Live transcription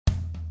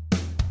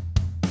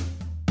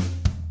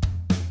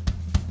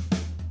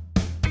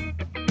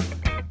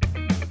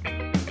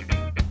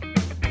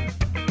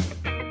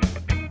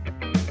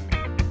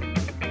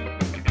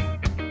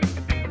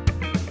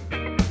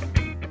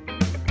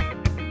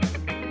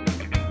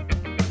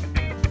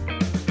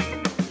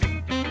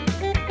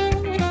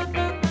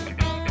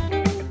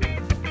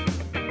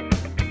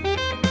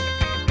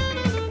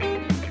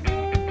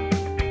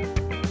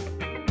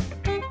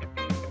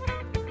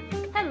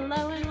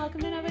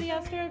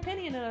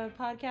a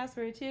podcast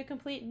where two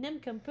complete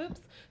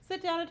nincompoops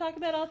sit down and talk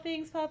about all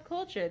things pop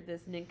culture.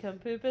 This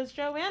nincompoop is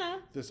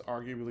Joanna. This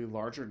arguably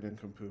larger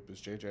nincompoop is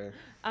JJ.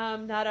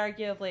 Not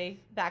arguably.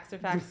 Facts are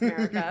facts,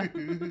 America.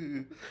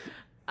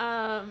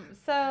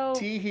 So...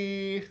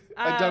 Tee-hee.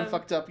 I done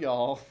fucked up,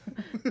 y'all.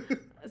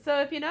 So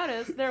if you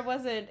notice, there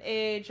wasn't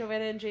a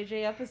Joanna and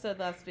JJ episode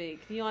last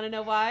week. Do you want to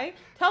know why?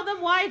 Tell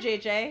them why,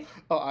 JJ.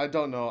 Oh, I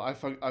don't know. I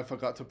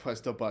forgot to press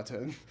the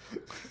button.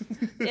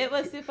 It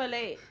was super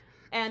late.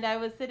 And I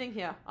was sitting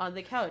here on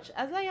the couch,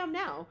 as I am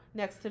now,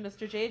 next to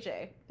Mr.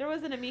 JJ. There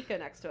wasn't a Miko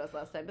next to us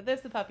last time, but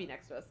there's the puppy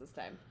next to us this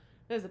time.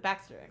 There's a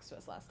Baxter next to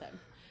us last time.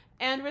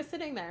 And we're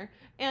sitting there.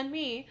 And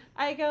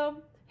I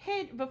go,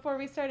 hey, before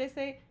we start, I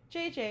say,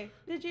 JJ,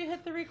 did you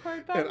hit the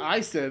record button? And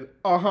I said,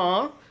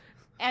 uh-huh.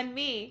 And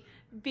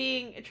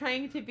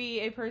trying to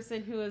be a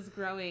person who is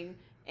growing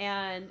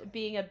and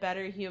being a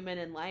better human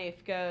in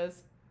life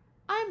goes,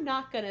 I'm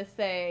not going to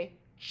say,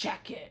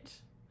 check it.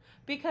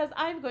 Because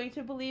I'm going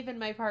to believe in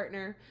my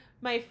partner,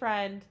 my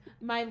friend,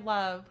 my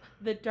love,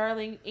 the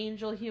darling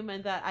angel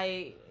human that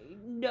I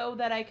know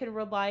that I can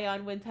rely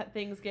on when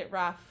things get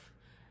rough.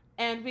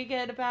 And we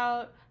get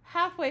about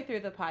halfway through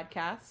the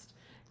podcast.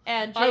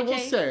 And JJ, I will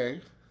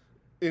say,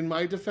 in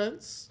my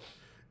defense,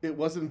 it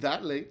wasn't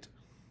that late.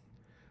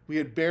 We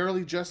had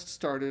barely just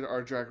started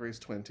our Drag Race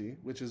 20,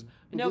 which is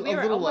a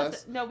little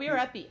less. No, we were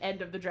at the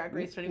end of the Drag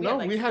Race 20.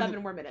 We had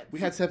 7 more minutes. We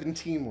had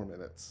 17 more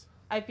minutes.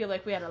 I feel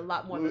like we had a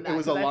lot more than that. It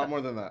was a lot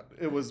more than that.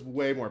 It was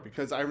way more,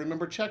 because I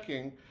remember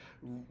checking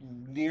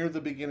near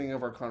the beginning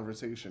of our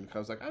conversation. Because I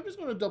was like, I'm just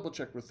going to double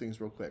check with things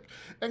real quick.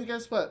 And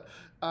guess what?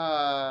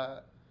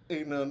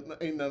 Ain't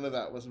none of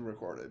that was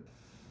recorded.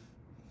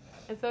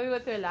 And so we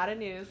went through a lot of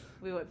news.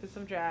 We went through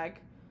some drag.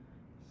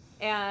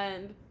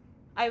 And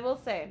I will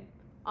say,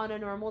 on a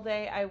normal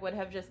day, I would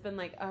have just been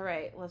like, all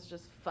right, let's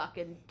just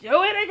fucking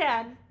do it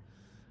again.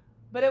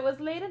 But it was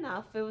late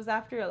enough. It was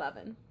after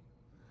 11,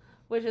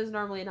 which is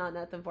normally not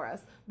nothing for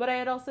us. But I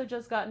had also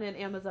just gotten an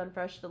Amazon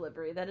Fresh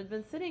delivery that had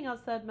been sitting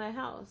outside my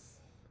house.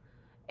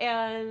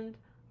 And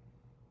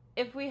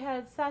if we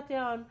had sat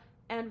down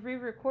and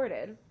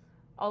re-recorded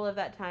all of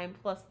that time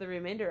plus the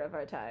remainder of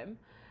our time,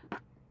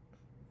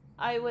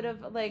 I would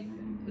have,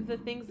 the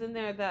things in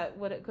there that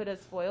could have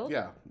spoiled.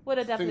 Yeah. Would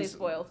have definitely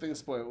spoiled.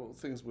 Things would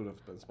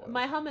have been spoiled.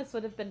 My hummus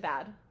would have been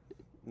bad.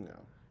 Yeah.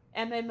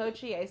 And my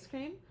mochi ice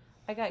cream.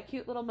 I got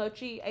cute little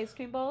mochi ice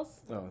cream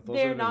balls. Oh,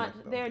 they're not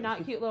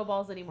cute little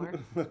balls anymore.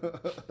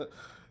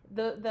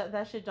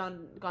 That shit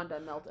gone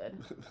done melted.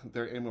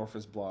 They're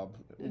amorphous blob.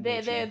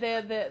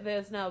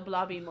 There's no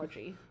blobby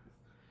mochi.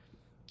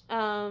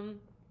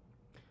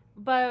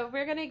 But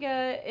we're gonna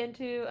get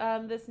into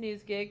this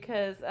news gig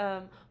because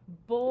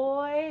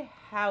boy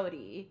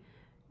howdy,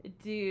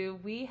 do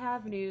we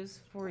have news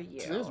for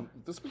you.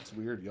 This week's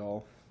weird,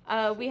 y'all.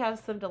 We have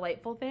some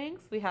delightful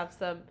things. We have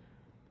some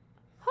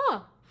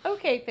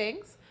okay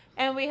things.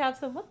 And we have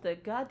some what the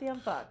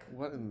goddamn fuck.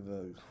 What in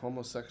the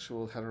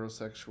homosexual,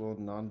 heterosexual,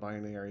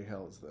 non-binary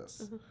hell is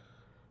this?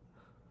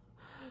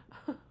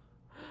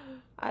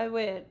 I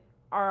went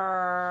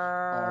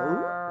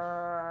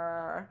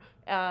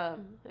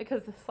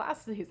because this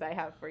last news I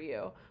have for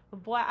you,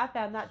 boy, I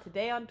found that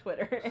today on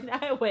Twitter, and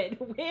I went,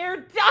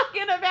 we're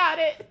talking about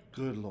it.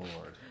 Good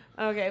Lord.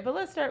 Okay, but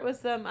let's start with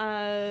some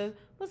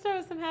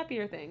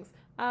happier things.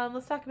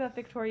 Let's talk about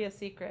Victoria's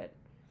Secret.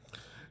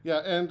 Yeah,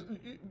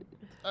 and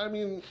I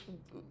mean,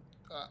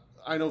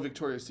 I know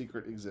Victoria's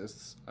Secret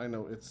exists. I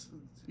know it's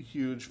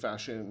huge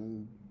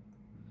fashion.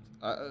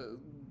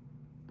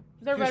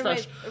 Their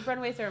runways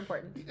are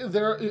important.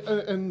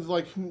 And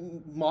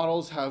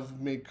models have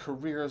made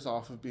careers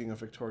off of being a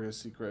Victoria's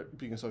Secret,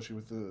 being associated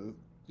with the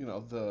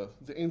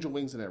angel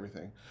wings and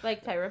everything.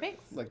 Like Tyra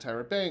Banks. Like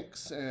Tyra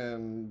Banks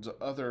and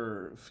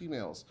other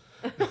females.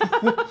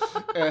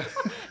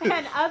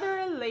 and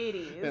other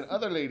ladies. And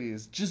other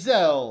ladies.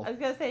 Giselle. I was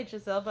going to say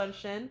Giselle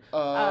Bundchen.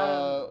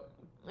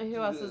 Who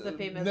else was the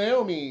famous?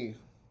 Naomi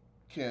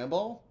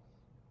Campbell.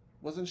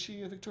 Wasn't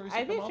she a Victoria's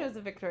Secret model? I think she was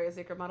a Victoria's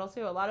Secret model,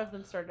 too. A lot of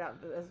them started out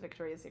as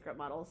Victoria's Secret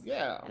models.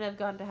 Yeah. And have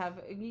gone to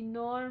have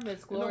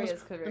enormous,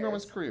 glorious careers.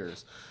 Enormous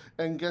careers.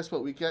 And guess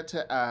what? We get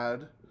to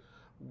add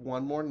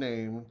one more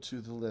name to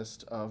the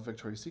list of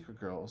Victoria's Secret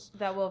girls.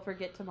 That we'll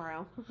forget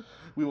tomorrow.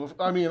 We will.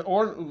 I mean,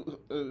 or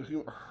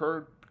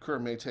her career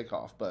may take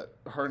off, but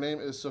her name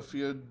is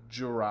Sophia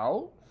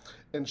Giroux,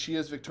 and she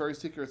is Victoria's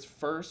Secret's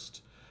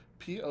first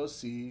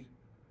POC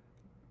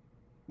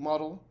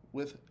model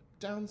with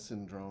Down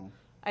syndrome.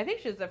 I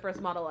think she's the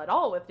first model at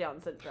all with Down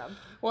syndrome.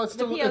 Well, it's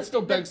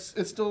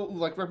still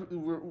like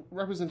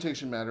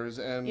representation matters,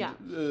 and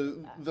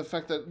the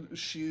fact that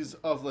she's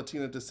of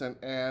Latina descent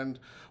and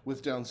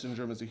with Down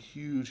syndrome is a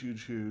huge,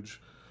 gives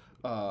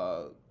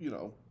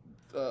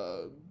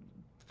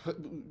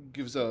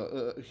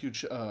a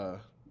huge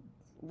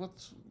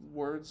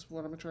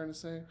what am I trying to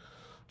say?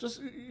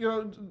 Just,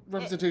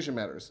 representation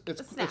matters.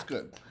 It's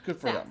good. Good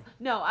for them.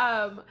 No,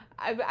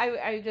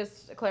 I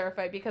just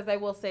clarified because I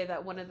will say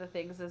that one of the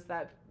things is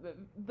that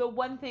the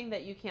one thing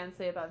that you can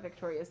say about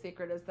Victoria's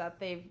Secret is that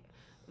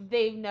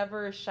they've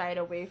never shied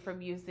away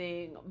from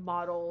using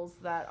models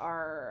that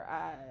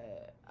are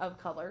of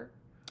color.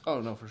 Oh,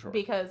 no, for sure.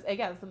 Because,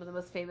 again, some of the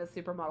most famous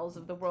supermodels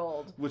of the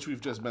world, Which we've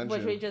just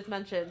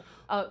mentioned.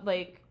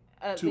 Like,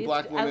 Two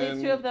black women. At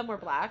least 2 of them were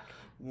black.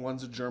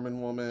 One's a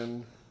German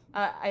woman.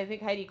 I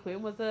think Heidi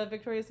Klum was a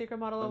Victoria's Secret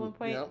model at one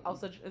point. Yep.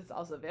 Is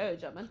also very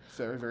German.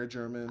 Very, very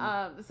German.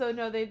 So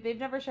no, they've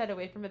never shied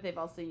away from it. They've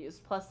also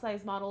used plus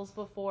size models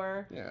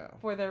before. Yeah.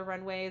 For their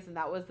runways, and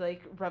that was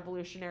like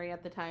revolutionary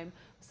at the time.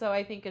 So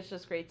I think it's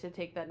just great to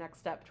take that next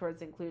step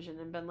towards inclusion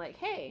and been like,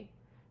 hey,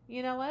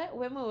 you know what?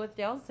 Women with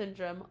Down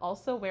syndrome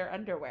also wear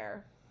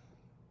underwear.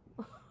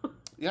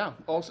 Yeah,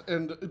 also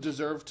and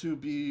deserve to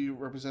be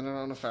represented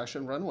on a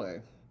fashion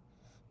runway.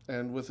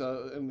 And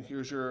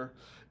here's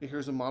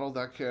a model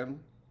that can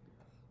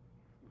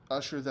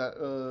usher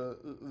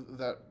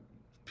that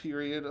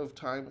period of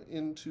time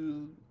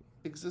into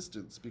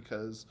existence,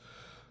 because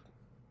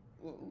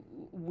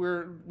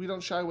we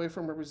don't shy away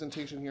from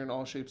representation here in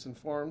all shapes and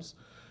forms.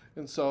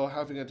 And so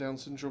having a Down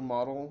syndrome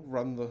model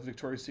run the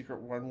Victoria's Secret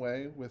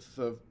runway with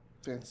the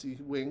fancy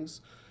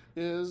wings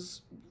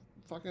is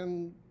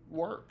fucking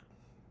work.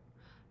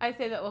 I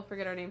say that we'll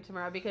forget her name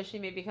tomorrow because she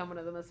may become one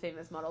of the most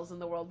famous models in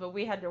the world, but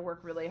we had to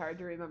work really hard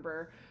to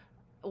remember,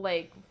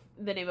 like,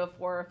 the name of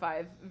 4 or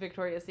 5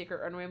 Victoria's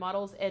Secret runway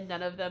models, and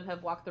none of them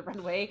have walked the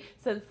runway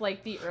since,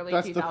 like, the early 2000s.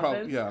 That's the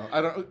problem, yeah.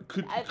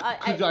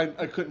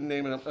 I couldn't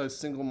name a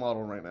single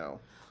model right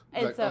now.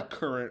 Like, so,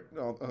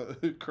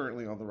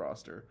 currently on the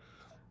roster.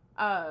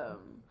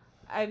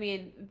 I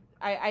mean,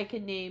 I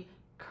can name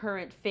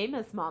current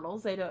famous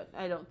models. I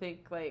don't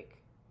think, like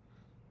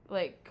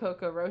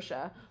Coco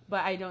Rocha,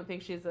 but I don't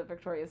think she's a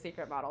Victoria's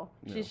Secret model.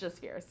 No. She's just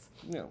fierce.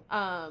 No.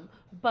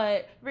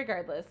 But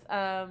regardless,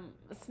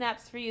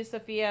 snaps for you,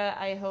 Sophia.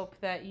 I hope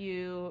that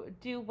you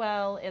do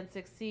well and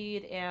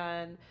succeed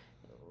and,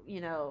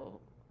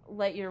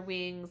 let your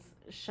wings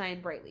shine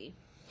brightly.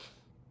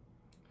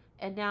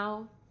 And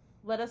now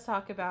let us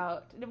talk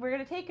about, we're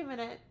going to take a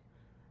minute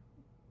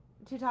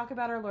to talk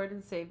about our Lord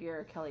and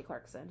Savior, Kelly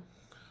Clarkson.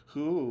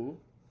 Who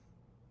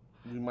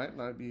we might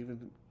not be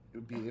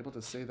able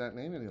to say that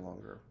name any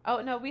longer.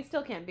 Oh no, we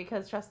still can,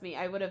 because trust me,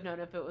 I would have known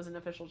if it was an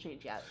official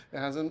change yet. It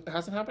hasn't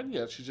happened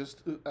yet. She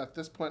just at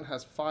this point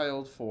has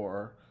filed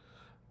for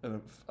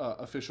an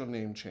official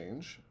name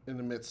change in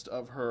the midst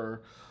of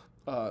her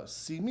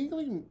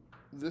seemingly.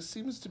 This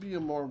seems to be a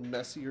more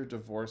messier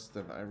divorce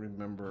than I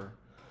remember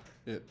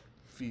it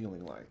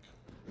feeling like.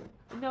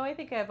 No, I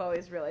think I've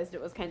always realized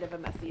it was kind of a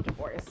messy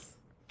divorce.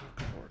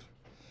 Lord.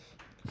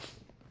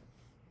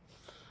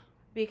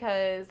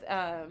 Because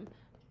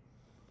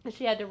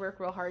she had to work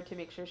real hard to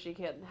make sure she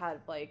had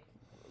like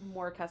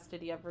more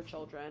custody of her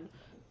children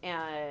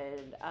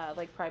and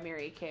like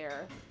primary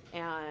care,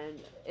 and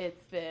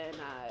it's been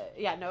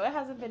it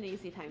hasn't been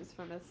easy times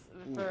for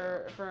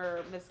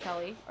Miss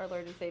Kelly, our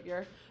Lord and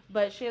Savior,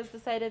 but she has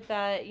decided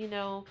that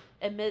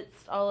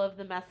amidst all of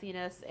the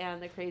messiness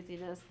and the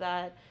craziness,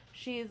 that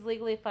she's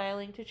legally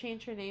filing to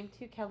change her name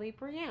to Kelly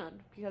Brienne,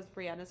 because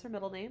Brienne is her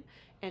middle name,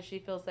 and she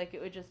feels like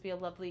it would just be a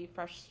lovely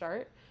fresh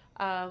start.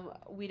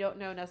 We don't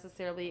know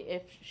necessarily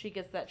if she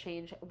gets that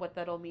change, what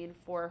that'll mean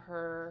for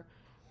her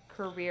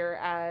career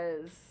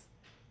as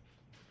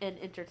an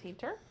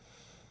entertainer.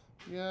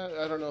 Yeah,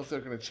 I don't know if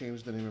they're going to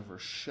change the name of her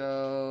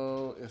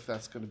show, if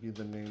that's going to be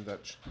the name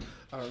that...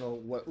 I don't know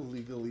what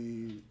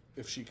legally,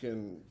 if she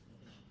can...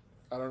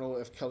 I don't know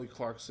if Kelly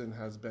Clarkson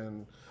has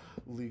been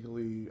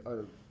legally,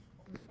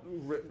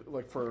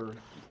 like for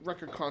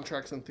record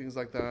contracts and things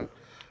like that.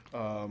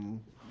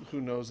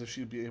 Who knows if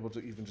she'd be able to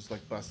even just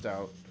like bust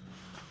out...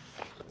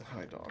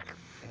 Hi, dog.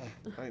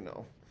 I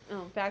know.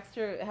 Oh,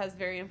 Baxter has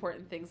very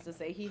important things to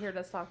say. He heard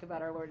us talk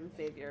about our Lord and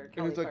Savior,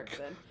 Kelly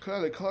Clarkson.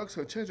 Kelly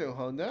Clarkson changing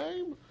her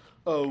name?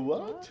 Oh,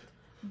 what?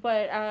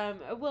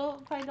 But we'll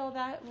find all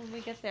that when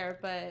we get there.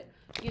 But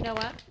you know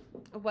what?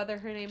 Whether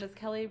her name is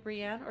Kelly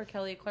Brienne or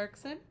Kelly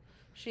Clarkson,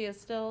 she is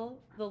still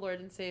the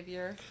Lord and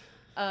Savior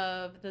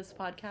of this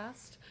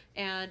podcast.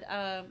 And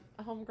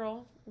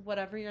homegirl,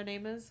 whatever your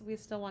name is, we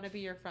still want to be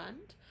your friend.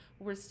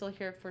 We're still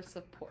here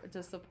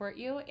to support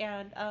you,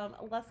 and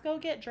let's go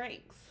get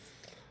drinks.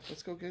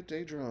 Let's go get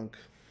day drunk.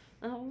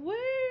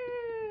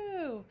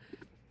 Woo!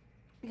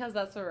 Because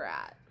that's where we're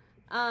at.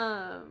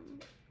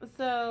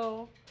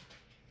 So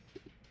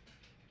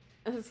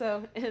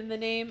in the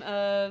name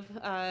of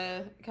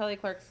Kelly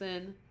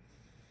Clarkson,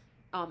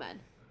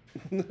 amen.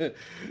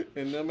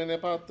 In nomine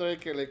Patri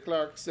Kelly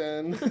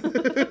Clarkson.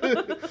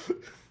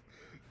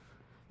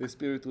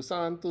 Espiritu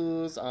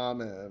Sanctus,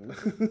 amen.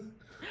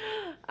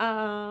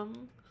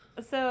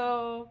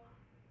 So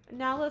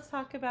now let's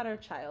talk about our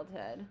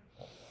childhood,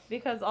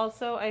 because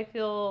also I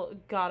feel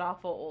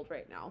god-awful old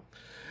right now.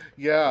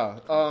 Yeah.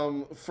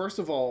 First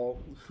of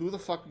all, who the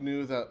fuck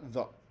knew that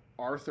the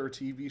Arthur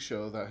TV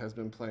show that has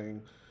been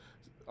playing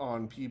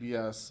on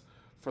PBS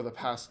for the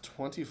past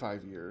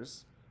 25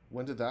 years,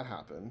 when did that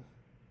happen?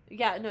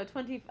 Yeah, no,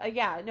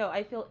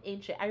 I feel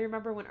ancient. I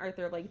remember when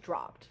Arthur, like,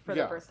 dropped for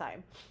the first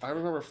time. I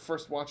remember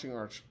first watching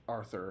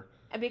Arthur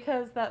And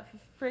because that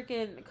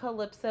freaking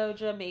Calypso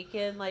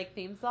Jamaican like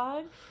theme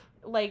song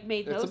like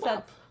made no It's a sense.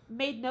 bop.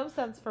 Made no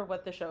sense for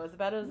what the show was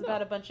about. It was about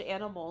No. a bunch of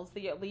animals.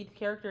 The lead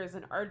character is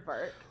an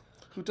aardvark.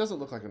 Who doesn't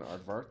look like an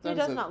aardvark? He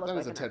does not look that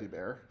like is a an teddy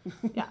bear.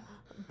 Yeah,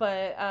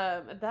 but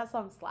that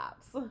song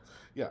slaps.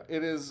 Yeah,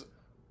 it is.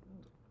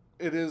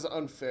 It is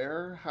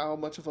unfair how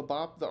much of a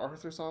bop the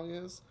Arthur song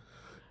is.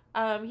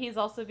 He's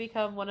also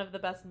become one of the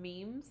best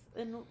memes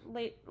in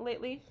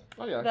lately.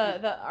 Oh yeah,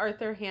 The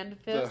Arthur hand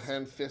fist. the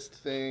hand fist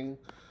thing.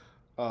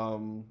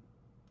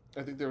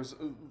 I think there's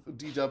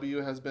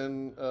DW has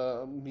been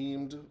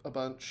memed a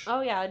bunch. Oh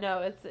yeah, no,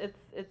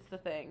 it's the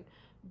thing,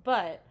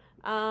 but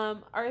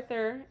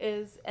Arthur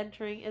is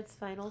entering its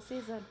final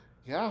season.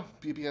 Yeah,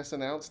 PBS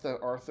announced that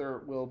Arthur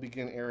will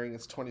begin airing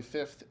its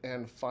 25th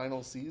and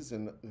final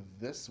season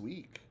this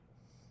week.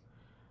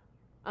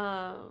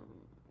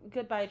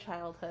 Goodbye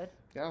childhood.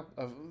 Yeah,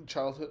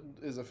 childhood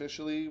is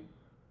officially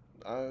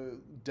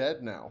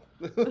dead now.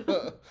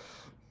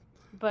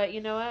 But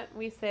you know what?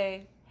 We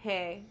say,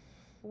 hey,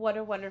 what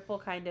a wonderful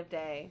kind of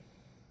day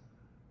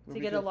to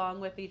get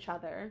along with each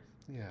other.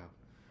 Yeah.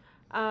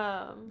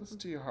 Listen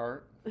to your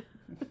heart.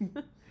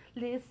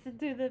 Listen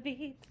to the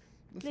beat.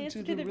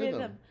 Listen to the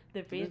rhythm.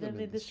 The rhythm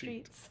in the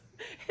streets.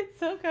 It's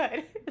so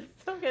good.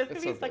 It's so good. It's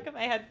going to be stuck in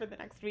my head for the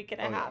next week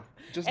and a half.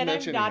 Just and I'm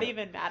mentioning not it.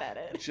 even mad at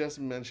it. Just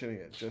mentioning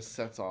it just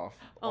sets off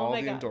Oh all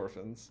my the God.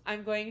 endorphins.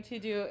 I'm going to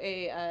do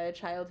a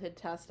childhood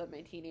test on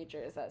my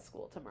teenagers at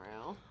school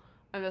tomorrow.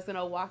 I'm just going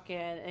to walk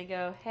in and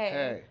go,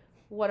 hey,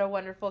 what a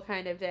wonderful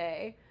kind of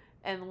day.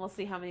 And we'll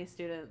see how many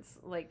students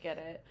like get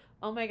it.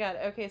 Oh my God.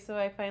 Okay, so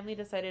I finally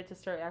decided to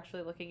start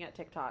actually looking at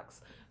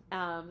TikToks.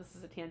 This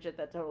is a tangent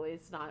that totally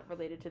is not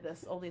related to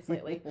this, only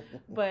slightly.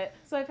 But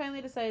so I finally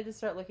decided to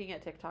start looking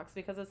at TikToks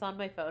because it's on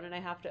my phone and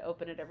I have to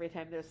open it every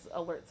time there's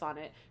alerts on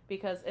it.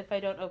 Because if I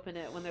don't open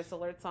it when there's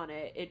alerts on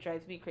it, it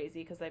drives me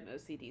crazy because I'm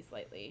OCD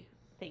slightly.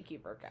 Thank you,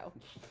 Virgo.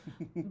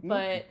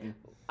 But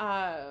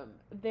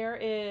there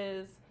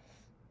is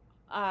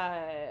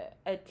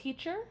a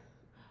teacher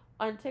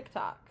on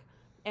TikTok,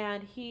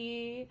 and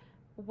he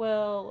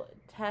will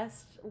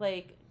test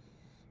like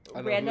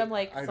random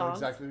like songs. I know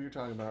exactly what you're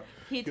talking about.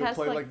 He'll tests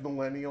play like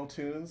millennial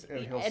tunes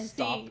and he'll and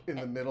stop see- in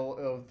the middle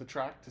of the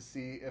track to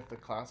see if the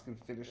class can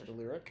finish the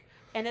lyric.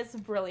 and it's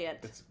brilliant.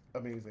 It's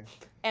amazing.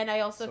 And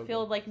I also So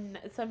feel good. like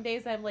some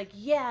days I'm like,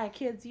 yeah,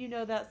 kids, you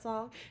know that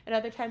song. And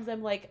other times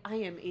I'm like, I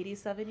am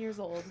 87 years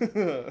old.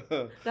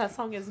 That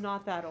song is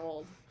not that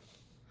old.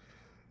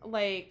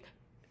 Like,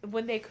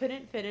 when they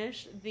couldn't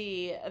finish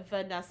the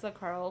Vanessa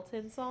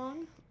Carlton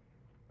song.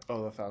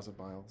 Oh, 1,000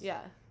 Miles.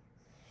 Yeah.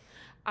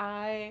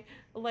 I,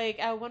 like,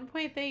 at one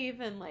point they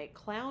even, like,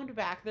 clowned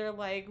back. They're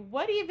like,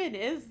 what even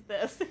is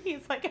this?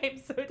 He's like, I'm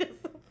so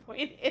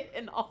disappointed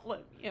in all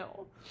of you.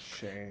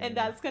 Shame. And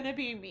that's gonna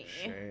be me.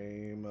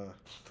 Shame.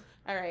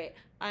 All right.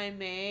 I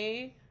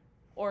may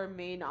or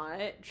may not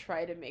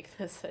try to make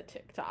this a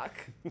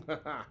TikTok.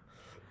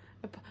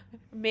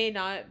 May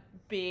not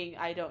being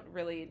I don't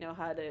really know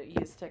how to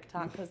use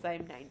TikTok because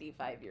I'm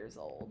 95 years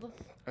old.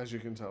 As you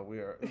can tell,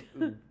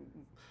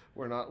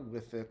 we're not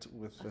with it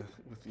with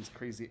these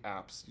crazy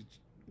apps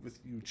with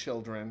you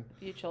children.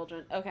 You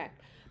children. Okay.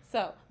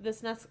 So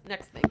this next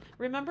thing.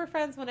 Remember,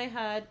 friends, when I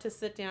had to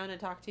sit down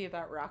and talk to you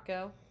about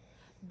Rocco?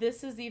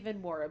 This is even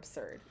more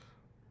absurd.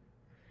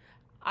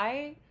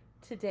 I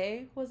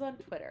today was on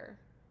Twitter,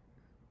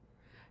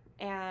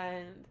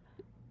 and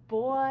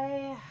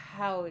boy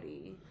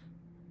howdy.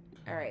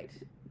 All right.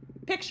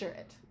 Picture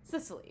it.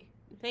 Sicily,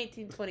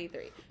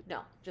 1923.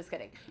 No, just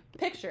kidding.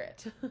 Picture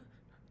it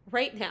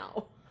right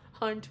now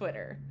on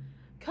Twitter.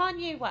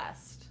 Kanye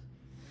West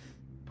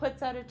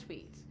puts out a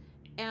tweet,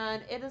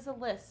 and it is a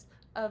list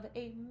of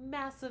a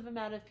massive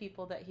amount of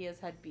people that he has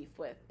had beef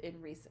with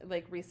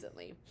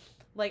recently.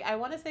 Like, I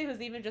want to say it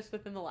was even just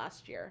within the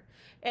last year.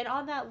 And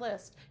on that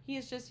list,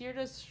 you're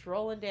just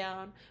strolling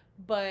down,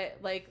 but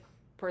like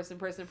person,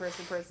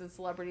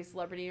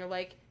 celebrity. You're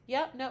like,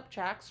 yep, nope,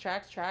 tracks,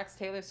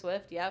 Taylor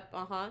Swift, yep,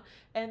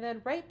 And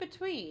then right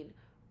between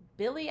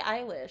Billie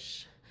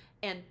Eilish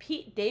and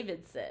Pete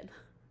Davidson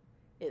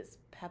is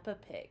Peppa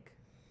Pig.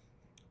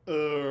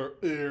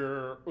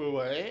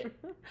 What?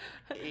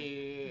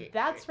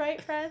 That's right,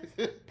 friends.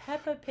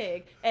 Peppa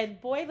Pig. And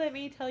boy, let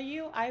me tell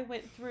you, I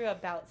went through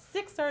about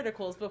 6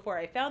 articles before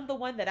I found the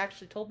one that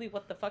actually told me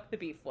what the fuck the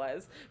beef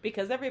was.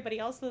 Because everybody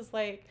else was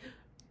like,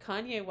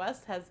 Kanye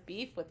West has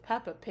beef with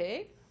Peppa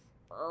Pig?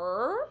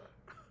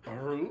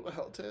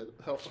 Head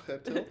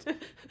tilt.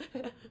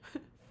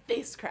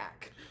 Face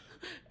crack.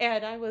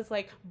 And I was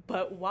like,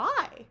 but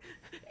why?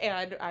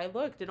 And I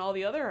looked, and all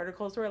the other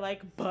articles were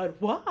like, but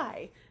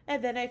why?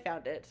 And then I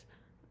found it.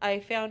 I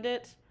found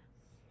it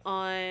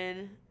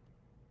on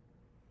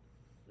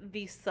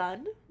The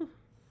Sun.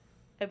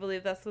 I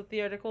believe that's what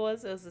the article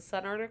was. It was the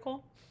Sun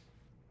article.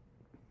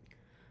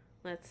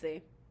 Let's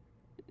see.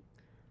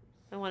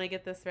 I want to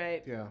get this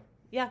right. Yeah.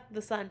 Yeah,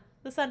 The Sun.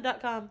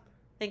 TheSun.com.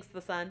 Thanks,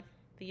 The Sun.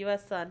 The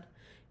U.S. Sun.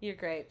 You're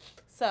great.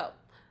 So,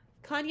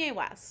 Kanye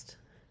West.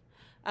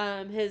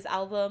 His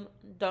album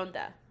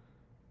Donda,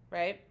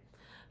 right?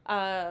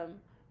 um,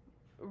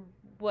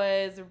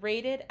 was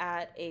rated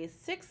at a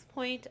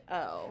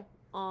 6.0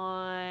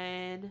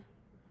 on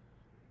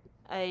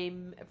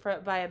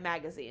by a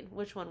magazine.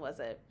 Which one was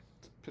it?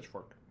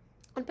 Pitchfork.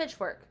 On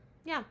Pitchfork.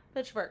 Yeah,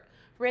 Pitchfork.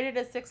 Rated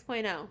a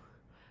 6.0.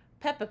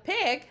 Peppa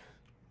Pig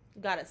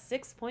got a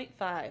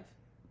 6.5.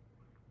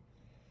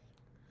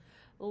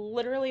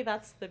 Literally,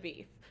 that's the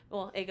beef.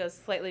 Well, it goes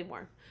slightly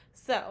more.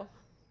 So,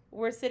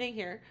 we're sitting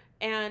here,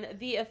 and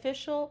the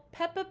official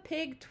Peppa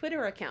Pig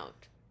Twitter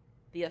account,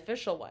 the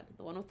official one,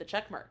 the one with the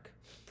check mark,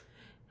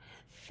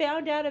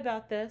 found out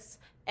about this,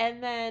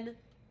 and then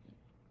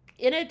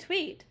in a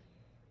tweet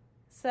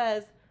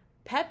says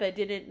Peppa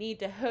didn't need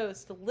to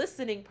host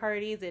listening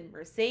parties in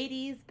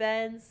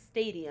Mercedes-Benz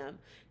Stadium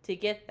to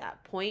get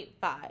that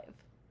 0.5.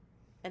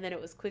 And then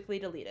it was quickly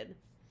deleted.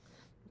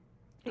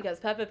 Because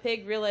Peppa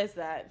Pig realized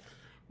that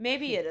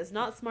maybe it is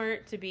not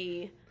smart to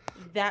be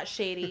that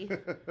shady.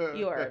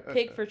 You are a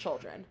pig for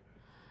children.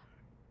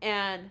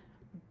 And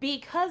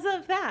because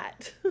of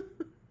that,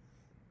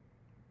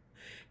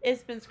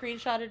 it's been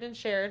screenshotted and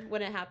shared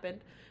when it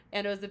happened.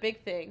 And it was a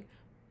big thing.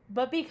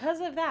 But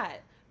because of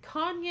that,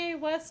 Kanye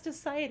West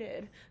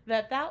decided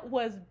that that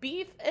was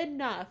beef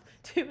enough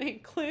to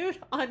include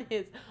on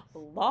his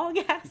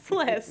long-ass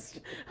list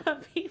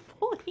of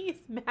people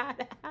he's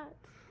mad at.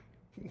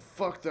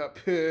 Fuck that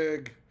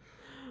pig.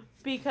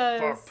 Because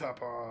Fuck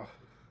Peppa.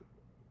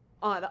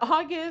 On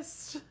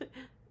August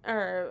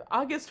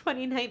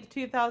 29th,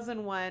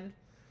 2001,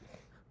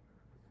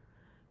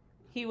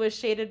 he was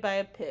shaded by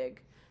a pig.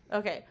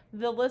 Okay,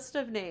 the list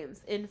of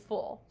names in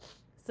full.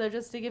 So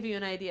just to give you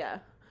an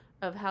idea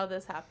of how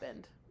this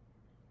happened.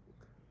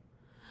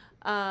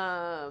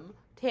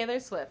 Taylor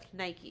Swift,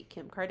 Nike,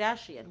 Kim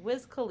Kardashian,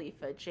 Wiz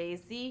Khalifa,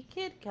 Jay-Z,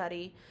 Kid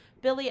Cudi,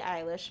 Billie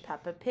Eilish,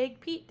 Peppa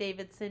Pig, Pete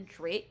Davidson,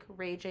 Drake,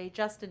 Ray J,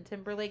 Justin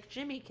Timberlake,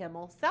 Jimmy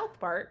Kimmel, South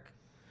Park,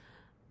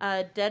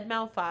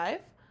 Deadmau 5,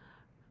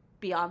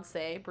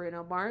 Beyonce,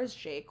 Bruno Mars,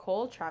 J.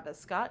 Cole, Travis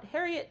Scott,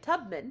 Harriet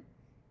Tubman.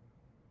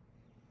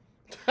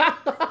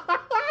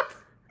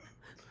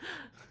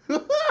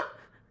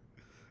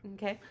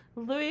 Okay.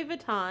 Louis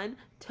Vuitton,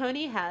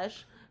 Tony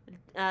Hesh,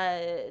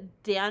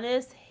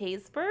 Danis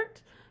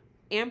Haysbert,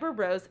 Amber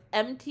Rose,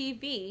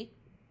 MTV,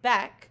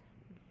 Beck,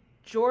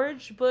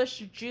 George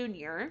Bush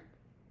Jr.,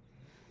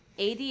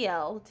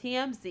 ADL,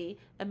 TMZ,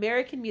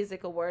 American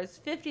Music Awards,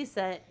 50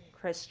 Cent,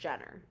 Kris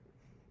Jenner.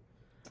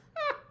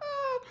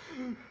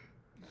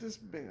 This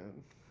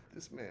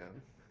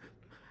man.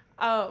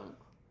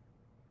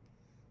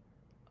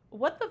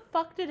 What the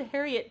fuck did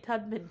Harriet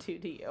Tubman do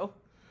to you?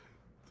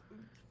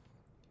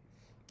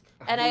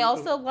 And I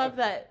also love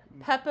that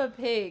Peppa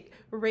Pig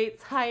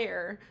rates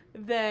higher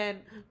than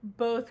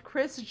both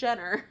Kris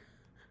Jenner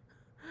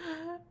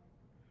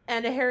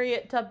and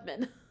Harriet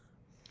Tubman.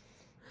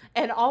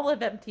 And all of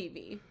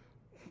MTV.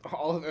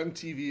 All of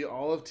MTV,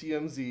 all of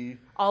TMZ.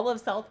 All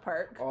of South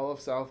Park. All of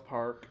South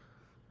Park.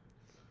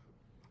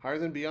 Higher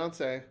than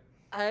Beyonce.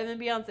 Higher than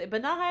Beyonce,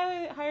 but not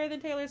higher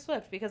than Taylor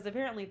Swift, because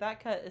apparently that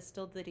cut is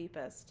still the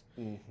deepest.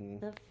 Mm-hmm.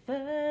 The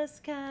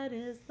first cut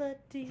is the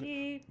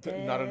deepest.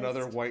 Not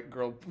another white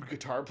girl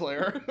guitar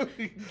player.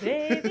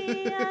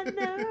 Baby, I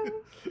know.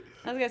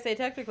 I was going to say,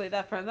 technically,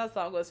 that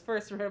song was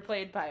first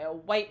played by a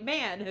white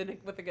man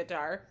with a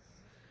guitar.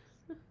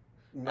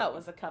 No. That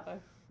was a cover.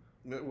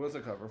 It was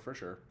a cover, for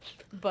sure.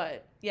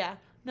 But, yeah,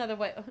 another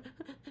white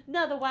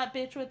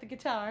bitch with a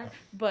guitar.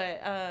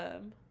 But,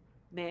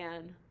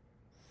 man,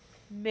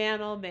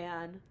 oh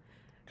man.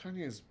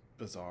 Kanye's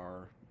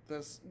bizarre. Are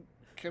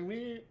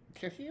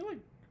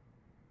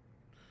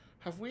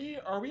we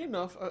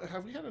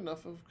had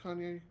enough of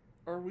Kanye?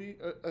 Are we,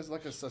 as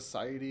like a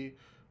society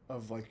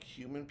of like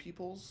human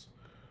peoples,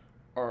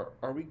 are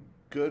we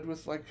good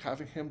with like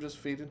having him just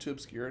fade into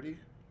obscurity?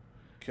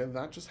 Can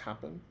that just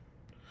happen?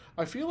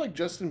 I feel like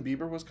Justin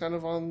Bieber was kind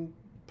of on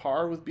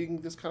par with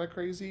being this kind of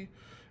crazy,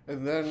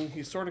 and then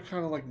he sort of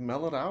kind of like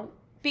mellowed out.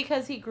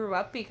 Because he grew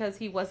up, because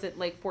he wasn't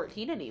like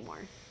 14 anymore.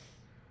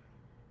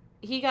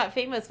 He got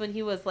famous when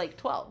he was like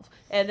 12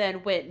 and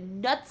then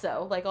went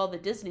nutso like all the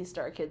Disney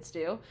star kids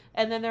do.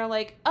 And then they're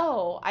like,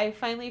 oh, I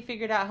finally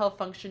figured out how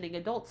functioning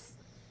adults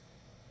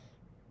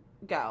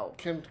go.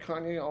 Can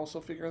Kanye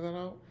also figure that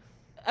out?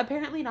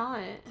 Apparently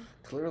not.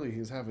 Clearly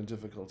he's having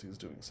difficulties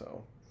doing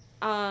so.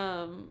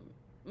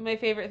 My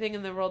favorite thing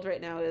in the world right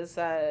now is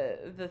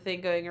the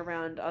thing going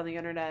around on the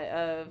internet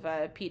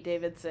of Pete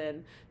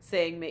Davidson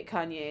saying "Make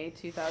Kanye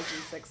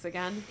 2006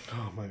 again."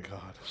 Oh my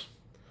god!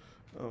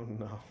 Oh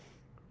no!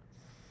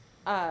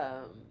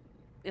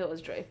 It was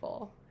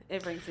joyful.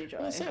 It brings me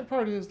joy. The sad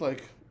part is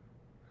like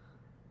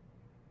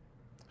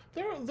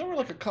there were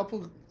like a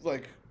couple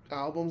like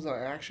albums that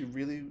I actually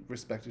really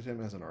respected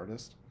him as an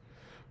artist.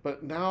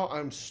 But now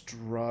I'm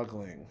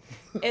struggling.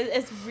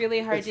 It's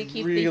really hard to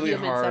keep the human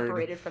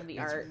separated from the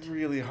art. It's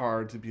really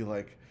hard to be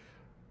like,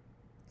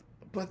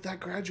 but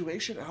that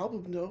Graduation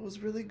album, no, was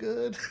really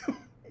good.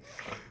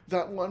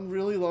 That one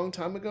really long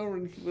time ago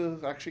when he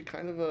was actually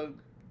kind of a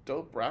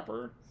dope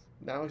rapper.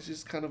 Now he's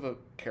just kind of a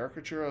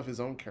caricature of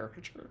his own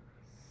caricature.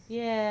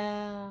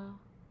 Yeah.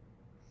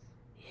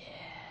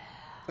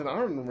 And I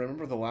don't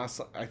remember the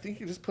last. I think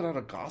he just put out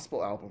a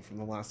gospel album from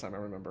the last time I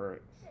remember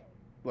it.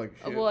 Like,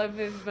 Well, I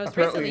mean, most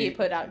recently he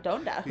put out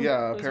Donda.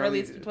 Yeah, It was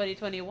released in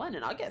 2021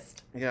 in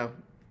August. Yeah.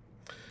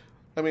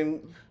 I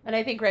mean, and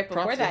I think right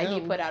before that he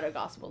him. put out a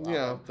gospel album.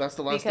 Yeah, that's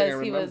the last thing I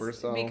remember.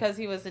 Because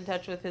he was in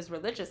touch with his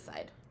religious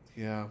side.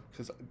 Yeah,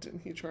 because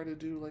didn't he try to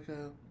do like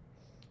a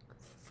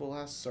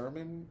full-ass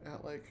sermon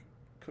at like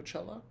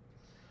Coachella?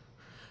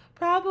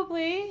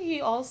 Probably. He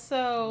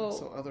also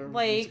Some other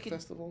like music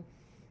festival.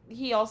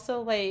 He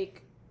also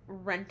like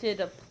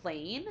rented a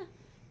plane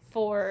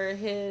for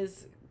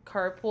his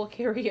carpool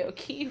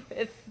karaoke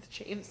with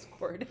James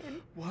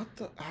Corden. What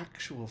the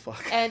actual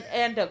fuck?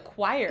 And a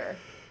choir.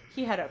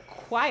 He had a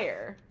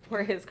choir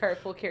for his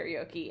carpool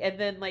karaoke and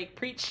then like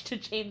preached to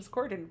James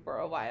Corden for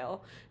a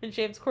while. And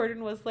James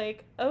Corden was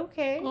like,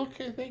 okay.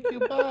 Okay, thank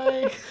you,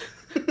 bye.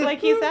 Like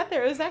he sat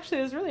there. It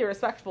was really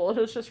respectful. It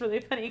was just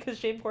really funny because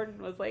James Corden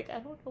was like, I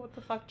don't know what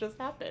the fuck just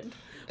happened.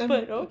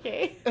 But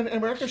okay. And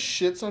America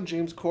shits on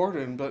James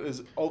Corden, but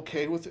is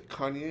okay with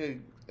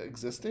Kanye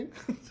existing?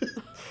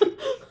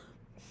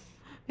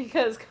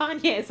 Because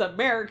Kanye is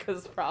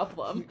America's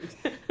problem.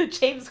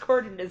 James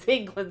Corden is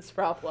England's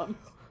problem.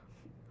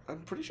 I'm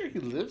pretty sure he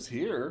lives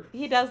here.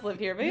 He does live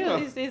here, but Yeah.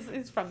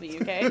 he's from the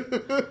UK.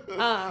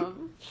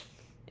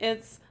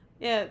 It's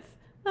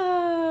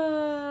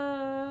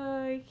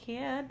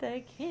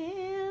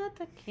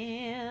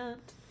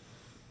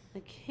I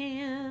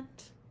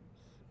can't.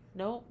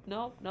 Nope.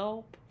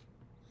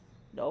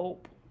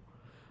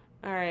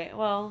 All right,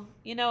 well,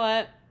 you know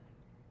what?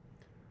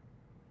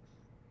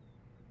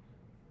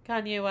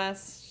 Kanye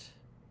West,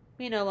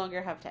 we no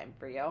longer have time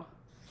for you.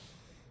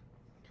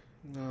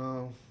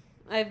 No.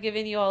 I've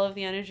given you all of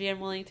the energy I'm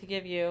willing to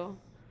give you.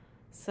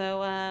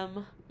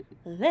 So,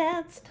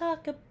 let's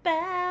talk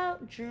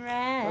about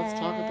drag. Let's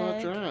talk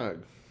about drag.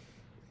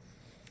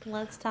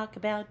 Let's talk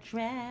about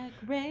Drag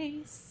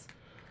Race.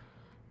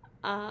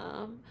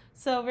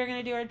 So we're going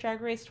to do our Drag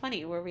Race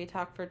 20, where we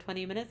talk for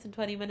 20 minutes and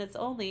 20 minutes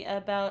only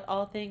about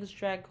all things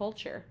drag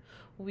culture.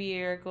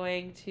 We're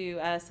going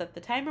to set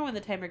the timer. When the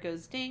timer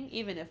goes ding,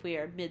 even if we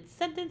are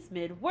mid-sentence,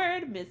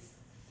 mid-word,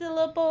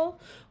 mid-syllable,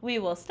 we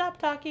will stop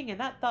talking and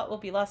that thought will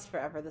be lost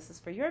forever. This is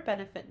for your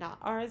benefit, not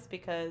ours,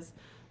 because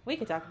we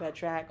could talk about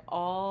drag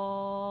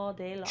all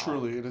day long.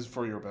 Truly, it is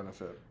for your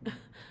benefit.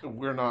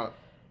 We're not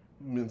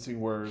mincing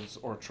words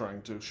or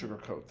trying to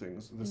sugarcoat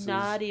things. This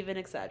not even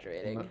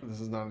exaggerating. This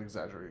is not an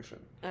exaggeration.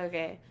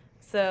 Okay,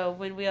 so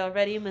when we are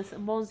ready, Monsieur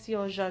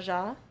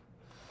Jaja.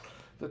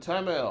 The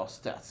timer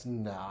starts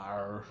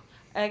now.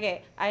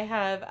 Okay, I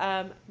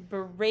have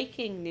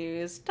breaking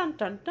news, dun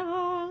dun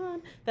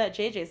dun, that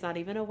JJ's not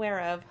even aware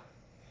of.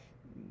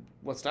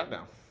 What's that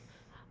now?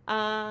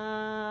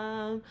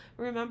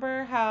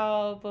 Remember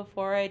how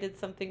before I did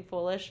something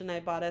foolish and I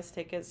bought us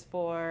tickets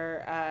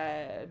for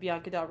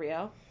Bianca Del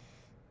Rio?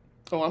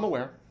 Oh, I'm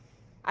aware.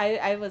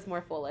 I was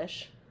more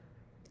foolish.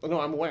 Oh, no,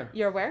 I'm aware.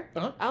 You're aware?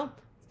 Uh-huh. Oh.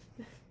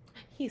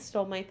 He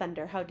stole my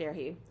thunder. How dare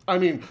he? I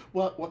mean,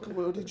 what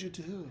did you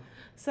do?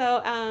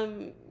 So,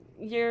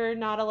 you're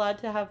not allowed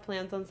to have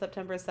plans on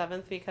September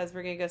 7th because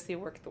we're going to go see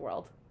Work the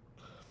World.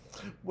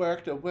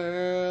 Work the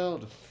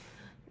world.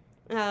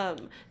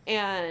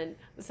 And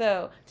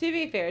so, to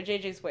be fair,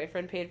 JJ's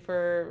boyfriend paid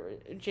for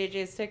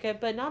JJ's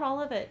ticket, but not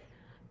all of it.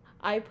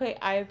 I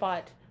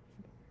bought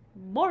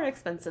more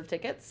expensive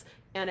tickets,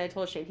 and I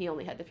told Shane he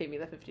only had to pay me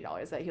the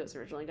 $50 that he was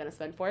originally going to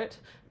spend for it.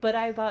 But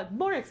I bought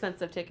more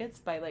expensive tickets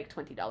by like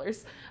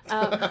 $20.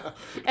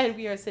 And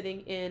we are sitting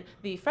in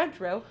the front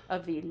row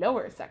of the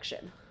lower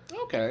section.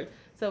 Okay.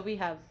 So we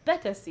have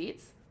better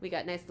seats. We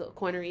got nice little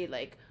cornery,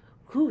 like,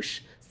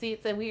 whoosh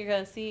seats, and we're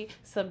going to see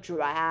some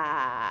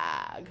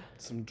drag.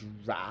 Some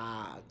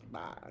drag,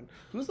 man.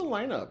 Who's the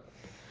lineup?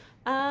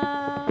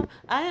 I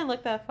didn't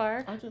look that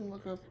far. I didn't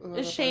look up.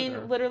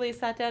 Shane literally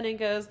sat down and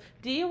goes,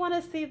 "Do you want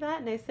to see that?"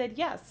 And I said,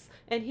 "Yes."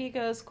 And he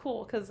goes,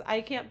 "Cool, because I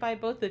can't buy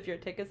both of your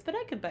tickets, but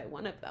I can buy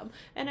one of them."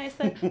 And I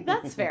said,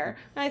 "That's fair."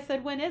 And I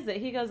said, "When is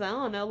it?" He goes, "I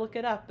don't know, look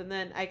it up." And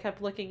then I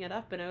kept looking it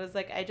up, and I was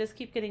like, "I just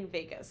keep getting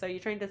Vegas. Are you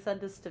trying to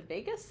send us to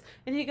Vegas?"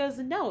 And he goes,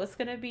 "No, it's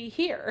going to be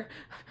here.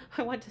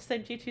 I want to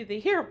send you to the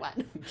here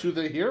one." To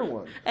the here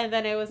one. And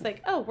then I was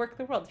like, "Oh, Work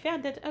the World.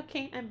 Found it.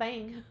 Okay, I'm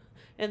buying."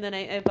 And then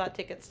I bought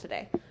tickets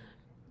today.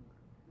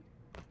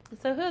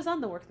 So who's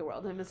on the Work the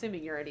World? I'm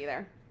assuming you're already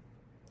there.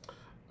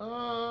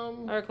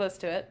 Or close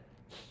to it.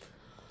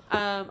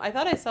 I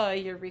thought I saw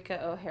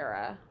Eureka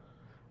O'Hara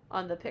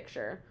on the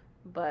picture,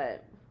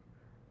 but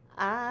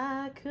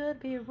I could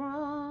be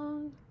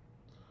wrong.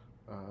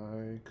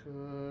 I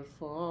could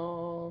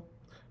fall.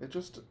 It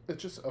just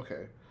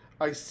okay.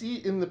 I see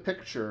in the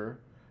picture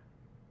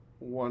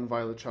one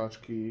Violet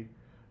Chachki.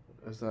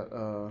 Is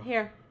that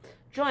Here.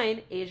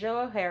 Join Asia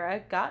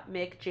O'Hara,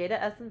 Gottmik, Jada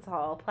Essence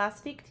Hall,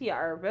 Plastique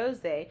Tiara,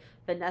 Rose,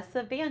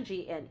 Vanessa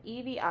Vanjie, and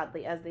Evie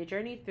Oddly as they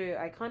journey through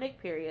iconic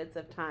periods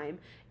of time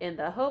in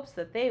the hopes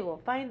that they will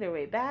find their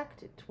way back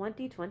to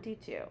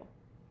 2022.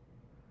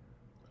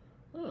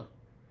 Huh.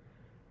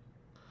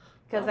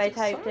 Because I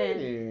typed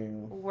exciting.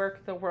 in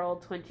Work the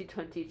World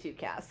 2022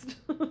 cast.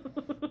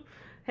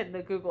 And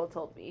the Google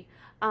told me.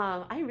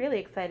 I'm really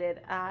excited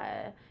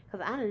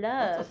because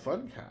That's a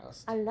fun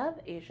cast. I love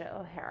Asia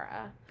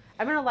O'Hara.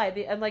 I'm gonna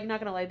lie. I'm like not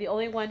gonna lie. The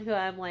only one who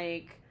I'm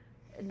like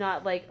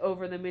not like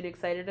over the moon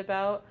excited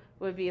about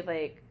would be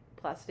like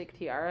Plastic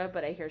Tiara,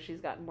 but I hear she's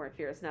gotten more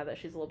fierce now that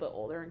she's a little bit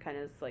older and kind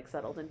of like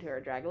settled into her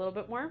drag a little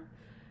bit more.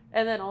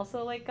 And then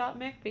also like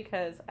Gottmik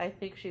because I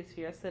think she's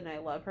fierce and I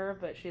love her,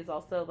 but she's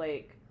also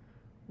like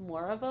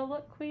more of a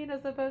look queen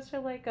as opposed to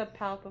like a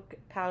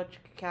pouch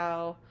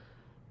cow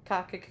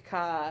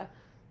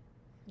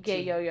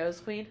gay yo-yos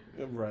queen.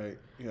 Right,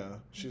 yeah.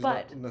 She's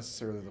But- not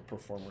necessarily the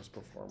performer's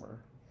performer.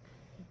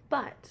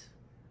 But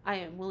I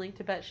am willing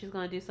to bet she's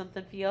gonna do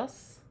something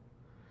fierce.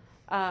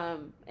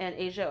 And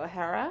Asia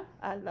O'Hara,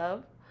 I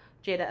love.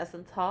 Jada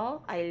Essence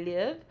Hall, I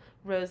live.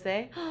 Rose,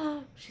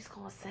 she's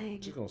gonna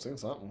sing. She's gonna sing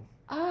something.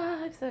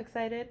 Ah, I'm so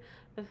excited.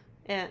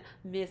 And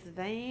Miss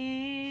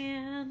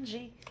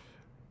Vanjie.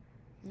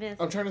 Miss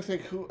I'm trying to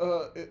think who.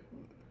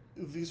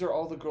 These are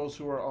all the girls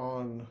who are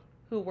on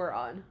who we're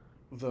on.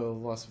 the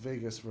Las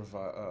Vegas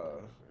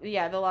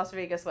Yeah, the Las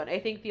Vegas one. I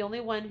think the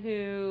only one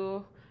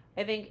who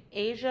I think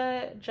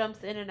Asia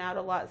jumps in and out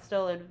a lot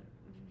still, and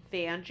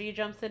Vanjie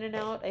jumps in and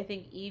out. I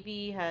think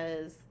Evie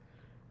has.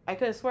 I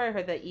could have sworn I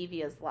heard that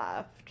Evie has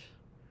left.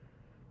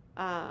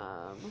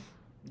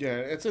 Yeah,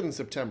 it's in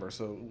September,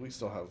 so we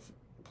still have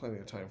plenty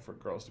of time for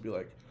girls to be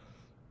like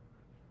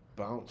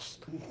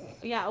bounced.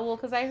 Yeah, well,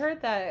 because I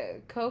heard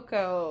that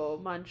Coco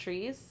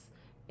Montrese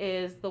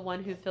is the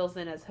one who fills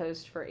in as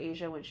host for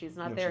Asia when she's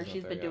not there, and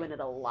she's been doing it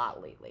a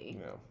lot lately.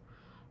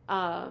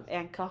 Yeah.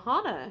 And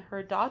Kahana,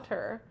 her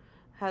daughter,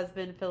 has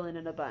been filling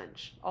in a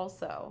bunch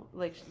also.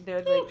 Like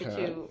they're like the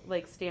two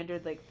like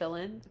standard like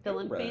fill-in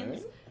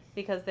queens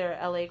because they're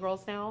LA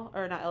girls now,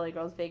 or not LA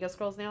girls, Vegas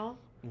girls now.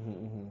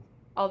 Mm-hmm.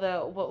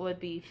 Although what would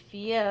be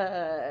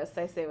fierce,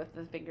 I say with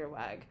the finger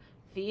wag,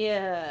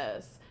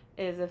 fierce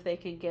is if they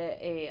can get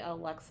a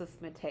Alexis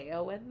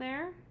Mateo in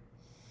there.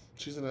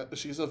 She's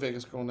a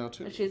Vegas girl now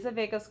too. She's a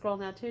Vegas girl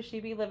now too.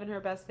 She'd be living her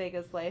best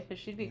Vegas life, and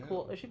she'd be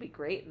cool. She'd be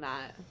great in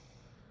that.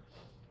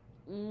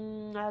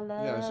 I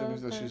love. Yeah,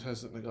 assuming that she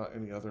hasn't got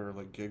any other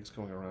like gigs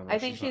going around. I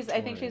think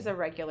she's a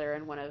regular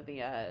in one of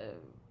the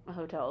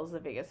hotels, the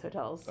Vegas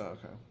hotels. Oh,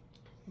 okay.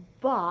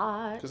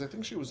 But because I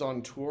think she was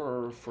on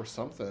tour for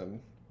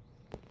something.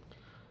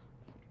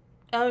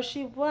 Oh,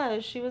 she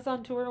was. She was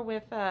on tour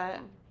with.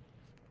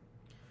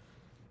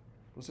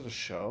 Was it a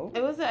show?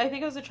 It was. I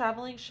think it was a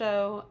traveling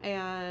show,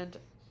 and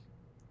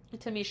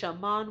Tamisha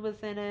Mon was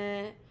in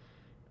it,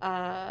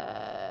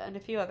 and a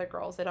few other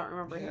girls. I don't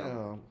remember who.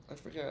 Yeah, I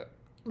forget.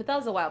 But that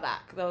was a while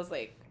back. That was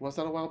like. Was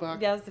that a while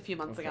back? Yeah, it was a few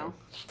months ago.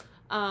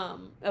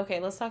 Okay,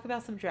 let's talk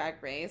about some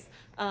Drag Race,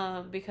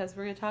 because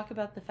we're gonna talk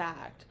about the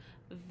fact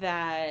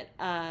that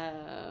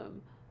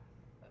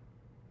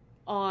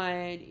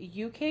on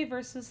UK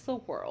versus the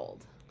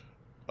world.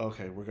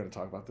 Okay, we're going to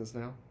talk about this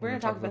now? We're going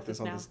to talk about this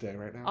on now. this day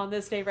right now? On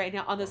this day right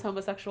now, on this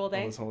homosexual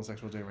day. On this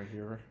homosexual day right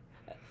here.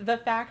 The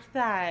fact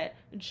that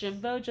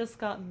Jimbo just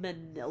got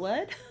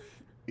Manila'd.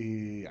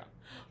 Yeah.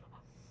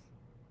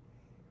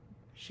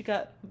 She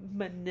got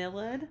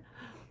Manila'd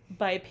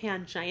by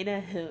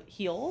Pangina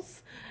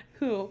Heels,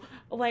 who,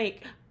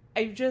 like,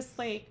 I'm just,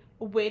 like,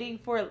 waiting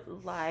for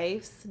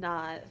life's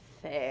not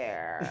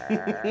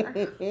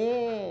fair.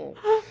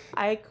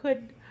 I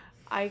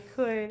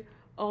could,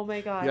 oh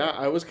my god. Yeah,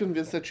 I was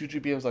convinced that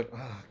Jujubee, I was like,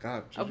 oh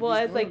god. Well,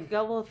 it's like,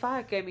 oh, well,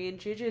 fuck. I mean,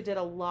 Juju did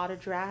a lot of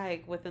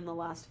drag within the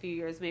last few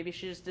years. Maybe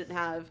she just didn't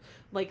have,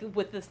 like,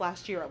 with this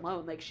last year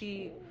alone. Like,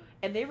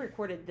 and they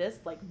recorded this,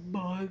 like,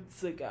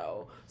 months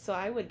ago. So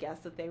I would guess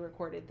that they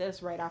recorded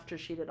this right after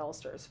she did All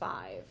Stars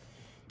 5.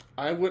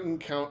 I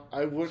wouldn't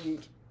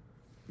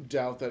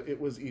doubt that it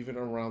was even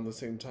around the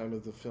same time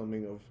as the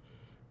filming of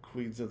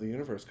Queens of the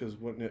Universe, because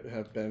wouldn't it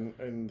have been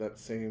in that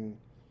same...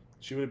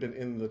 She would have been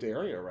in the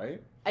area,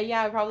 right?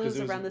 Yeah, it probably was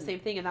around the same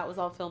thing, and that was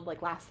all filmed,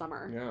 like, last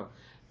summer. Yeah.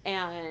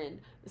 And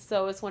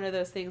so it's one of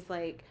those things,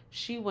 like,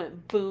 she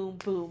went boom,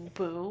 boom,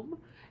 boom,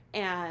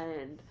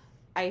 and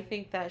I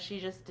think that she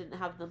just didn't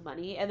have the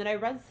money. And then I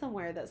read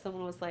somewhere that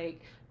someone was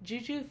like,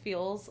 Juju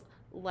feels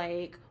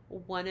like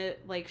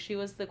she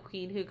was the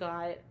queen who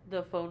got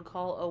the phone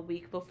call a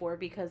week before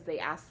because they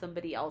asked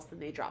somebody else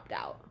and they dropped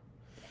out.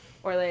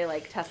 Or they,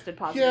 like, tested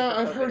positive. Yeah,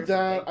 I've heard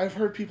that. I've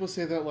heard people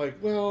say that, like,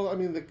 well, I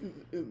mean,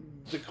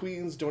 the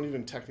queens don't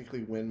even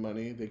technically win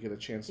money. They get a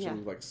chance to,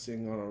 like,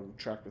 sing on a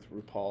track with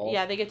RuPaul.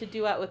 Yeah, they get to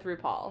duet with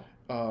RuPaul.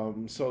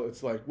 So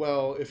it's like,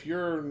 well, if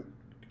you're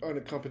on a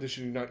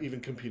competition, you're not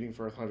even competing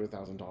for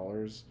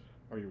 $100,000.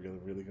 Are you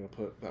really going to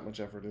put that much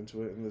effort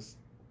into it in this?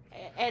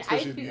 And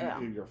especially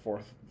your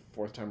fourth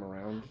time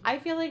around. I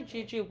feel like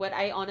Juju, what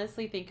I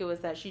honestly think it was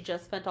that she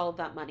just spent all of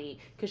that money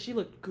because she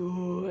looked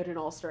good in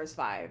All Stars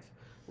 5.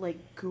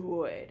 Like,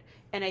 good.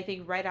 And I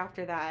think right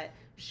after that,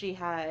 she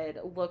had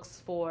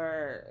looks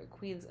for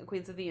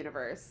Queens of the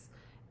Universe,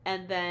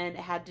 and then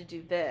had to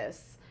do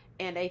this.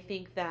 And I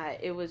think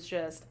that it was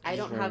just, I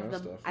don't have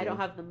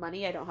the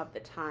money, I don't have the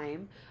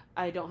time,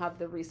 I don't have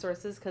the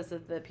resources because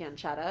of the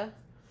pancetta.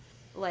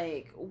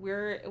 Like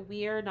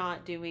we are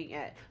not doing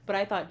it. But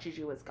I thought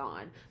Juju was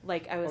gone.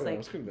 Like I was Oh, yeah, I like,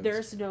 was convinced.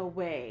 there's no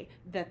way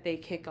that they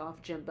kick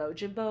off Jimbo.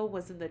 Jimbo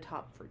was in the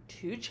top for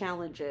 2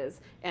 challenges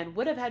and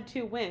would have had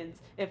 2 wins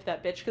if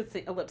that bitch could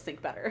lip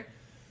sync better.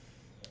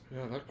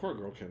 Yeah, that poor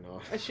girl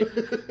cannot. She,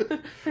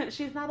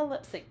 she's not a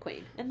lip sync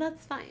queen, and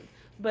that's fine.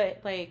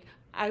 But like,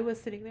 I was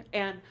sitting there,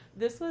 and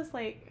this was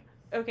like,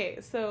 okay,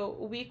 so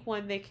week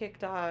 1 they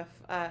kicked off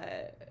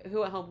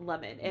Who at Home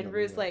Lemon, and Lemon,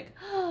 Rue's yeah. like,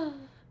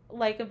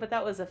 like, but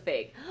that was a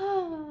fake,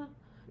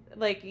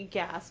 like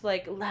gasp,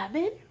 like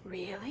Lemon,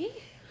 really?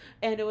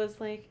 And it was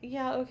like,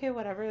 yeah, okay,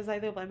 whatever. It was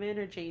either Lemon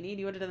or Janie, and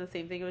you would have done the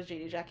same thing. It was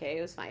Janie Jacquet.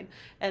 It was fine.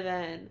 And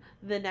then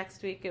the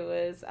next week it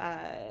was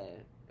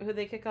who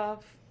they kick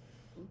off?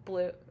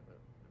 Blue,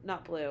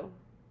 not Blue,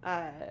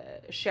 uh,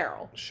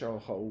 Cheryl.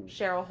 Cheryl Ho.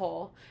 Cheryl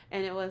Hole,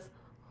 and it was,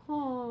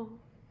 oh,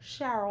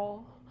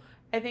 Cheryl.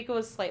 I think it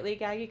was slightly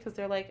gaggy because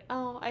they're like,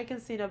 oh, I can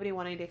see nobody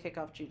wanting to kick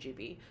off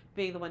Jujubee,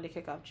 being the one to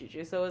kick off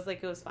Juju. So it was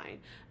like, it was fine.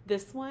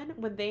 This one,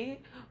 when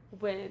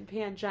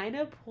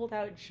Pangina pulled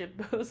out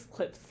Jimbo's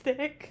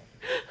lipstick,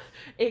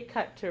 it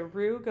cut to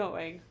Rue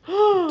going,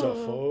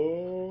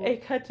 Duffo.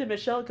 it cut to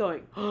Michelle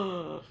going,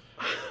 Yeah.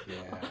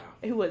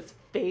 It was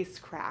face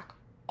crack,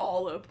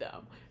 all of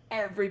them.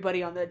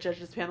 Everybody on that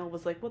judges panel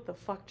was like, what the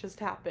fuck just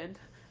happened?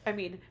 I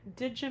mean,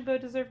 did Jimbo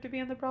deserve to be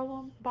in the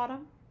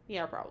bottom?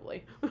 Yeah,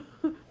 probably.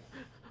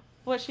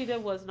 What she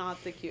did was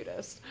not the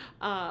cutest.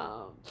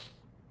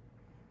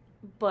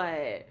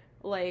 But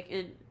like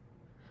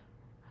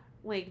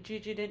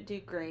Juju didn't do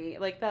great.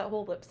 Like that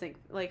whole lip sync,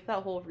 like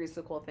that whole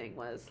Rusical thing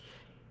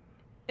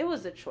it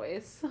was a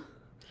choice.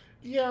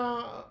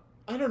 Yeah,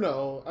 I don't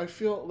know. I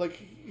feel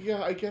like,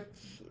 yeah, I get.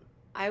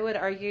 I would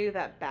argue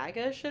that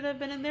Baga should have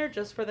been in there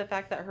just for the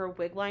fact that her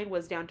wig line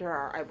was down to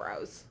her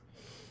eyebrows.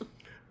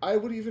 I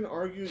would even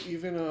argue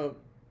even a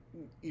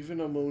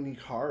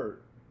Monique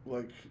Hart,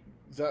 like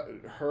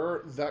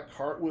that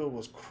cartwheel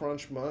was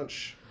crunch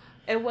munch.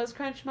 It was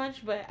crunch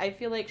munch, but I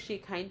feel like she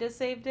kind of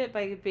saved it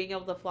by being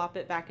able to flop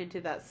it back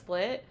into that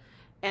split.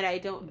 And I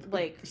don't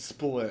like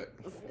split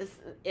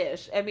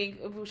ish. I mean,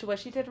 what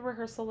she did in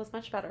rehearsal was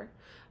much better.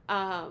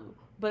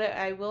 But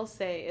I will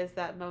say is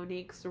that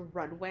Monique's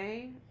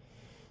runway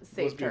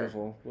saved her.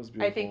 Was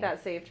beautiful. I think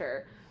that saved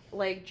her.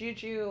 Like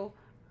Juju,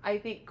 I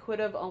think could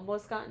have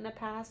almost gotten a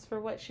pass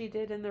for what she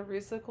did in the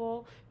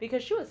Rusical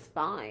because she was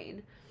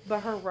fine,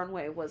 but her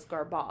runway was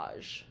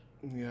garbage.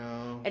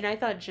 Yeah. And I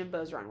thought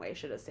Jimbo's runway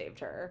should have saved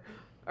her,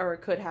 or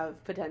could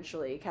have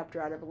potentially kept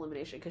her out of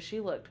elimination because she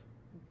looked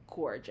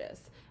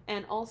gorgeous.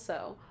 And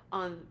also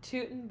on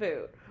Toot and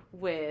Boot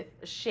with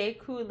Shea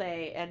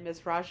Coulee and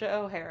Miss Raja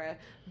O'Hara,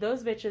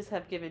 those bitches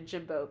have given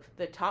Jimbo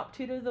the top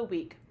toot of the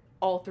week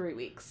all 3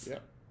 weeks. Yeah.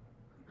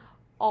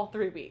 All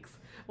 3 weeks.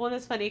 Well,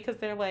 it's funny because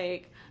they're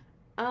like,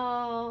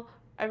 oh,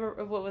 I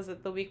remember, what was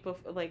it, the week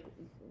before, like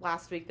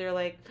last week, they're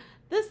like,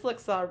 this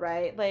looks all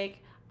right. Like,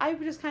 I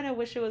just kind of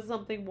wish it was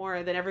something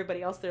more than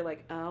everybody else. They're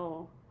like,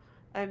 oh,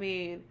 I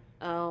mean,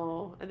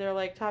 oh. And they're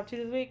like, top toot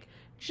of the week,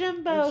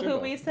 Jimbo, who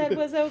we said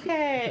was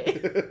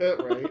okay.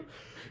 Right.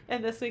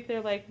 And this week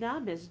they're like, nah,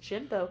 Miss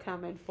Jimbo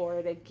coming for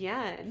it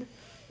again.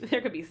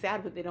 They're going to be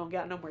sad when they don't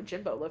got no more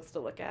Jimbo looks to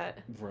look at.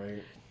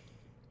 Right.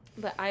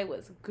 But I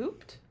was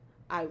gooped.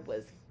 I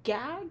was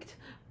gagged.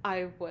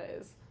 I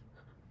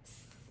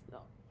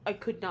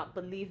could not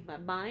believe my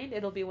mind.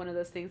 It'll be one of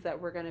those things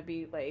that we're going to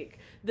be like,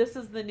 this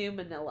is the new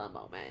Manila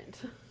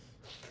moment.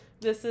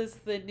 This is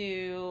the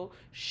new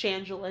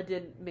Shangela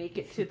didn't make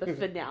it to the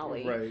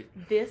finale. Right.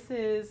 This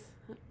is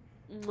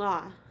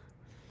mwah.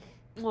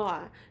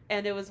 Mwah.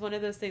 And it was one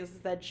of those things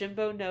that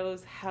Jimbo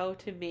knows how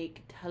to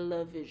make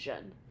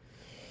television.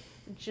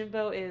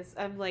 Jimbo is,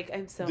 I'm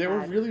so They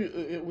mad. were really,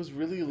 it was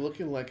really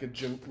looking like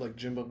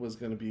Jimbo was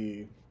going to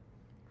be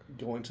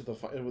going to the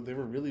final. They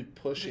were really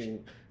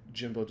pushing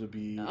Jimbo to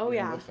be in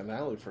the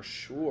finale for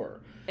sure.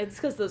 It's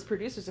because those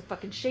producers are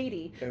fucking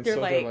shady. And they're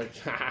so like,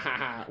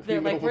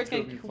 we're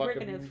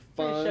gonna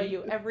show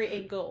you every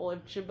angle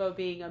of Jimbo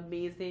being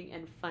amazing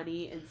and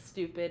funny and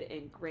stupid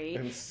and great.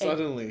 And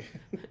suddenly,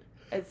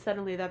 and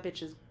suddenly that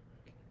bitch is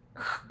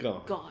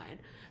gone.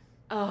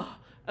 Oh,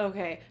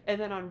 okay.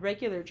 And then on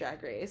regular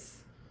Drag Race,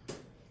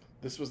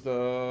 this was there's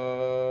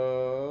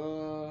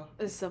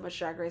so much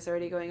Drag Race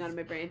already going on in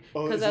my brain.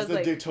 Oh, this is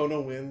the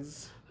Daytona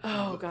wins.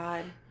 Oh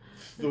God.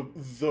 The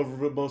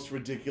most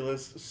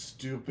ridiculous,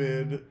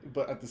 stupid,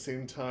 but at the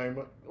same time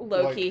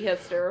low-key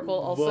hysterical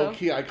also.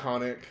 Low-key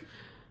iconic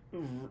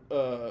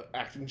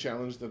acting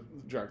challenge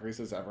that Drag Race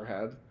has ever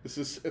had.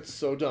 It's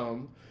so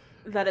dumb.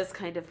 That is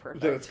kind of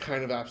perfect. That it's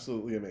kind of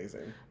absolutely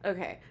amazing.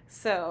 Okay,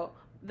 so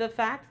the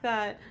fact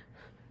that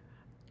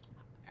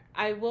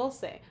I will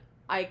say,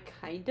 I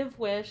kind of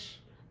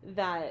wish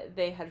that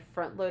they had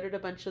front-loaded a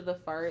bunch of the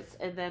farts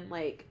and then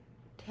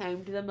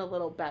timed them a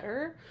little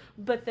better,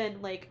 but then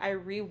I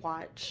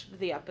rewatched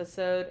the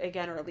episode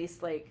again, or at least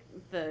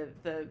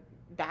the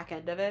back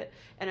end of it,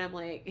 and I'm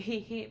like,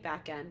 he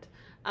back end.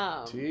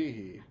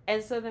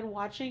 And so then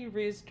watching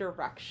Rue's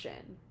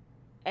direction,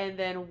 and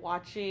then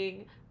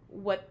watching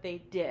what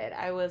they did.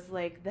 I was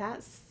like,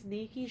 that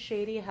sneaky,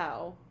 shady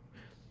hoe.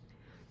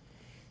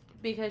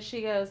 Because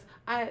she goes,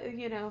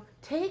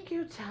 take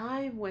your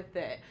time with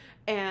it.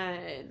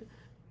 And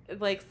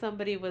like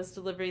somebody was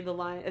delivering the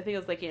line, I think it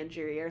was like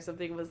Angeria or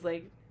something, was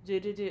like,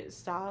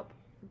 stop,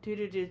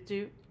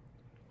 do.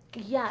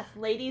 Yes,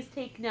 ladies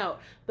take note.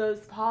 Those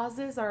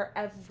pauses are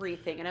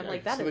everything. And I'm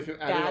like, that so is they can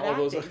bad add in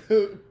all acting.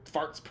 those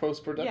farts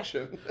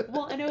post-production. Yeah.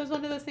 Well, and it was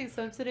one of those things.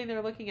 So I'm sitting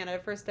there looking at it.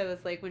 At first, I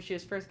was like, when she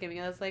was first giving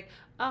it, I was like,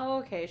 oh,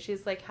 okay.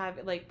 She's like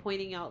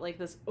pointing out like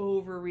this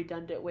over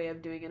redundant way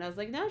of doing it. And I was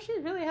like, no,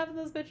 she's really having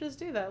those bitches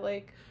do that.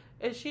 Like,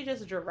 is she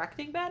just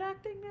directing bad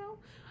acting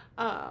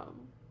now?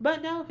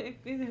 But no,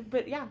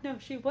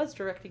 she was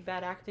directing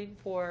bad acting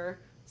for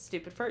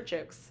stupid fart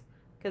jokes.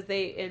 Because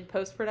in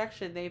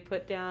post-production, they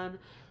put down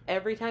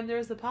every time there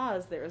was a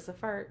pause, there was a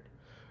fart.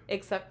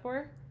 Except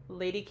for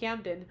Lady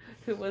Camden,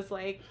 who was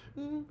like,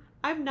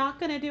 I'm not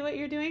going to do what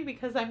you're doing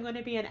because I'm going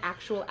to be an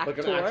actual actor.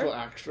 Like an actual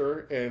actor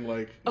and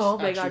like oh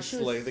my god, she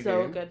slay was the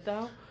so game. good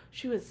though.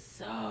 She was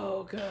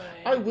so good.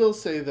 I will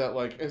say that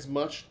like as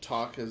much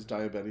talk as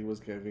Diabetes was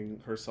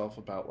giving herself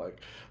about like,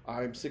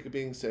 I'm sick of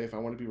being safe, I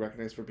want to be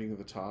recognized for being at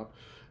the top,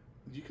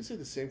 you can say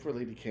the same for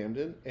Lady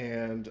Camden,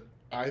 and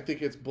I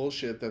think it's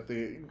bullshit that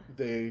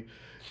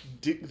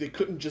they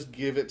couldn't just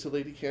give it to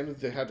Lady Camden.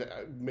 They had to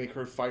make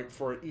her fight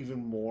for it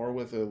even more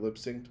with a lip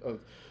sync of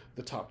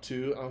the top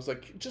two. I was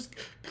like, just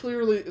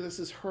clearly this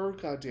is her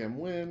goddamn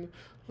win.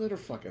 Let her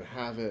fucking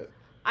have it.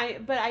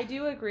 But I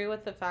do agree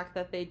with the fact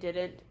that they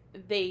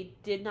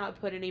did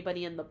not put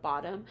anybody in the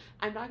bottom.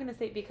 I'm not going to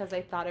say it because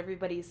I thought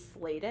everybody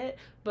slayed it,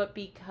 but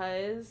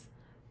because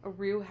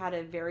Rue had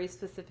a very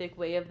specific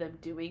way of them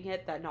doing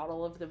it that not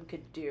all of them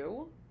could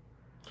do.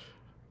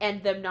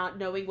 And them not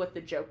knowing what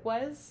the joke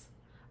was,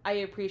 I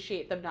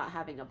appreciate them not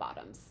having a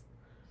bottoms.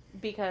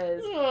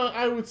 Because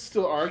I would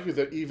still argue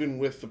that even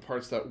with the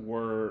parts that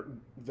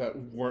weren't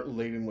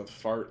laden with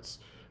farts,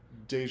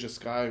 Deja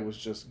Skye was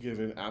just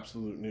given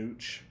absolute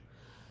nooch.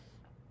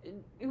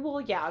 Well,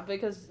 yeah,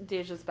 because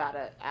Deja's bad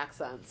at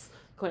accents,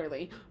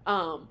 clearly.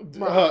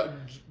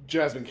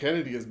 Jasmine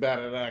Kennedy is bad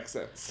at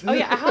accents. Oh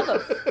yeah,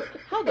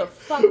 how the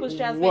fuck was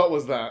Jasmine? What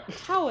was that?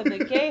 How in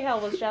the gay hell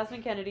was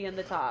Jasmine Kennedy in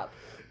the top?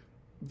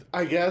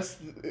 I guess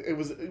it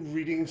was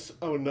reading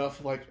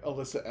enough like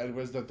Alyssa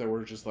Edwards that they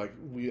were just like,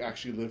 we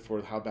actually lived for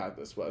how bad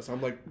this was.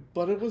 I'm like,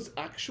 but it was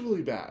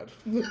actually bad.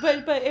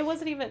 but it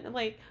wasn't even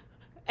like,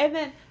 and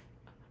then,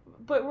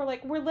 but we're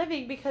like, we're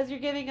living because you're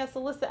giving us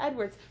Alyssa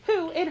Edwards,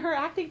 who in her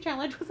acting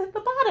challenge was at the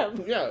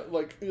bottom. Yeah,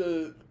 like,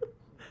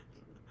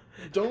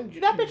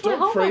 don't that bitch went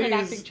home praise, on an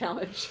acting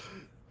challenge.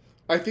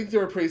 I think they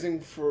were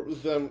praising for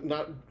them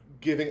not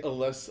giving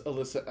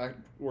Alyssa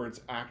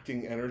Edwards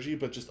acting energy,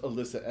 but just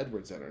Alyssa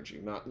Edwards energy,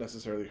 not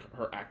necessarily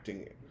her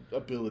acting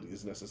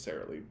abilities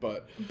necessarily,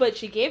 but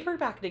she gave her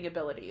acting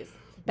abilities.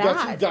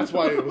 Bad. That's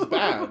why it was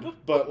bad.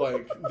 But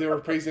like they were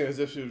praising it as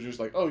if it was just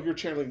like, oh,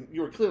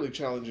 you were clearly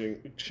channeling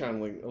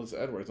Alyssa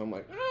Edwards. I'm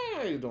like,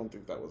 I don't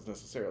think that was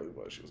necessarily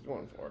what she was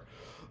going for.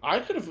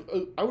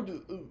 I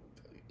would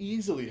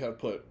easily have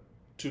put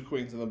two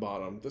queens in the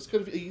bottom. This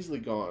could have easily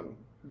gone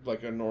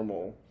like a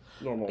normal.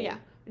 Yeah.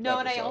 No, episode.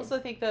 and I also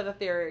think though that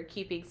they're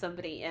keeping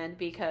somebody in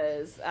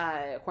because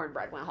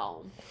Cornbread went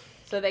home,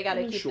 so they got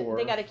to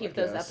keep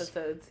those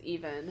episodes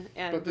even.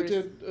 And but they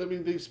did. I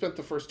mean, they spent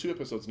the first two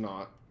episodes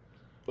not.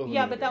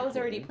 Yeah, but that was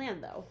already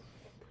planned though.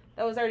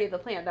 That was already the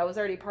plan. That was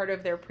already part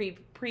of their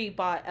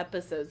pre-bought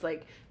episodes.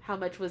 Like how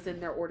much was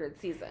in their ordered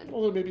season.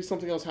 Well, maybe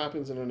something else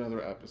happens in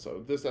another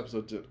episode. This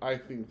episode did. I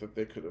think that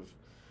they could have.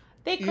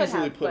 They could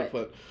easily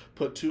have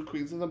put two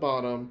queens in the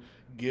bottom,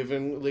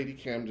 given Lady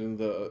Camden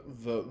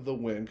the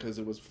win because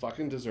it was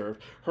fucking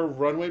deserved. Her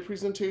runway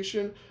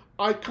presentation,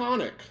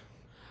 iconic.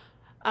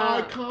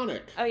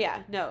 Iconic. Oh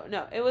yeah, no,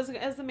 it was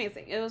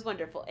amazing. It was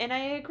wonderful, and I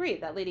agree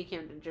that Lady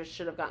Camden just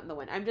should have gotten the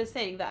win. I'm just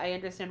saying that I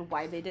understand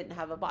why they didn't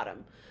have a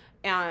bottom,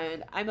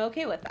 and I'm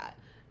okay with that.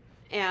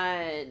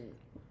 And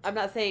I'm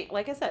not saying,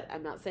 like I said,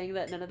 I'm not saying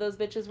that none of those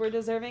bitches were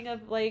deserving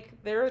of, like,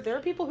 there are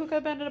people who could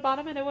have been at the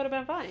bottom and it would have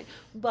been fine.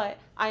 But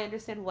I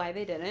understand why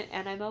they didn't,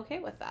 and I'm okay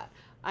with that.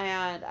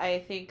 And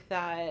I think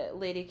that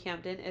Lady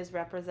Camden is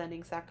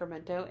representing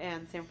Sacramento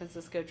and San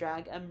Francisco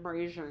drag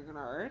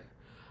amazingly.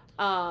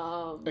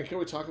 And can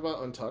we talk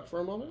about Untucked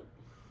for a moment?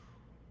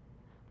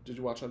 Did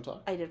you watch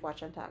Untucked? I did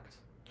watch Untucked.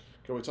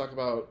 Can we talk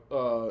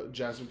about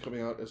Jasmine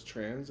coming out as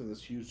trans and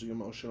this hugely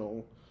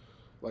emotional,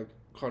 like,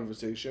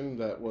 conversation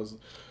that was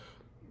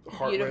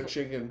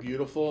heart-wrenching and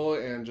beautiful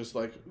and just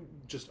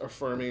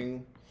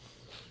affirming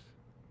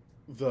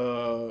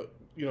the,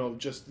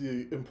 just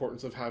the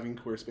importance of having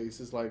queer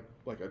spaces like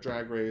a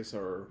Drag Race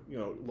or,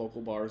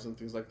 local bars and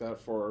things like that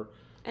for...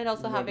 And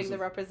also having the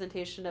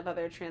representation of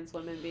other trans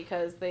women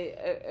because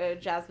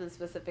Jasmine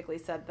specifically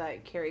said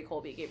that Carrie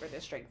Colby gave her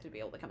the strength to be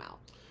able to come out.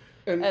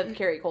 And of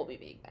Carrie Colby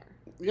being there.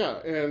 Yeah,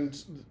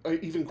 and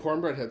even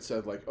Cornbread had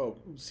said, like, oh,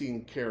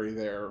 seeing Carrie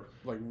there,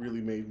 like,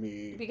 really made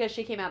me... Because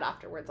she came out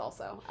afterwards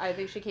also. I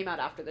think she came out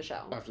after the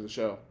show. After the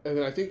show. And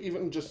then I think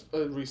even just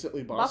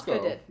recently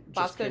Bosco did.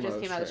 Bosco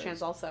just came out as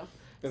trans also.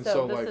 And So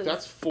so this like is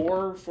that's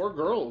four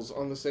girls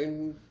on the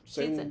same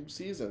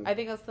season. I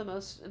think that's the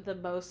most to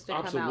come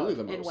out Absolutely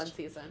the in most. one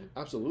season.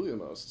 Absolutely the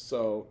most.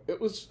 So it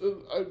was.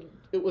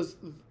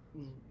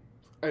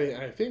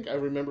 I think I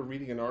remember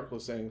reading an article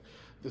saying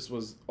this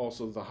was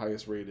also the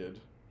highest rated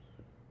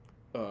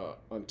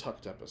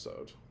Untucked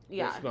episode.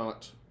 Yeah. If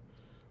not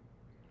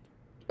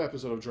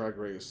episode of Drag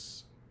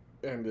Race,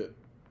 and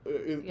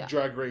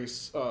Drag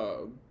Race,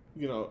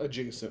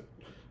 adjacent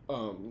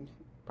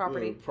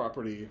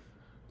Property.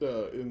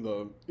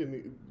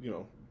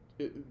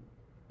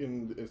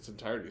 in its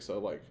entirety. So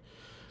like,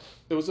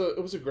 it was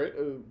a great,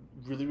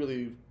 really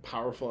really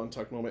powerful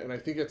Untucked moment, and I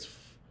think it's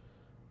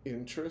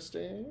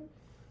interesting.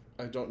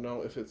 I don't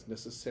know if it's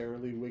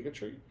necessarily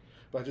bigotry,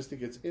 but I just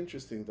think it's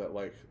interesting that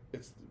like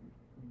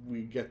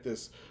we get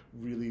this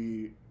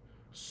really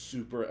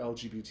super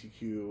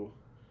LGBTQ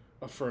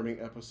affirming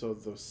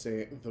episode,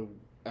 the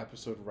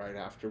episode right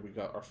after we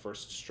got our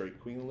first straight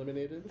queen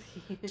eliminated,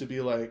 to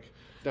be like,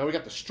 now we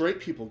got the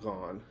straight people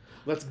gone,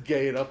 let's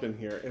gay it up in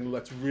here and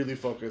let's really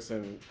focus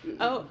and give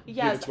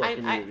it to our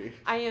community.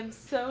 I am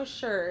so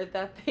sure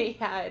that they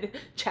had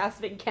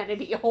Jasmine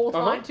Kennedy hold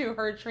on to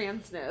her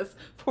transness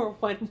for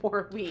one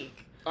more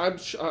week. I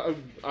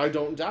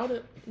don't doubt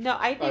it. No,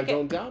 I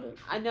don't doubt it.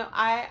 I know.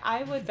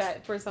 I would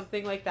bet for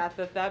something like that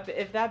if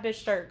that bitch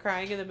started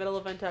crying in the middle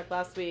of Untucked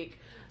last week,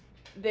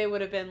 they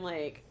would have been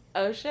like,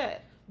 oh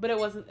shit. But it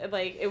wasn't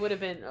like, it would have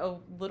been a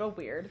little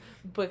weird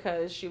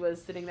because she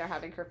was sitting there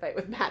having her fight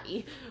with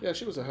Maddie. Yeah,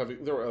 she was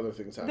there were other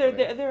things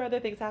happening. There are other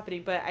things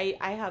happening, but I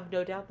have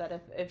no doubt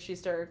that if she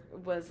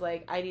was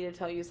like, I need to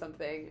tell you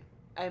something,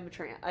 I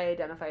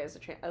identify as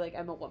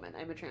I'm a woman,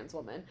 I'm a trans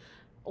woman.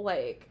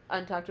 Like,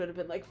 Untucked would have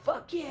been like,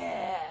 fuck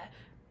yeah!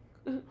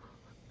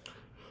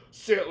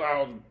 Say it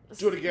loud.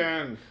 Do it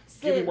again.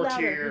 Give me more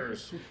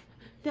tears.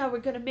 Now we're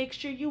gonna make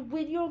sure you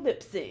win your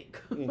lip sync.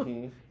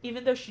 Mm-hmm.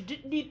 Even though she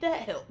didn't need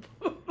that help.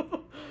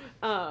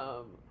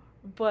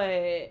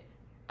 But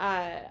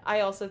I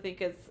also think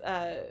it's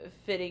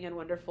fitting and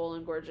wonderful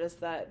and gorgeous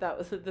that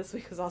this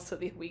week was also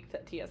the week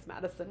that T.S.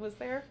 Madison was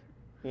there.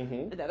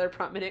 Mm-hmm. Another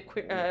prominent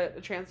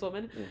trans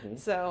woman. Mm-hmm.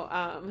 So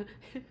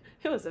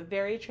it was a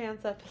very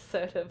trans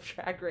episode of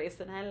Drag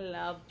Race, and I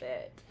love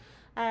it.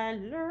 I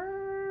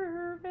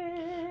love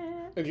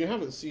it. And you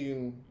haven't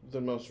seen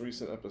the most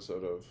recent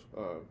episode of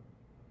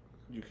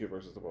UK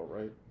versus the World,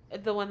 right?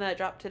 The one that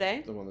dropped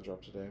today? The one that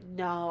dropped today.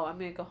 No, I'm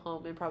going to go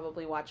home and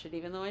probably watch it,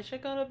 even though I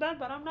should go to bed,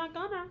 but I'm not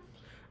gonna.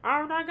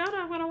 I'm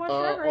going to watch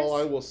Drag Race. All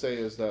I will say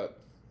is that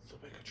the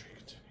bigotry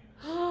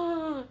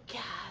continues.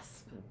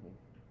 Gasp. Mm-hmm.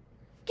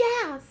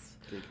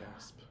 Gasp. Gay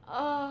gasp.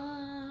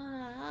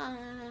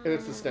 And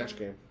it's the Snatch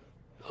Game.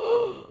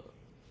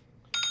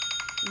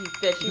 You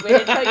bitch, you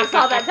waited until you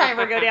saw that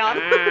timer go down.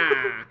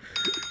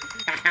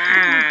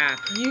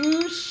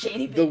 You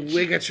shady bitch. The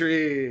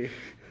bigotry.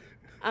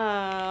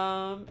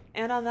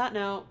 And on that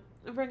note,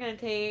 we're going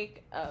to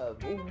take a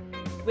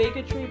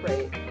bigotry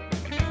break.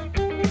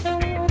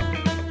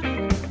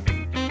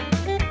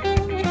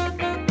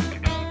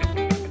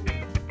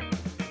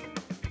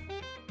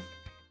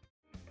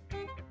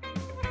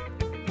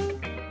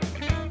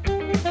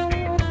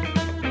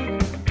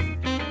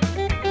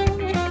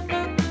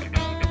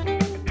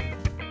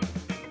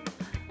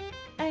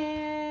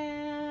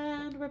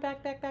 And we're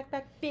back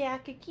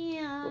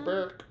again.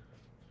 We're back.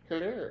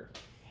 Hello.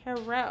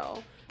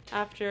 Hero.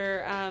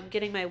 After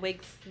getting my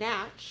wig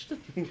snatched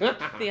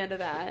at the end of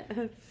that.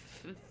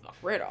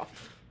 Right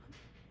off.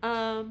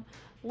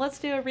 Let's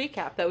do a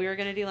recap that we were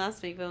going to do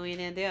last week, but we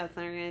didn't do it,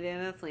 so we're going to do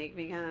this week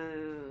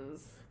because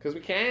we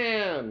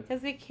can.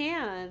 Because we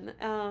can.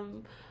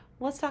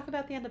 Let's talk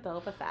about the end of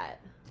Boba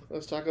Fett.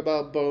 Let's talk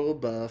about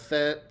Boba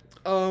Fett.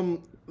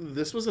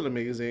 This was an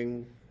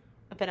amazing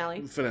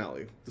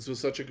finale. This was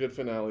such a good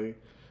finale.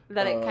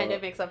 That it kind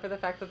of makes up for the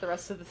fact that the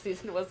rest of the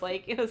season was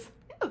like, it was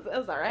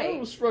all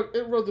right.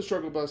 It rode the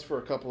struggle bus for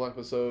a couple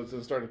episodes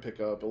and started to pick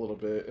up a little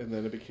bit, and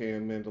then it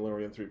became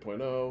Mandalorian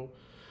 3.0,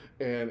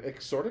 and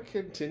it sort of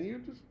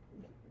continued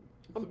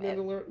the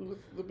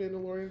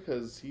Mandalorian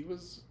because he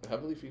was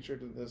heavily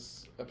featured in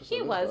this episode.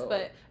 He was,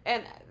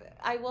 and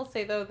I will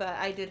say though that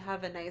I did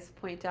have a nice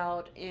point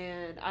out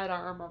in, I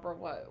don't remember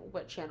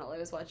what channel I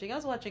was watching. I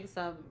was watching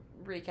some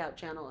recap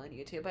channel on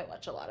YouTube. I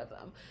watch a lot of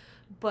them,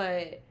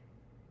 but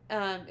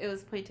it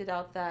was pointed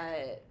out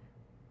that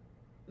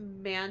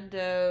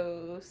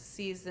Mando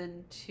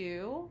season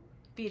 2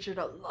 featured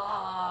a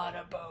lot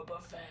of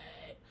Boba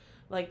Fett.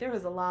 Like, there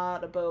was a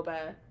lot of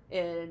Boba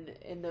in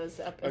those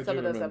some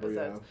of those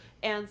episodes.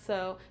 Yeah. And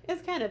so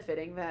it's kind of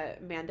fitting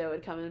that Mando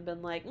had come in and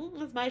been like,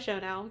 it's my show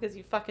now because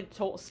you fucking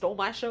stole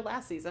my show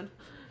last season.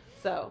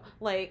 So,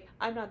 like,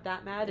 I'm not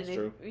that mad. That's and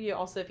true.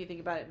 If you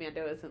think about it,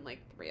 Mando is in like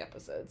 3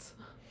 episodes.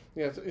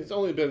 Yeah, it's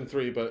only been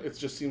 3, but it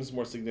just seems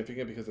more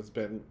significant because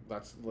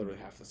that's literally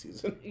half the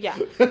season. Yeah.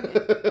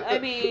 I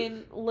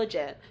mean,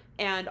 legit.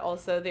 And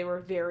also, they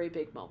were very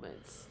big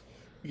moments.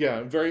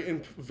 Yeah, very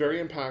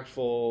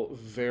impactful,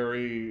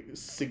 very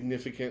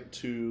significant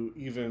to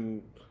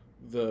even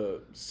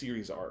the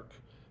series arc.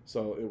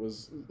 So it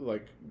was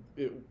like,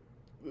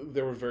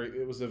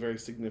 it was a very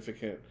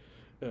significant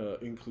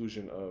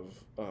inclusion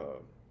of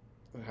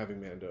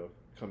having Mando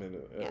come in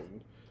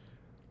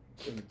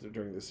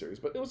during this series.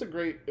 But it was a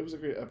great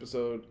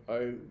episode.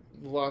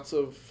 Lots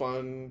of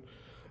fun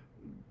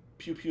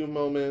pew pew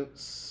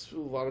moments, a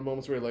lot of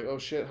moments where you're like, oh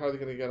shit, how are they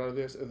going to get out of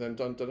this? And then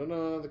dun dun dun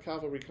dun, the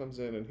cavalry comes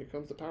in, and here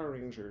comes the Power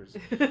Rangers.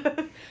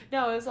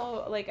 No, it was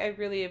all like, I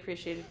really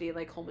appreciated the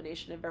like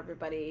culmination of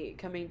everybody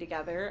coming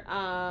together.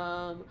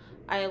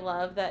 I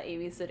love that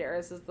Amy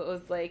Sedaris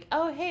was like,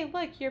 oh hey,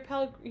 look, your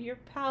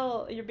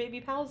baby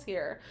pal's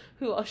here.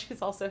 Who's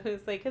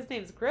like, his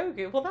name's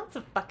Grogu. Well, that's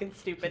a fucking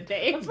stupid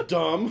name. That's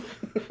dumb.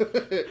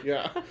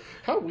 Yeah,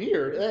 how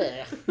weird.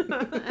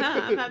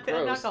 I'm not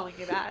calling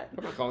you that.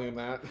 I'm not calling him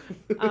that.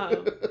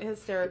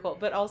 Hysterical.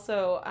 But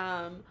also,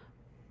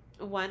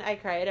 one, I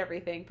cried at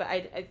everything, but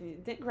I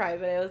didn't cry,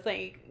 but I was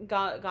like,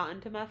 got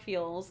into my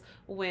feels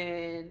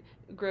when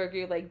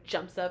Grogu like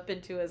jumps up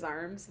into his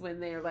arms when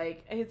they're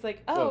like, he's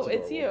like, oh,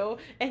 it's you,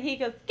 and he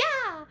goes,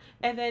 yeah,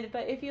 and then,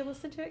 but if you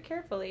listen to it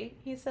carefully,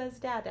 he says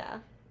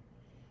Dada.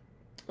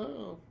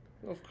 Oh,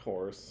 of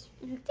course.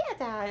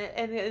 Dada,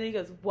 and then he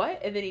goes,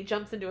 what? And then he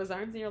jumps into his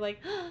arms, and you're like,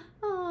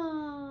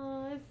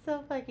 oh, it's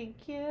so fucking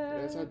cute.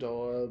 It's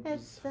adorable.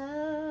 It's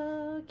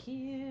so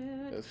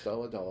cute. It's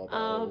so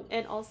adorable.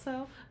 And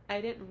also, I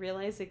didn't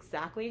realize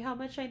exactly how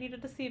much I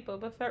needed to see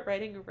Boba Fett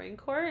riding a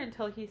Rancor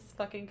until he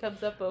fucking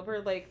comes up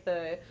over like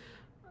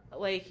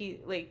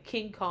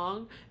King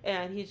Kong,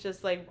 and he's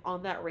just like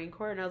on that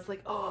Rancor, and I was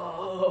like,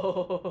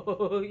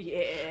 oh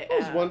yeah. I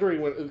was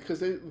wondering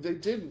because they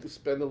did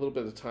spend a little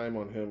bit of time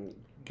on him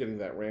getting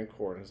that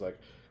Rancor, and he's like,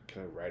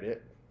 can I ride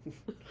it?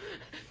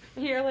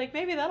 You're like,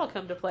 maybe that'll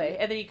come to play,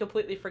 and then you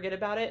completely forget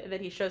about it, and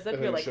then he shows up.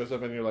 And then he shows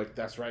up, and you're like,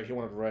 that's right, he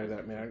wanted to ride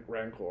that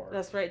Rancor.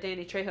 That's right,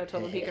 Danny Trejo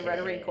told him he could ride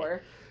a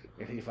Rancor.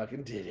 And he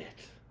fucking did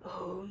it.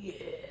 Oh yeah.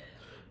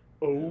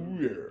 Oh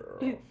yeah.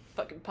 He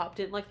fucking popped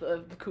in like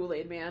the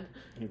Kool-Aid man.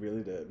 He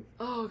really did.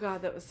 Oh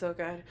god, that was so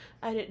good.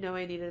 I didn't know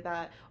I needed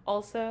that.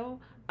 Also,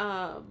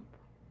 I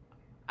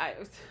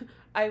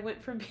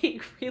went from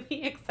being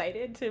really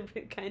excited to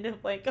kind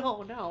of like,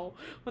 oh no,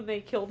 when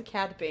they killed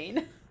Cad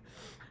Bane.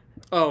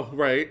 Oh,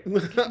 right.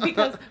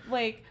 Because,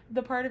 like,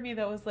 the part of me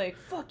that was like,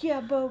 fuck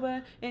yeah,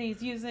 Boba, and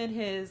he's using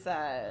his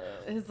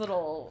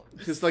little...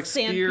 His, like,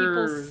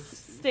 spear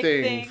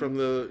thing from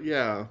the...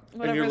 Yeah.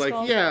 And you're like,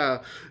 called. Yeah,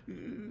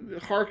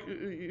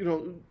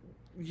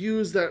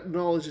 use that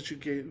knowledge that you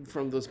gained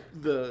from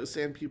the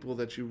sand people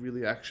that you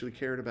really actually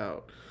cared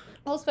about.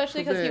 Well,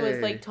 especially because he was,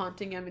 like,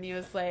 taunting him, and he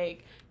was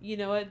like, you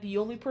know what, the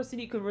only person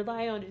you can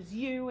rely on is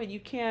you, and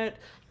you can't...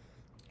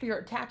 Your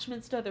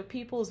attachments to other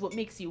people is what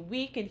makes you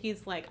weak, and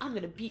he's like, I'm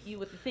gonna beat you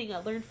with the thing I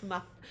learned from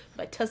my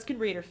Tusken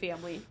Raider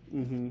family.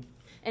 Mm-hmm.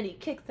 And he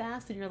kicks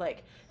ass, and you're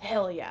like,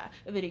 hell yeah.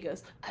 And then he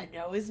goes, I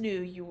always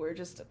knew you were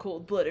just a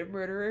cold-blooded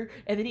murderer.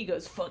 And then he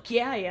goes, fuck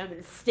yeah, I am,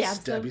 and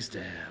stabs him.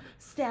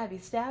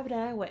 Stabby stab, and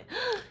I went,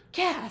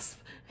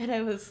 gasp. And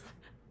I was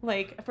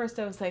like, at first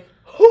I was like,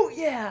 oh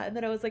yeah, and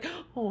then I was like,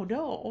 oh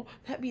no,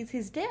 that means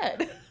he's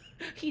dead.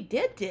 He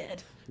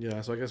dead.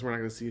 Yeah, so I guess we're not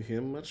gonna see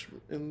him much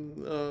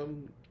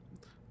in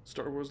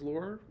Star Wars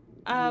lore?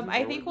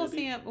 I think we'll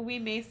see him. We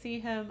may see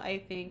him, I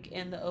think,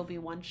 in the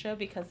Obi-Wan show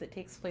because it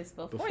takes place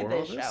before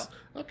this show.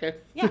 Okay.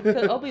 Yeah,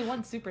 because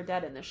Obi-Wan's super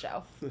dead in the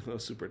show. Oh,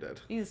 super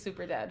dead. He's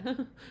super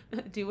dead.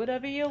 Do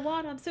whatever you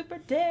want. I'm super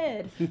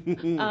dead.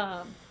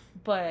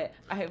 But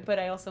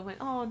I also went,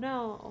 oh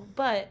no.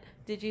 But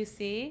did you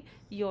see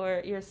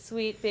your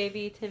sweet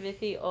baby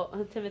Timothy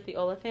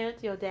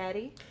Oliphant, your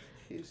daddy?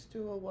 He's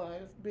still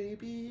alive,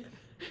 baby.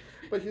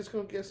 But he's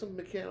going to get some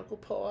mechanical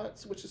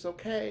parts, which is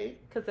okay.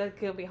 Because that's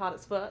going to be hot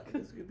as fuck.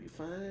 It's going to be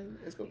fine.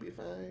 It's going to be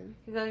fine.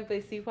 He's going to be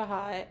super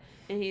hot.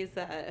 And he's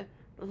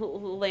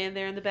laying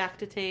there in the back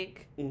to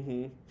tank.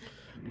 Mm-hmm.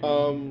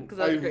 Because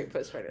that was a great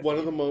post-credits. One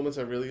of the moments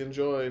I really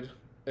enjoyed,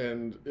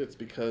 and it's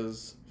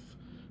because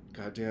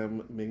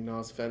goddamn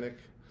Ming-Na's Fennec.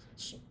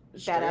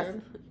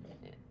 Badass.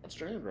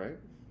 Strand, right?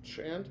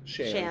 Shand?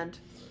 Shand.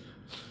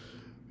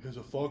 Is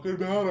a fucking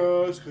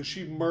badass because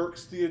she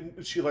murks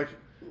she like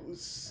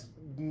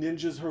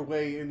ninjas her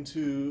way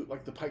into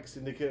like the Pike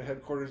Syndicate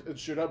headquarters and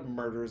straight up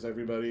murders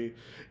everybody,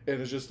 and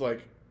it's just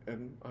like,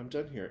 and I'm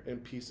done here,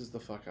 and pieces the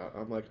fuck out.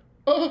 I'm like,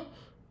 oh.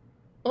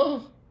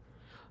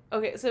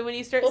 Okay, so when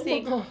you start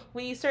seeing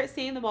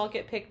them all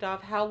get picked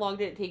off, how long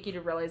did it take you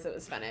to realize it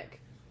was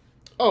Fennec?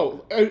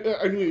 Oh,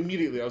 I knew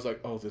immediately. I was like,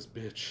 oh, this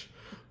bitch.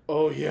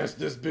 Oh yes,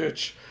 this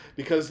bitch.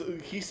 Because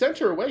he sent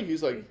her away.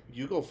 He's like,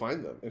 you go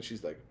find them. And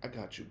she's like, I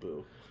got you,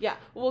 boo. Yeah.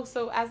 Well,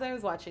 so as I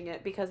was watching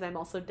it, because I'm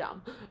also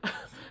dumb,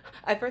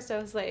 at first I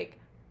was like,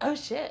 oh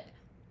shit.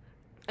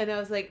 And I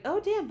was like, oh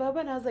damn, Boba.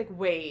 And I was like,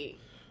 wait.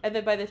 And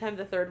then by the time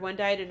the third one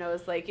died, and I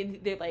was like, and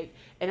it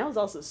was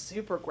also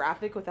super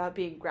graphic without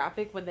being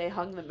graphic when they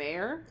hung the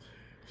mayor.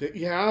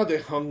 Yeah, they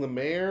hung the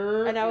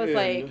mayor. And I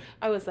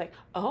was like,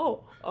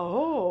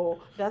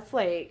 oh, that's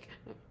like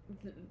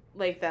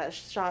that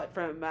shot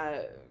from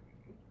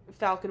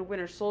Falcon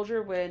Winter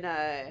Soldier when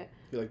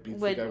He like beats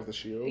when the guy with the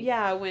shield.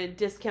 yeah, when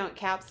Discount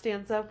Cap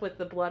stands up with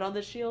the blood on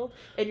the shield,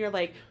 and you're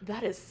like,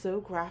 that is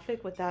so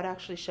graphic without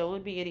actually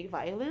showing me any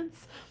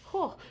violence.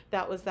 Oh,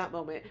 that was that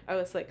moment. I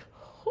was like,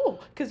 oh,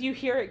 because you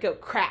hear it go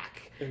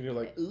crack. And you're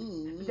like,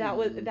 ooh. That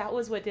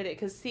was what did it.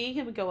 Because seeing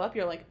him go up,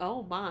 you're like,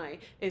 oh my.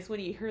 Is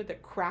when you hear the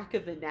crack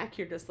of the neck,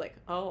 you're just like,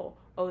 oh,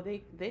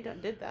 they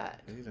done did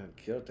that. They done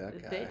killed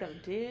that guy. They done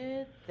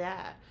did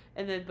that.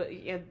 And then,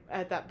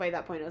 by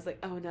that point, I was like,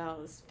 oh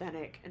no, it's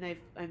Fennec, and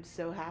I'm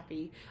so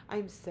happy.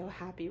 I'm so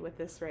happy with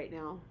this right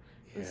now.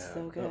 It was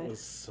so good. That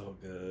was so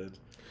good.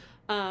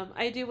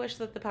 I do wish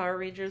that the Power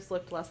Rangers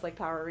looked less like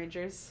Power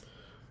Rangers,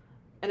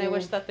 and I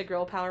wish that the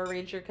girl Power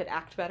Ranger could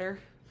act better.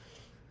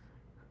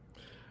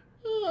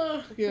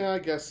 Yeah, I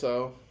guess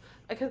so.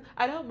 Because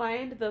I don't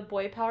mind the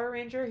boy Power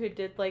Ranger who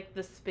did like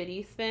the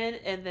spinny spin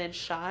and then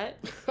shot.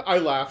 I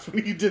laughed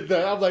when he did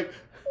that. I'm like,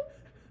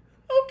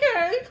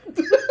 okay.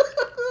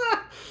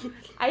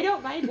 I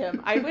don't mind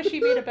him. I wish he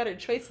made a better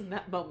choice in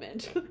that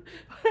moment.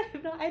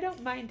 But I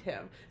don't mind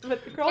him.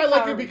 But the girl I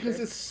like Power it because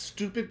Ranger, it's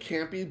stupid,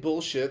 campy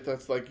bullshit.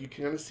 That's like you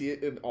kind of see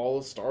it in all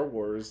of Star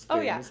Wars things.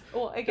 oh yeah.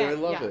 Well, again, and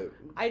I love yeah. it.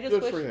 I just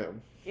Good wish, for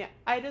him. Yeah,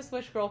 I just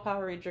wish Girl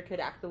Power Ranger could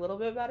act a little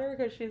bit better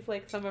because she's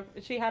like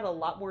she had a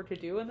lot more to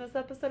do in this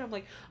episode. I'm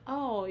like,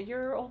 oh,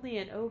 you're only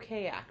an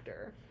okay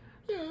actor.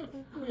 Yeah,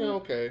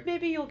 okay.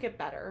 Maybe you'll get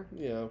better.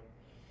 Yeah.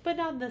 But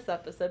not in this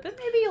episode. But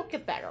maybe you'll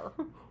get better.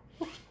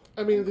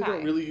 I mean, Okay. they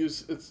don't really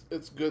use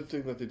it's good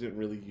thing that they didn't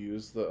really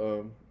use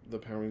the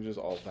Power Rangers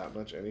all that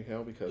much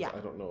anyhow because Yeah. I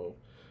don't know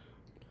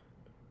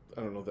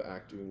the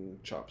acting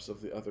chops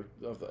of the other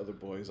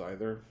boys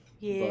either.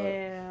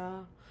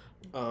 Yeah.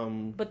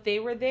 But they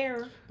were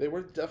there. they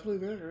were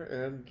definitely there,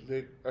 and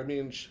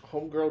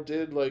Homegirl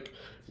did like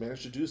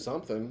manage to do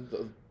something.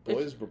 The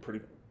boys were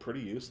pretty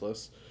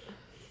useless.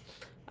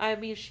 I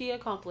mean, she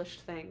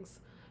accomplished things.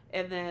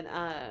 And then,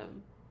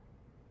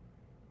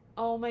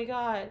 oh my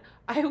god,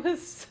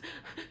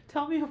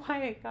 tell me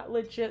why I got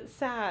legit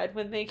sad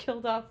when they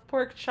killed off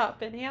Pork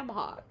Chop and Ham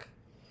Hock.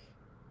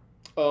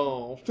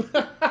 Oh.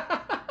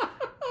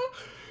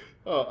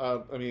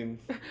 I mean,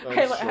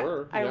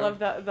 sure. I love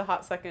that the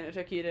hot second it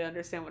took you to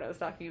understand what I was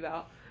talking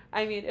about.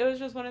 I mean, it was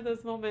just one of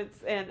those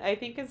moments, and I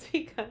think it's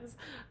because,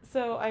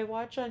 so I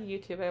watch on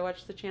YouTube, I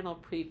watch the channel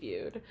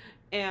Previewed,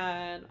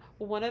 and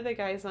one of the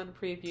guys on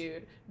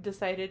Previewed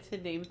decided to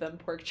name them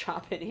Pork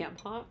Chop and Ham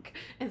Hock,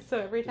 and so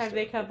every time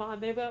they come on,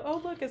 they go, oh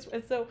look,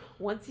 and so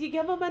once you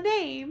give them a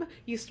name,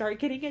 you start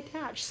getting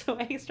attached, so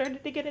I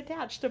started to get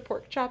attached to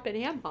Pork Chop and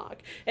Ham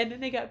Hock, and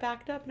then they got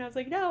backed up, and I was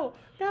like, no,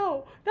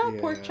 not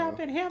Pork Chop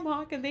and Ham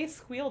Hock, and they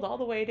squealed all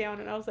the way down,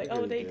 and I was like, They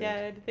oh, really they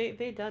dead,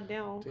 they done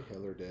now. They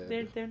hell are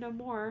dead. They're no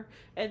more.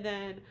 And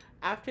then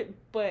after,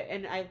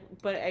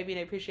 I mean,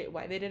 I appreciate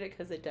why they did it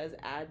because it does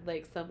add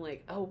like some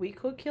like, oh, we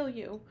could kill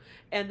you.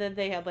 And then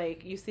they had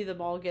like, you see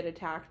them all get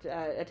attacked,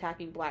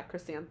 attacking Black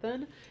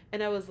Chrysanthemum,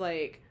 and I was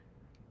like,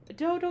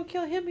 don't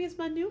kill him. He's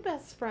my new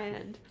best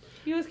friend.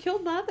 He was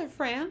killed my other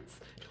friends.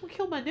 Don't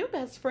kill my new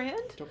best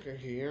friend. Don't get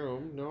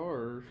him,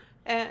 no.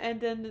 And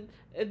then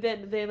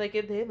they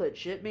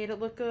legit made it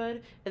look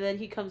good, and then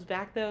he comes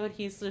back though, and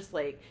he's just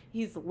like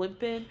he's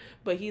limping,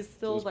 but he's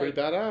still like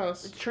pretty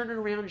badass, turning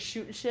around and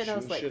shooting shit. I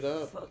was like,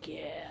 fuck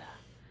yeah.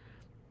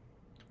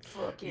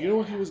 You know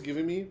what he was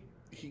giving me?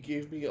 He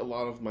gave me a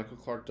lot of Michael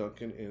Clark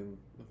Duncan in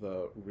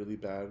the really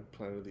bad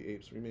Planet of the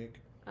Apes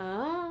remake.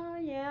 Ah,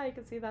 yeah, I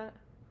can see that.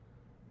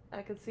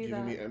 I can see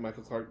that. Giving me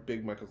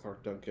big Michael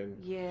Clark Duncan.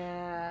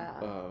 Yeah.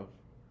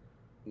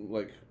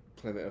 Like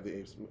Planet of the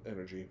Apes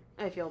energy.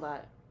 I feel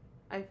that.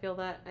 I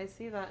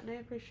see that, and I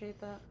appreciate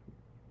that.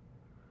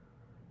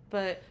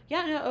 But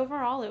yeah, no,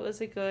 overall it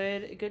was a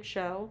good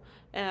show,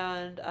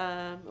 and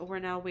we're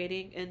now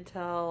waiting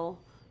until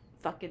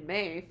fucking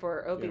May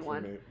for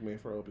Obi-Wan. Yeah, May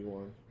for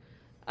Obi-Wan.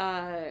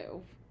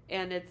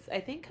 And it's I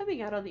think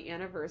coming out on the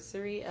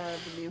anniversary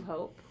of New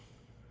Hope,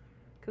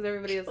 because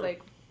everybody was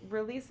like,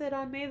 release it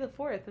on May the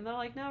 4th, and they're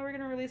like, no, we're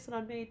gonna release it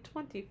on May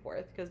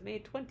 24th, because May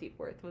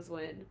 24th was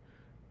when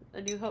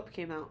A New Hope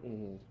came out.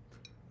 Mm-hmm.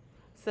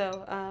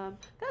 So,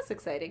 that's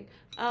exciting.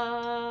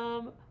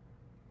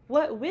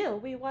 What will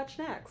we watch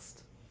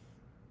next?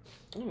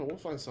 I don't know, we'll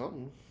find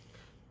something.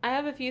 I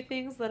have a few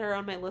things that are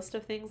on my list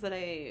of things that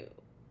I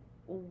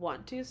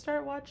want to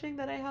start watching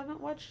that I haven't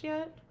watched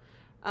yet.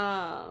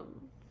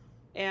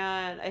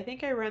 And I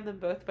think I ran them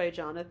both by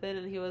Jonathan,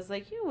 and he was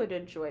like,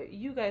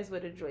 you guys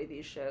would enjoy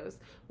these shows.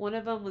 One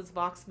of them was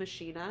Vox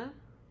Machina.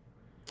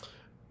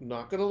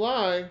 Not gonna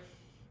lie,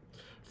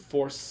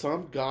 for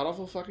some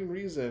god-awful fucking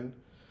reason,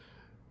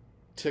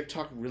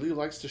 TikTok really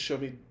likes to show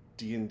me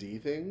D&D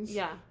things.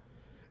 Yeah.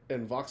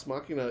 And Vox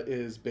Machina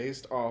is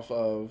based off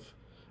of,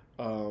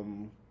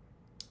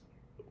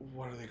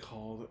 what are they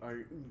called?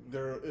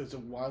 There is a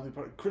widely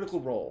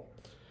Critical Role.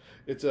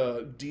 It's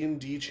a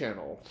D&D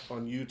channel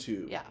on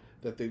YouTube. Yeah.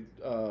 That they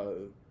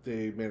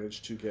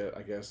managed to get,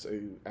 I guess, a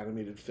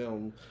animated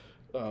film,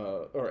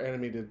 or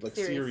animated like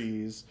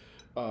series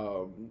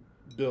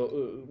built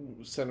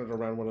centered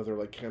around one of their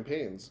like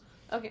campaigns.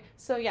 Okay,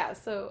 so yeah,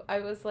 so I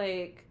was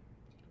like,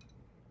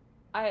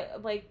 I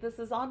like this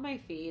is on my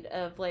feed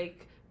of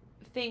like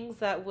things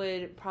that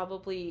would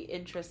probably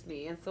interest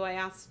me, and so I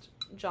asked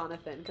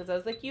Jonathan because I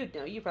was like, you'd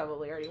know, you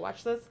probably already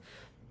watched this.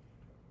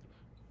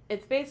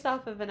 It's based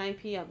off of an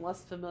IP I'm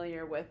less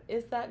familiar with.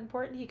 Is that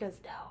important? He goes,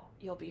 no,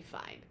 you'll be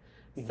fine.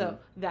 Mm-hmm. So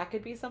that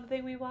could be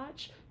something we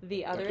watch.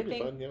 That could be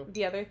fun, yeah.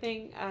 The other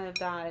thing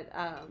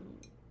that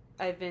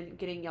I've been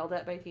getting yelled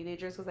at by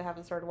teenagers because I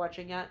haven't started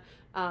watching yet.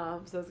 So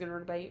I was gonna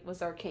run by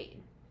was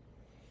Arcane.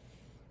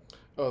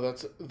 Oh,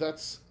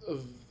 that's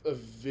a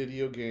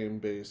video game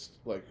based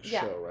like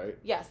Yeah. show, right?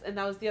 Yes, and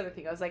that was the other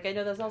thing. I was like, I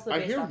know that's also I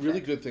based hear off really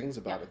shit. good things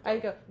about it. I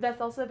go, that's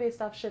also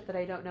based off shit that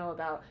I don't know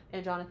about.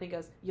 And Jonathan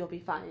goes, you'll be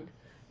fine.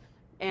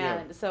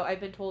 And so I've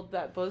been told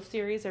that both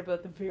series are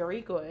both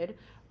very good.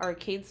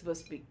 Arcane's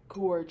supposed to be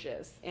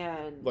gorgeous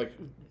and like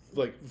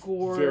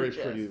gorgeous. very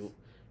pretty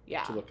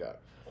Yeah. to look at.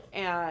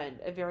 And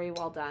very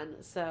well done.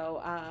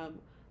 So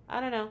I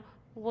don't know.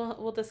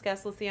 We'll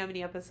discuss. We'll see how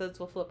many episodes.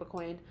 We'll flip a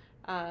coin.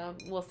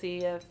 We'll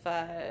see if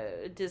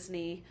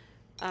Disney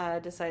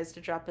decides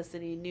to drop us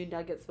any new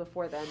nuggets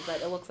before then.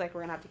 But it looks like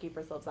we're gonna have to keep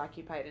ourselves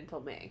occupied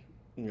until May.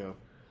 Yeah.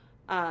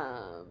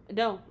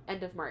 No,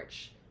 end of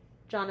March.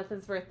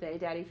 Jonathan's birthday.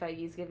 Daddy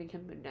Feige's giving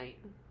him Moon Knight.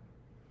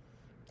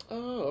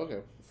 Oh, okay.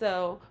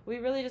 So we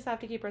really just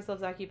have to keep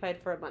ourselves occupied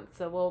for a month.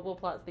 So we'll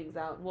plot things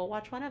out and we'll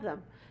watch one of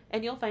them,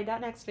 and you'll find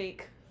out next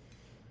week.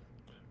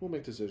 We'll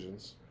make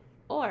decisions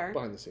Or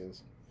behind the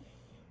scenes.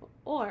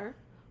 Or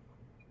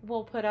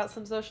we'll put out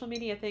some social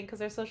media thing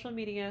because our social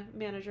media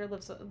manager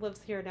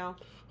lives here now.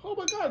 Oh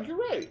my God, you're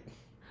right.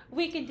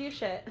 We can do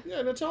shit.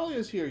 Yeah,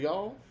 Natalia's here,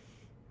 y'all.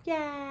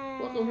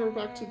 Yeah. Welcome her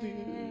back to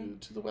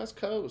the West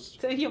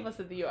Coast. So you almost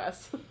said the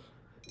U.S.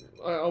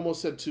 I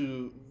almost said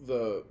to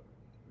the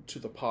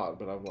pod,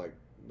 but I'm like,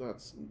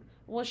 that's.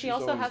 Well, she she's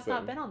also always has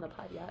not been on the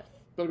pod yet.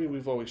 But I mean,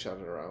 we've always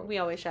shouted her out. We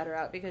always shout her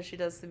out because she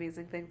does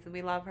amazing things, and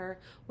we love her.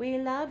 We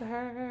love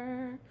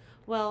her.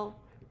 Well,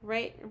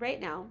 right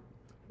now,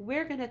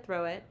 we're gonna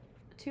throw it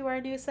to our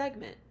new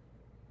segment.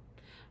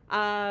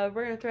 We're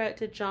gonna throw it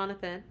to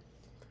Jonathan,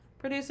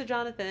 producer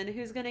Jonathan,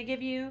 who's gonna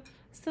give you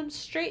some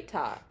straight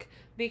talk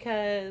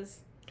because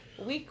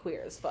we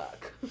queer as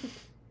fuck.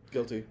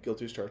 Guilty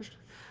as charged.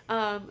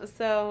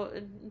 So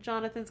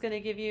Jonathan's gonna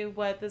give you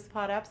what this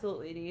pod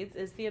absolutely needs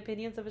is the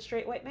opinions of a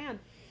straight white man.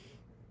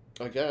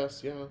 I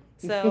guess, yeah.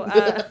 So,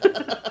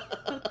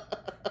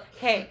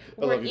 hey,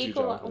 we're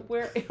equal.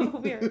 We're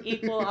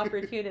equal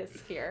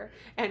opportunists here,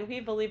 and we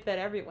believe that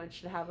everyone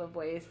should have a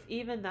voice,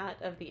 even that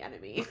of the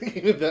enemy.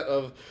 Even that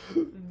of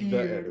the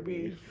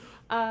enemy.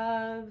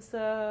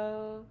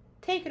 So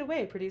take it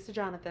away, producer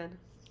Jonathan.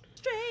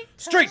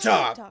 Straight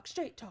talk.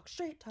 Straight talk.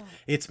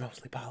 It's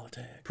mostly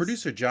politics.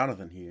 Producer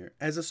Jonathan here.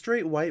 As a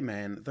straight white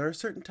man, there are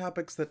certain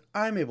topics that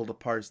I'm able to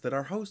parse that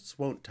our hosts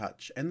won't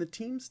touch, and the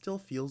team still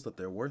feels that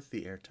they're worth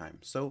the airtime.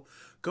 So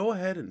go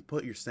ahead and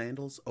put your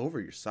sandals over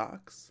your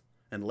socks,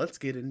 and let's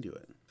get into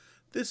it.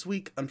 This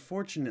week,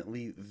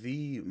 unfortunately,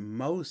 the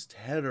most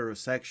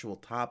heterosexual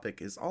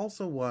topic is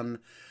also one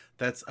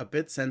that's a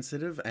bit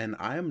sensitive and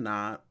I am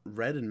not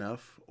read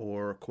enough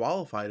or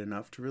qualified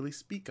enough to really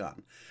speak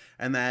on.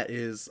 And that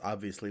is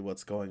obviously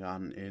what's going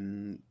on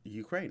in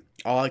Ukraine.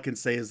 All I can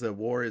say is that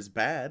war is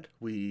bad.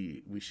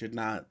 We should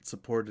not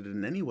support it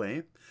in any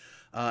way.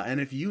 And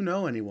if you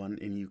know anyone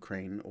in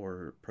Ukraine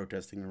or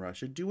protesting in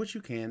Russia, do what you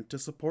can to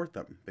support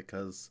them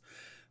because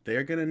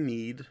they're going to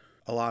need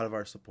a lot of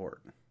our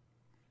support.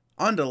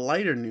 On to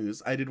lighter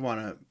news, I did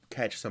want to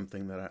catch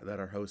something that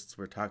our hosts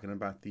were talking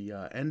about, the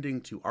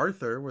ending to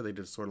Arthur, where they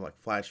just sort of like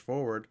flash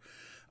forward.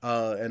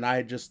 And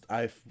I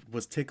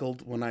was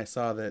tickled when I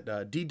saw that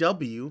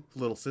DW,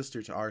 little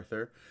sister to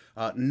Arthur,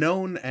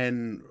 known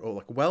and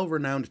like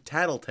well-renowned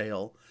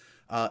tattletale,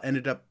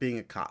 ended up being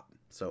a cop.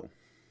 So,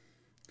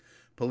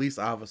 police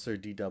officer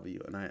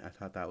DW, and I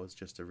thought that was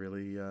just a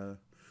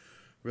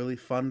really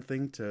fun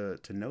thing to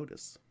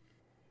notice.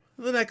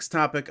 The next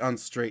topic on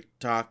Straight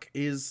Talk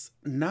is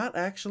not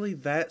actually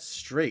that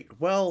straight.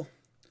 Well,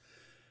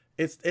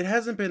 it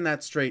hasn't been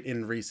that straight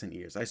in recent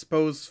years. I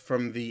suppose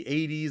from the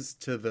 80s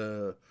to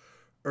the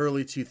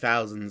early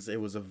 2000s, it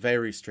was a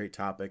very straight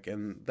topic.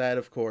 And that,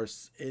 of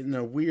course, in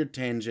a weird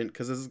tangent,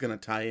 because this is going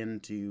to tie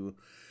into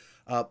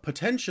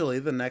potentially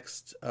the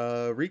next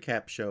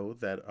recap show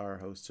that our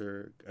hosts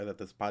that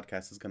this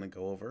podcast is going to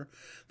go over,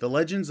 The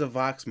Legends of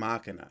Vox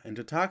Machina. And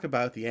to talk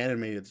about the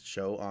animated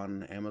show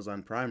on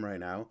Amazon Prime right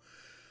now,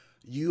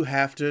 you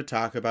have to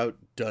talk about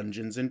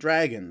Dungeons and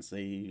Dragons,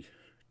 a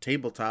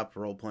tabletop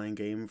role-playing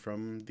game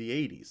from the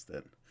 80s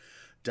that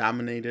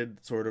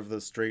dominated sort of the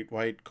straight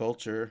white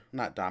culture.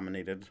 Not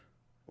dominated.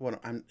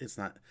 It's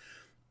not.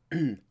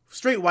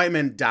 Straight white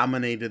men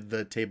dominated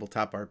the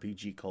tabletop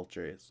RPG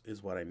culture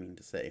is what I mean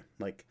to say.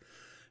 Like,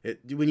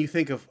 when you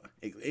think of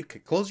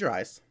it, close your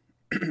eyes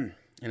and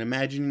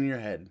imagine in your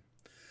head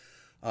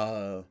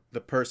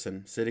the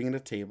person sitting at a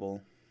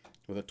table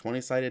with a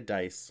 20-sided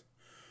dice,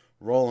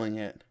 rolling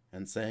it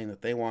and saying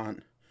that they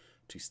want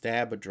to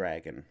stab a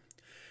dragon.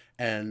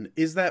 And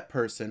is that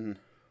person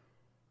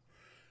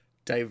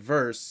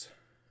diverse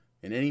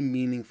in any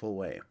meaningful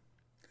way?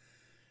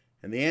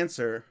 And the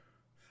answer,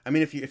 I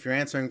mean, if you're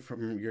answering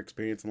from your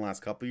experience in the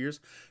last couple of years,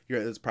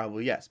 it's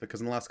probably yes, because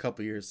in the last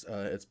couple of years,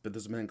 there's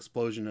been an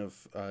explosion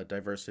of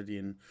diversity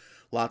and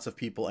lots of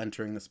people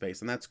entering the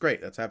space, and that's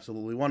great. That's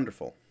absolutely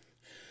wonderful.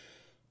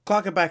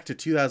 Clock it back to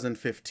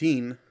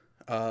 2015.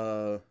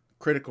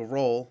 Critical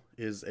Role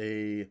is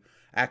a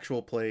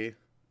actual play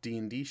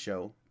D&D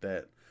show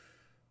that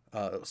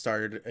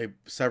started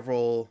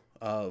several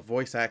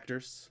voice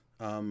actors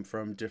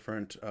from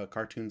different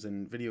cartoons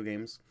and video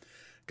games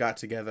got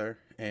together,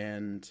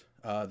 and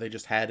they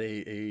just had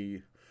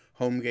a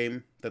home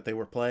game that they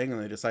were playing,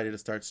 and they decided to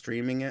start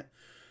streaming it.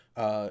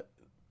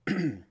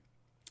 And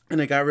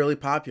it got really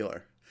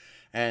popular.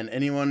 And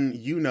anyone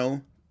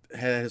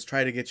has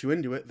tried to get you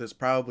into it, there's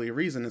probably a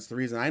reason. It's the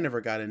reason I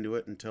never got into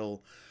it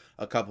until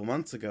a couple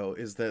months ago,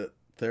 is that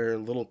their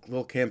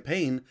little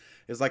campaign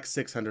is like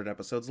 600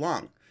 episodes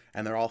long,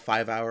 and they're all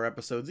 5-hour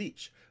episodes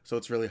each. So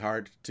it's really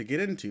hard to get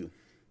into.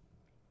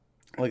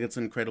 Like, it's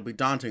incredibly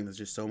daunting. There's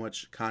just so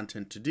much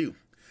content to do.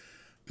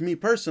 For me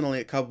personally,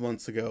 a couple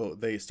months ago,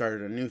 they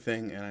started a new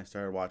thing, and I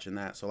started watching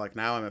that. So, like,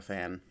 now I'm a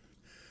fan.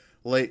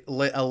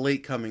 A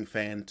late coming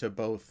fan to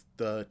both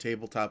the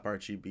tabletop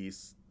RGB,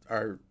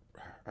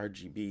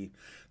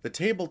 the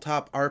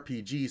tabletop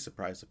RPG,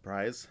 surprise,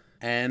 surprise,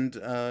 and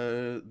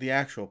the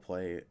actual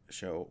play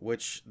show,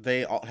 which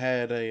they all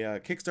had a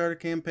Kickstarter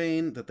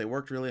campaign that they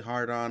worked really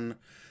hard on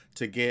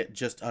to get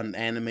just an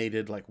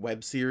animated like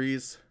web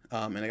series.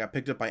 And it got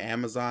picked up by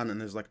Amazon,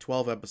 and there's like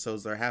 12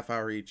 episodes. They're half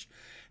hour each,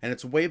 and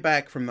it's way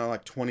back from the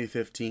like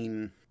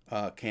 2015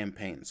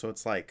 campaign. So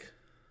it's like,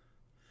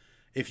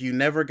 if you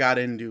never got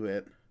into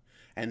it,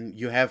 and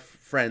you have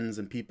friends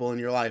and people in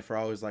your life are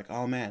always like,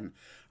 oh man,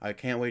 I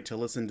can't wait to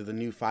listen to the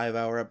new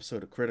 5-hour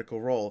episode of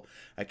Critical Role.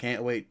 I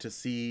can't wait to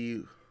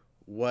see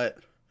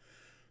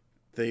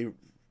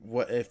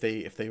if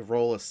they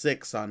roll a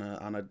 6 on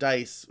a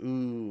dice.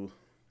 Ooh.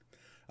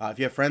 If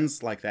you have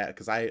friends like that,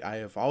 because I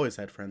have always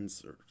had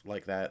friends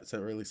like that, so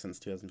really since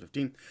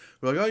 2015,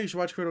 we're like, oh, you should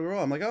watch Critical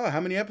Role. I'm like, oh,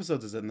 how many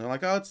episodes is it? And they're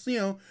like, oh, it's,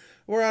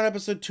 we're on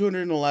episode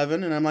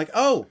 211. And I'm like,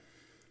 oh,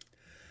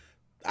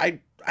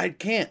 I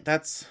can't.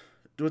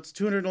 What's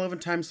 211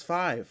 times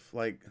 5?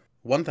 Like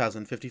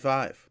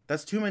 1,055.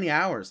 That's too many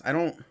hours.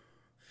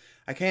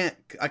 I can't,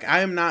 like, I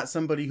am not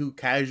somebody who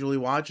casually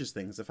watches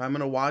things. If I'm going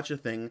to watch a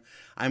thing,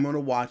 I'm going to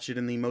watch it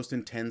in the most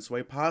intense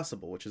way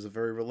possible, which is a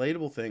very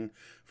relatable thing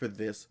for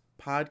this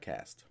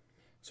podcast.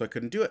 So I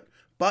couldn't do it.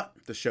 But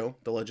the show,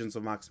 The Legends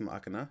of Mox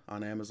Machina,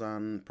 on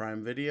Amazon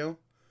Prime Video,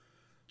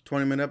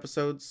 20-minute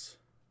episodes,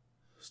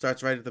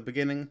 starts right at the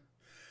beginning.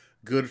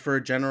 Good for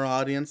a general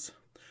audience.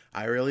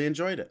 I really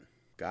enjoyed it.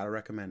 Gotta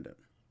recommend it.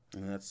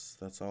 And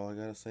that's all I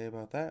gotta say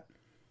about that.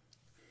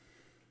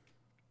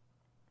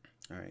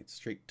 Alright,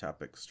 straight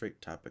topics.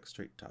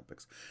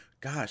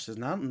 Gosh, there's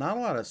not a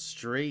lot of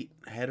straight,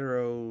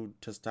 hetero,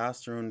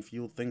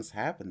 testosterone-fueled things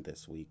happened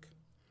this week.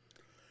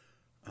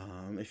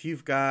 If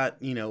you've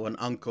got, an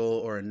uncle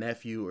or a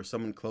nephew or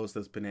someone close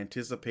that's been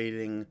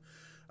anticipating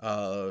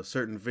a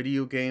certain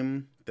video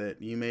game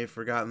that you may have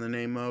forgotten the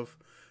name of,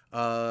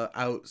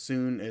 out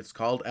soon, it's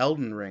called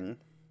Elden Ring.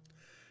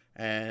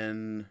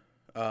 And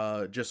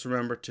just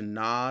remember to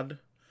nod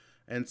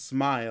and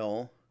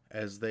smile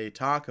as they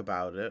talk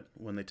about it.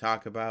 When they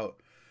talk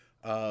about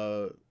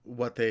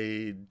what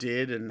they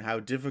did and how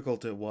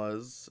difficult it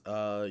was,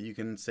 you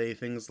can say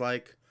things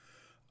like,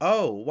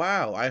 oh,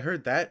 wow, I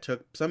heard that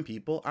took some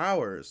people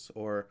hours,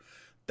 or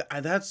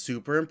that's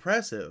super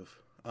impressive.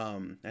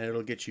 And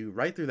it'll get you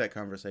right through that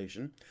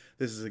conversation.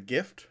 This is a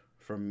gift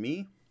from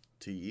me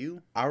to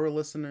you, our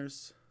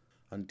listeners,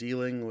 on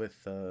dealing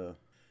with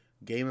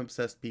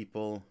game-obsessed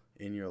people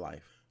in your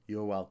life.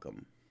 You're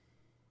welcome.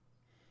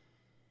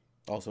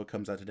 Also, it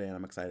comes out today, and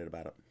I'm excited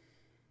about it.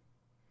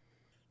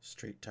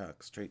 Straight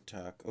talk.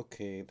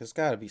 Okay, there's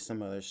got to be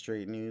some other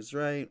straight news,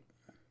 right?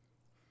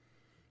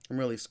 I'm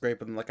really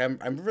scraping. Like,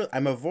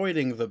 I'm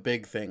avoiding the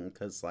big thing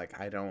because, like,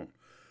 I don't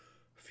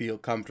feel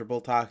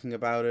comfortable talking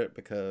about it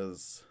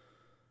because.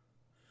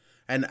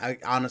 And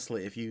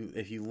honestly, if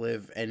you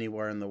live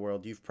anywhere in the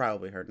world, you've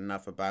probably heard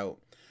enough about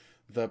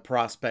the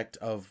prospect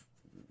of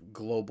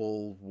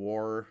global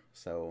war,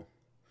 so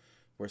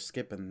we're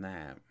skipping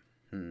that.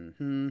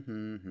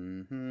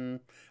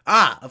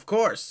 Of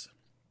course!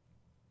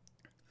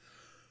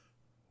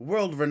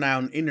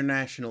 World-renowned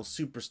international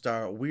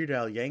superstar Weird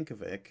Al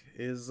Yankovic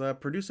is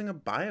producing a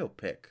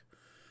biopic.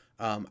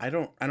 I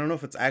don't know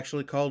if it's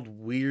actually called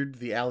Weird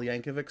the Al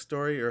Yankovic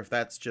Story, or if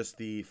that's just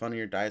the Funny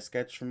or Die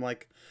sketch from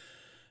like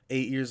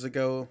 8 years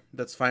ago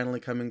that's finally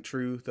coming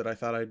true that I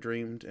thought I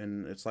dreamed,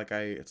 and it's like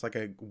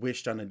I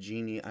wished on a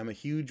genie. I'm a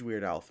huge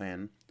Weird Al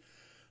fan.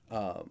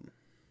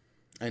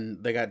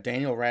 And they got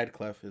Daniel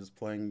Radcliffe is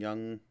playing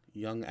young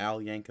Al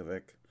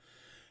Yankovic.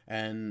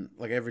 And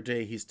like every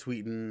day he's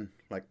tweeting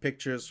like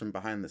pictures from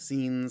behind the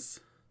scenes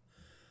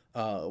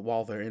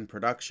while they're in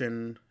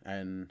production.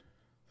 And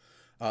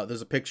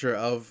there's a picture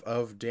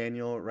of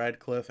Daniel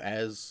Radcliffe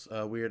as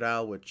Weird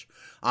Al, which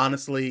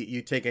honestly,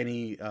 you take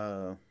any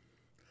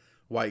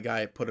white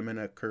guy, put him in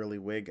a curly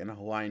wig and a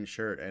Hawaiian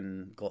shirt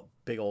and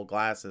big old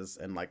glasses,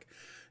 and like,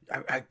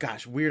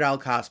 gosh, Weird Al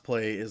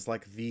cosplay is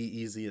like the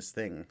easiest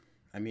thing.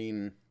 I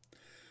mean,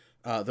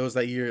 those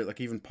that year, like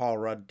even Paul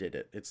Rudd did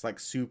it. It's like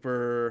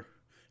super.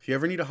 If you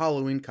ever need a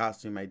Halloween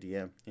costume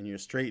idea and you're a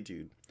straight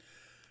dude,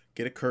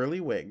 get a curly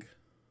wig,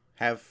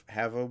 have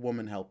a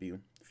woman help you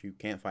if you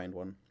can't find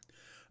one.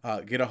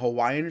 Get a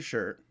Hawaiian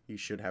shirt. You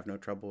should have no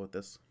trouble with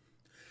this.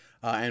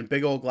 And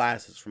big old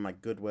glasses from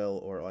like Goodwill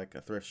or like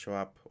a thrift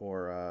shop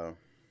or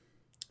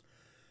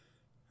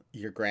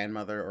your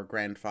grandmother or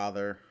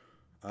grandfather.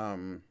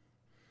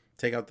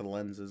 Take out the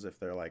lenses if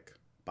they're like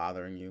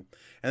bothering you,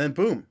 and then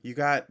boom,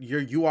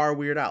 you are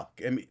Weird Al.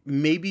 And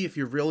maybe if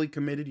you're really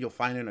committed, you'll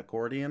find an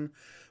accordion,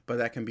 but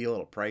that can be a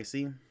little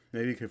pricey.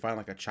 Maybe you can find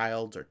like a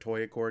child's or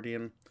toy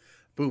accordion.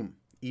 Boom,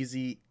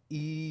 easy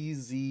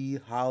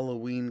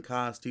Halloween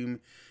costume,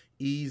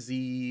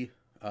 easy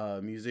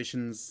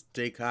musician's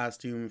day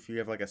costume. If you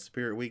have like a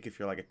spirit week, if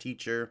you're like a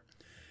teacher,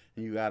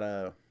 and you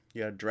gotta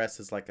dress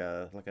as like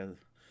a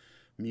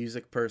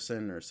music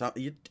person or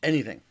something,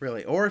 anything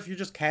really. Or if you're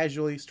just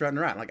casually strutting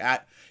around, like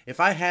if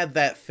I had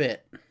that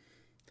fit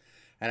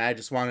and I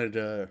just wanted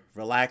to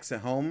relax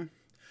at home,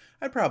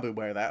 I'd probably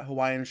wear that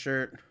Hawaiian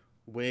shirt,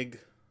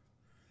 wig,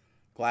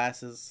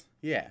 glasses.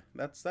 Yeah,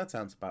 that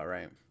sounds about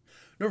right.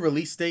 No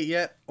release date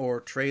yet or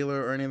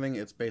trailer or anything.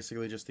 It's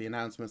basically just the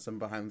announcements and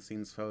behind the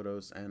scenes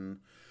photos and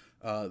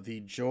the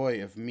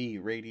joy of me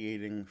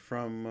radiating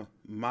from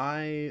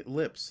my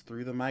lips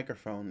through the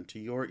microphone to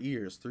your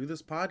ears through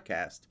this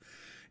podcast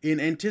in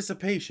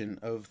anticipation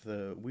of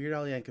the Weird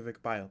Al Yankovic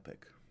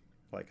biopic.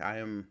 Like I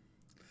am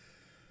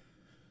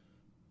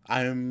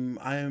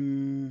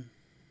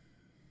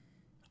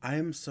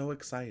so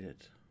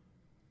excited.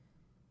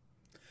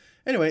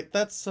 Anyway,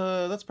 that's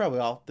probably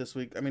all this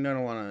week. I mean, I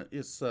don't want to.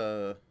 It's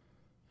you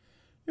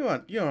don't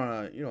want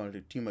to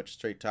do too much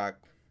straight talk.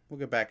 We'll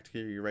get back to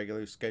your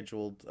regularly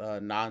scheduled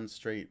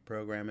non-straight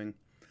programming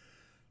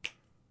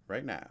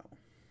right now.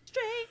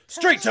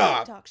 Straight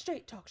talk.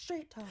 Straight talk.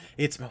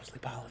 It's mostly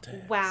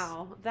politics.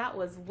 Wow, that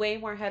was way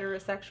more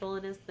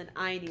heterosexualness than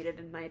I needed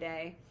in my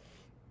day.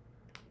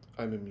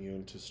 I'm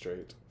immune to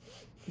straight.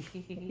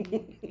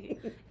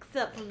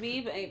 Except for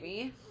me,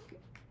 baby.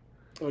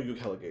 Oh, you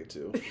hella gay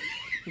too.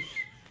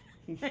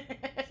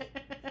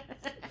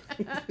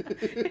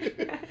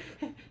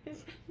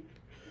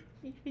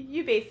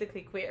 You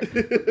basically queer.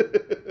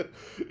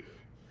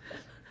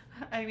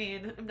 I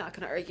mean, I'm not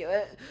gonna argue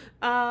it.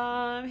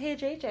 Hey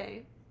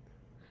JJ,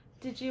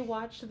 did you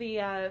watch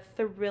the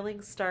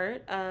thrilling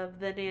start of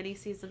the Nanny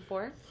season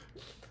 4?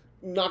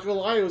 Not gonna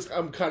lie,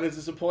 I'm kind of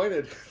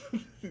disappointed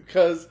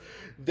because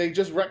they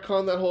just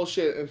retconned that whole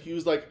shit, and he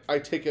was like, "I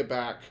take it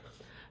back."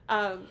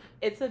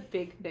 It's a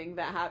big thing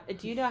that happened.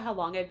 Do you know how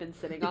long I've been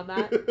sitting on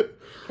that?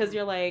 Because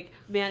you're like,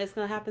 man, it's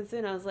gonna happen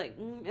soon. I was like,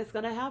 it's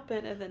gonna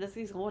happen, and then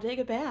he's gonna take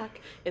it back.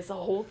 It's the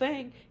whole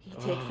thing. He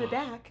takes it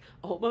back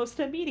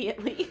almost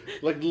immediately.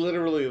 Like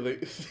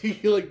literally,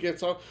 he like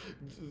gets off.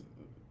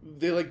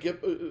 They like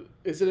get.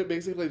 Isn't it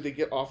basically like they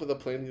get off of the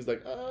plane? And he's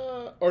like,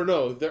 or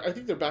no, I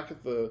think they're back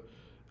at the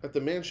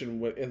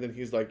mansion, and then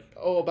he's like,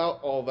 "Oh,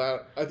 about all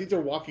that." I think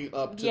they're walking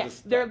up to the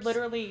steps. They're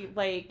literally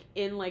like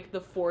in like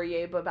the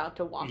foyer, about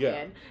to walk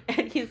in,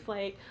 and he's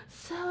like,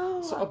 "So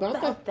about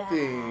that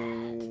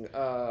thing."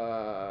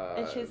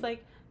 And she's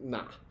like,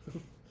 "Nah."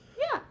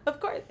 Yeah, of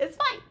course, it's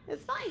fine.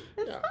 It's fine.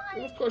 And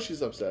of course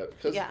she's upset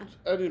because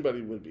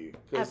anybody would be.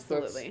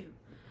 Absolutely.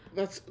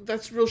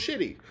 That's real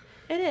shitty.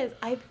 It is.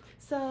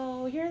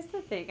 So here's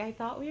the thing. I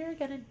thought we were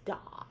gonna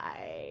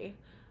die.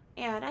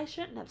 And I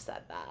shouldn't have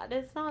said that.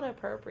 It's not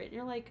appropriate. And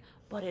you're like,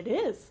 but it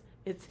is.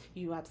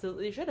 You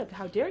absolutely should have.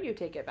 How dare you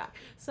take it back?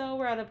 So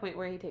we're at a point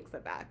where he takes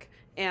it back.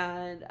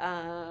 And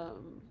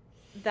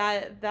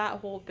that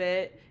whole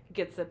bit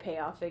gets a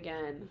payoff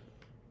again,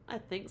 I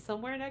think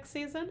somewhere next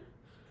season.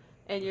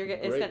 And you're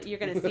gonna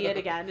see it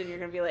again, and you're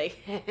gonna be like,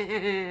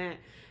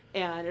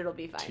 and it'll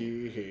be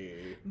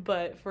fine.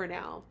 But for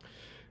now.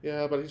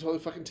 Yeah, but he totally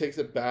fucking takes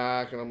it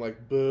back, and I'm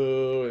like,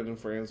 boo. And then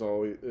Fran's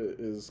always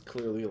is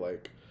clearly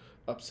like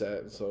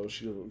upset, and so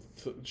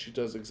she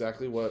does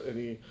exactly what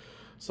any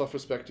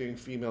self-respecting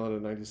female in a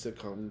 90s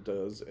sitcom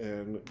does,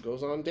 and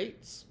goes on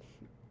dates,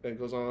 and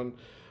goes on,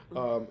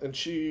 and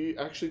she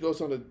actually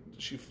goes on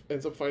she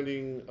ends up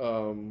finding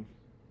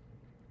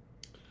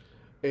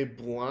a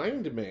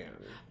blind man.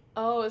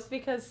 Oh, it's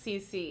because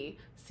Cece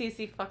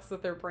fucks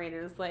with her brain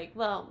and is like,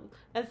 well,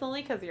 it's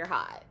only because you're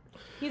hot.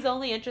 He's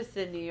only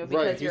interested in you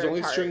because you're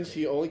a tart.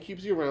 He only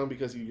keeps you around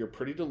because you're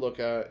pretty to look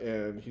at,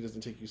 and he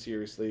doesn't take you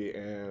seriously,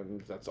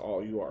 and that's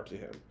all you are to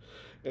him.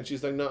 And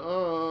she's like,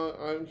 "Nuh-uh,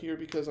 I'm here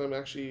because I'm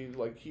actually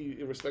like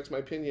he respects my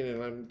opinion,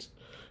 and I'm,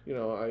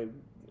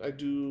 I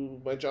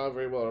do my job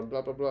very well,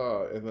 blah blah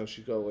blah." And then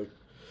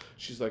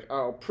she's like,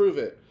 "I'll prove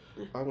it.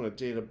 I'm gonna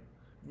date a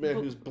man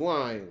who's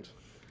blind."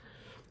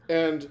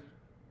 And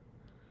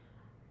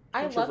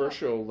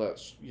controversial,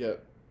 that's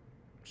yet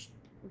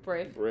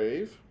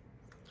brave.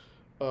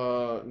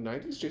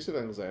 90s Jason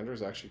Alexander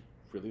is actually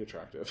really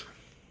attractive.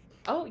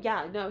 Oh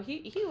yeah, no,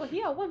 he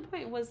at one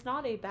point was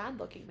not a bad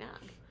looking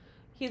man.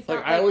 He's Like,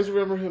 not I always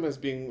remember him as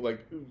being,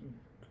 like,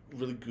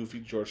 really goofy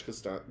George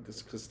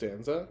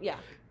Costanza yeah.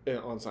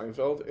 on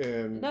Seinfeld.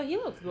 And No, he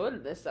looks good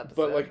in this episode.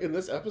 But, like, in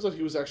this episode,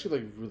 he was actually,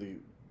 like, really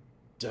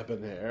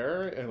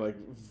debonair and, like,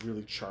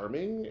 really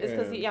charming. It's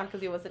because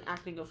he wasn't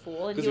acting a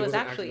fool, and Because he was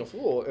wasn't actually acting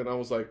a fool, and I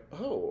was like,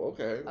 oh,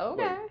 okay.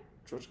 okay. Like,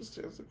 George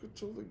Costanza could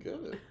totally get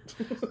it.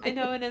 I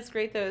know, and it's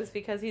great though, is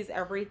because he's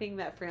everything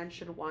that Fran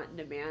should want in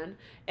a man,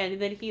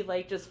 and then he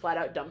like just flat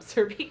out dumps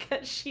her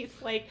because she's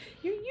like,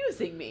 "You're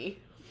using me,"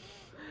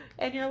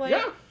 and you're like,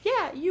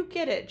 "Yeah, you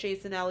get it,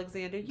 Jason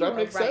Alexander. You That are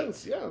makes right."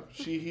 sense. Yeah,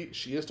 she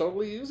is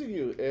totally using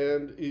you,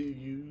 and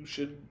you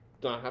should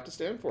not have to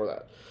stand for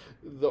that.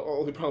 The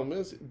only problem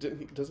is,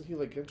 doesn't he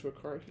like get into a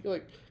car? He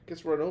like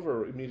gets run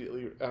over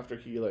immediately after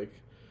he like.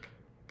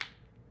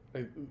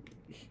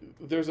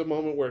 There's a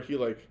moment where he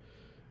like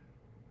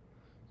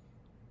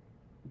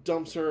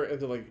dumps her, and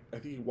then like I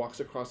think he goes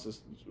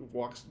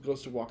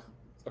to walk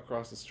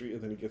across the street,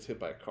 and then he gets hit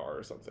by a car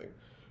or something.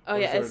 Oh Or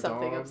yeah, is there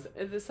a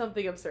it's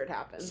something absurd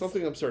happens.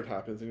 Something absurd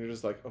happens, and you're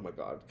just like, oh my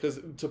god, because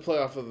to play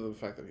off of the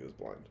fact that he was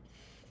blind.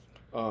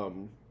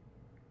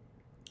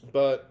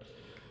 But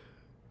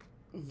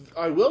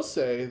I will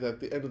say that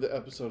the end of the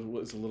episode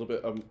was a little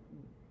bit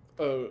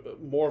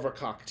more of a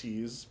cock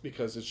tease,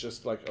 because it's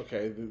just like,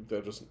 okay,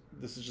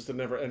 this is just a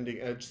never-ending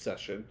Edge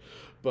session,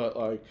 but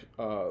like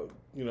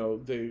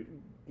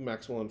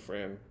Maxwell and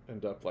Fran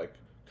end up like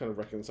kind of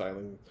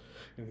reconciling,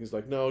 and he's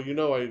like, no,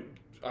 I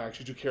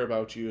actually do care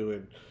about you,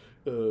 and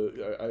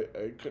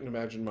I couldn't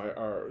imagine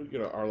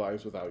our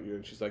lives without you.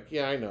 And she's like,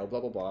 yeah, I know, blah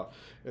blah blah.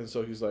 And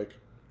so he's like,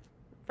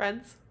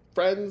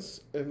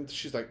 friends, and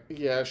she's like,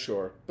 yeah,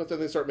 sure. But then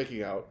they start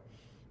making out,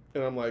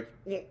 and I'm like,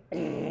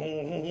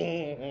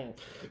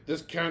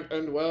 this can't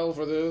end well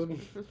for them.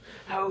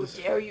 How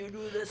dare you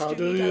do this How to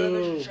do me, you?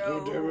 television show?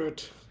 Go do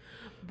it.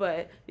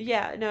 But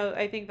yeah, no,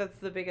 I think that's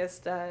the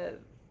biggest.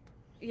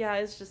 Yeah,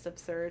 it's just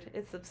absurd.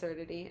 It's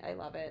absurdity. I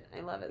love it. I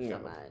love it so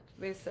much.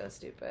 They're so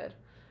stupid.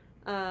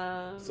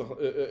 So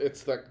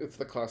it's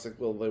the classic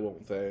will they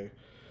won't they,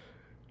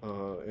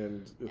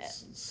 and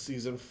it's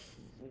season.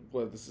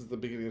 This is the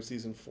beginning of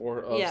season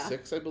 4 of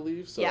 6, I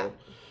believe. So yeah.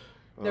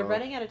 They're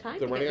running out of time.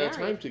 They're running out of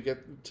time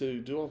to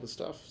do all this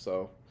stuff.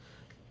 So,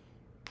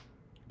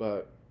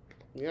 but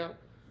yeah,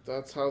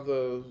 that's how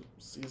the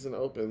season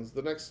opens.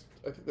 I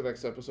think the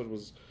next episode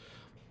was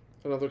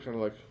another kind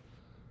of like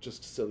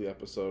just silly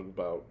episode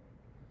about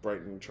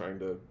Brighton trying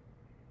to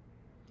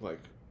like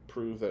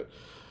prove that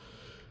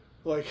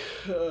like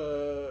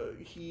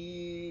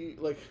he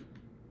like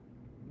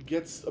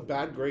gets a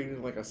bad grade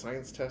in like a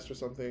science test or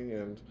something,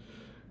 and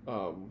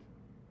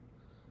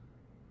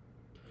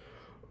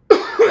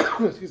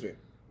excuse me,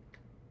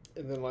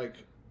 and then like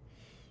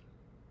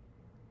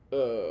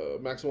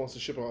Maxwell wants to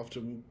ship him off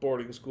to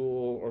boarding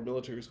school or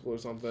military school or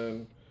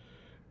something,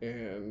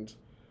 and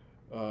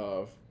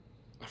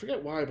I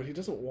forget why, but he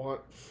doesn't want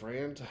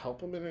Fran to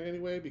help him in any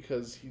way,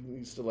 because he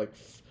needs to like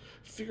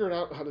figure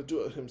out how to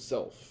do it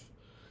himself,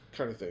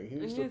 kind of thing.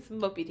 He's a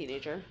mopey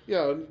teenager.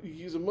 Yeah,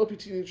 he's a mopey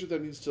teenager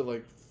that needs to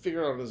like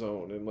figure it out on his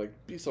own and like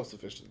be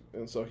self-sufficient.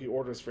 And so he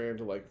orders Fran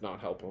to like not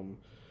help him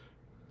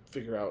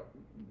figure out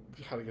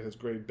how to get his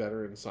grade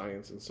better in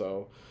science. And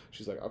so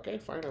she's like, okay,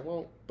 fine, I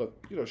won't. But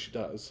she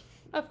does.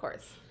 Of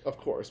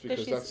course,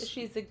 because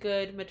she's a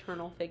good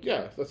maternal figure.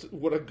 Yeah, that's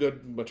what a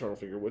good maternal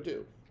figure would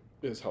do,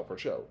 is help her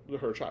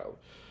child.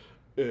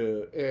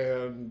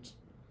 And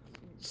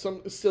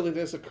some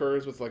silliness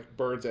occurs with like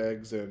birds'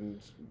 eggs, and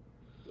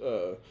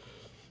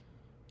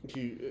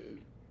he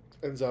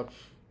ends up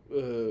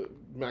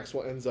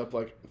Maxwell ends up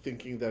like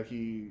thinking that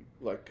he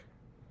like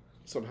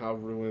somehow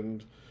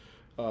ruined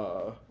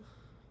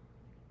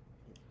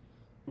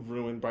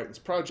Brighton's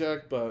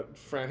project, but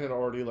Fran had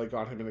already like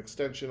got him an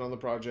extension on the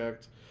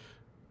project,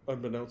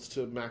 unbeknownst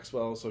to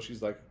Maxwell. So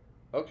she's like,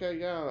 okay,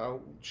 yeah,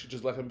 she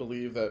just let him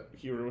believe that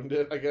he ruined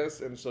it, I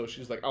guess. And so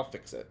she's like, I'll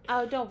fix it.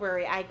 Oh, don't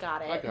worry, I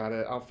got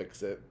it. I'll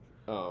fix it.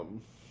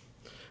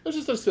 It was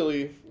just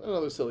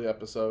another silly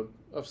episode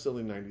of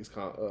silly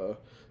 90s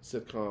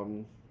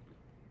sitcom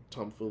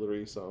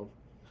tomfoolery. So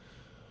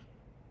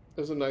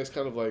it was a nice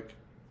kind of like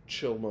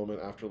chill moment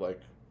after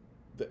like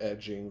the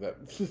edging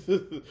that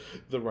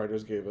the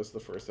writers gave us the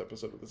first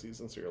episode of the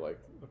season. So you're like,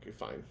 okay,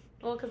 fine.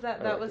 Well, because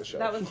that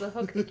was the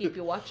hook to keep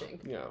you watching.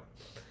 Yeah.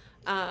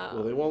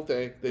 Well, they won't.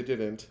 They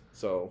didn't.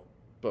 So,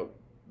 but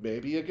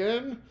maybe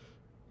again.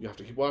 You have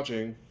to keep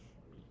watching.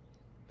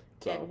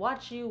 So. And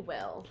watch you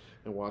will.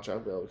 And watch I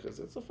will, because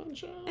it's a fun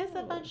show. It's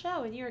a fun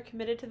show, and you are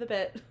committed to the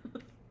bit.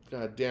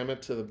 God damn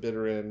it, to the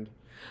bitter end.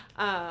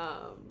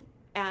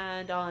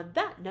 And on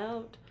that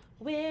note,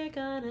 we're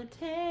gonna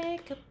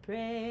take a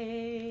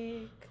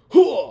break.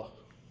 Hooah!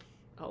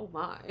 Oh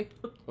my.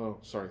 Oh,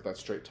 sorry, that's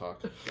straight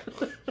talk.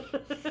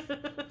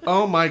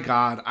 Oh my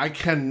God, I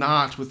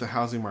cannot with the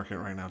housing market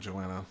right now,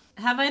 Joanna.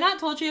 Have I not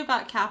told you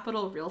about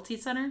Capital Realty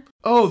Center?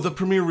 Oh, the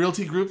premier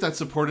realty group that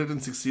supported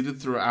and succeeded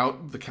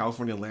throughout the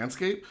California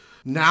landscape.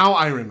 Now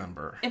I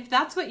remember. If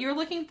that's what you're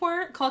looking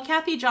for, call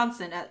Kathy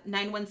Johnson at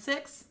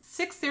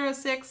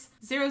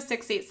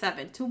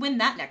 916-606-0687 to win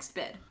that next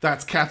bid.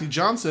 That's Kathy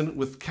Johnson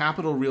with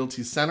Capital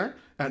Realty Center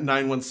at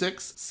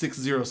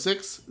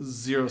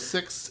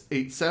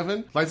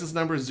 916-606-0687. License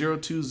number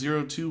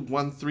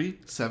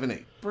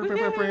 02021378.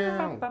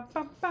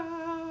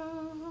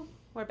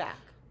 We're back.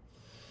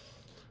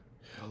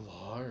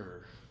 Hello.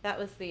 That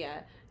was the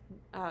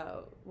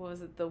what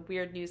was it? The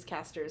weird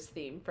newscasters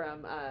theme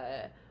from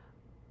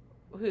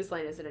Whose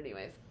Line Is It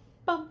Anyways?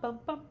 Bum bum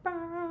bum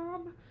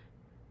bum.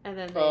 And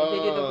then they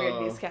do the weird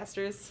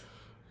newscasters.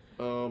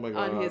 Oh my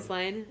god. On Whose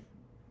Line.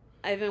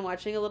 I've been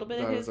watching a little bit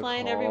of That Whose is a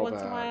Line every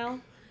once in a callback.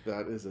 while.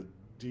 That is a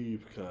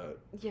deep cut.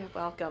 You're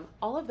welcome.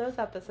 All of those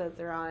episodes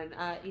are on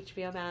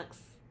HBO Max.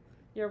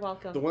 You're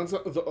welcome. The ones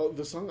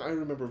the song I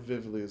remember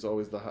vividly is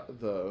always the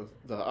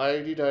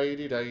ID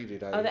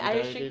the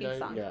Irish Drinking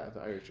song. Yeah,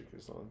 the Irish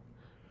Drinking song.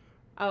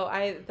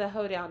 Oh, the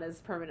hoedown is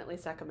permanently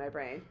stuck in my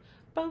brain.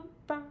 Bum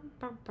bum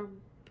bum bum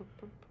bum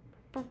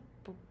bum bum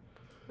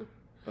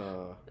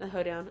bum. The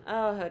hoedown.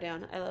 Oh,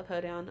 hoedown. I love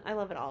hoedown. I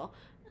love it all.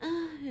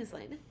 Who's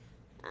line?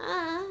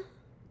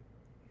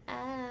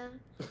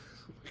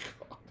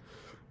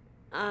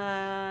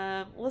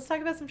 Let's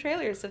talk about some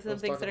trailers of some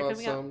things that are coming out.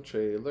 Let's talk about some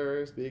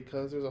trailers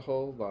because there's a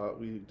whole lot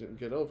we didn't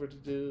get over to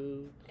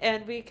do.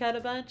 And we cut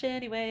a bunch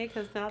anyway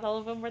because not all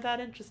of them were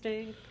that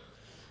interesting.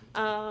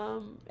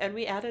 And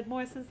we added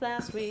more since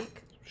last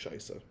week.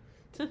 Scheisse.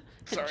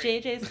 Sorry.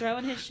 JJ's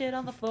throwing his shit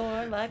on the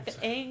floor like an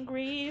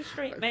angry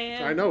straight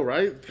man. I know,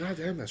 right? God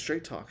damn, that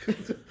straight talk.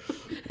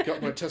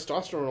 Got my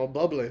testosterone all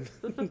bubbling.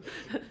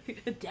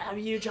 Damn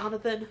you,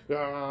 Jonathan.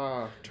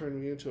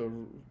 Turned me into a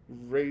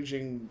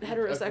raging...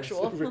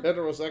 Heterosexual.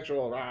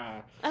 Heterosexual.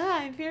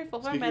 I'm fearful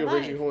for Speaking my of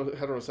life. raging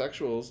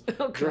heterosexuals.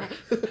 Oh, God.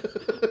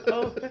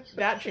 Oh,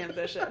 that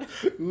transition.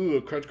 Ooh,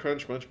 crunch,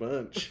 crunch, munch,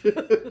 munch.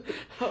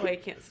 Oh, I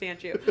can't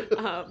stand you.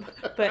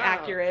 But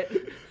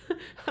accurate.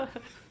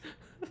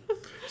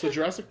 So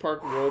Jurassic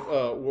Park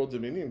World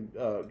Dominion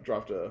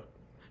dropped a...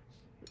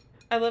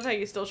 I love how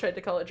you still tried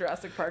to call it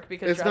Jurassic Park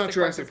because It's not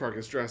Jurassic Park Park,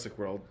 it's Jurassic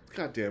World.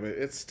 God damn it,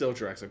 it's still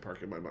Jurassic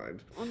Park in my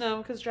mind. Well, no,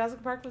 because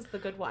Jurassic Park was the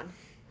good one.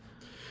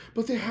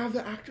 But they have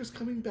the actors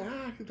coming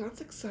back.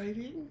 That's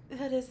exciting.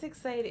 That is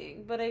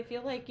exciting, but I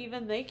feel like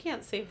even they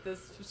can't save this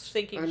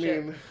sinking I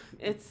ship. mean,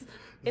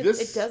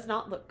 It does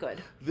not look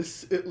good.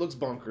 It looks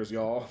bonkers,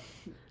 y'all.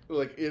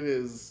 Like, it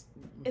is...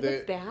 It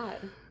looks bad.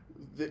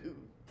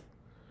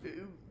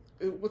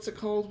 What's it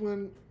called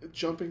when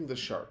jumping the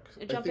shark?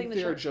 I think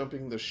they are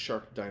jumping the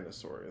shark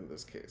dinosaur in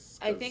this case.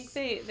 I think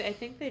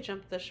they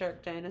jumped the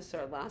shark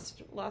dinosaur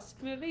last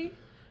movie,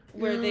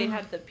 where they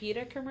had the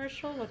PETA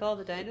commercial with all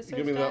the dinosaurs.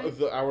 You mean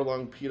the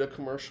hour-long PETA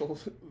commercial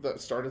that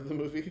started the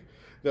movie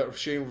that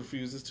Shane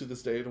refuses to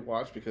this day to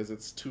watch because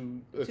it's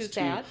too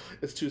sad.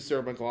 It's too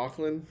Sarah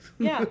McLachlan.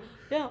 Yeah,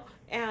 no,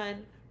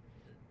 and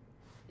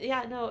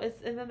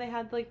and then they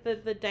had like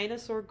the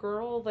dinosaur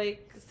girl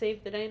like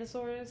save the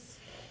dinosaurs.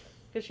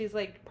 Because she's,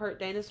 like, part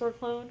dinosaur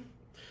clone.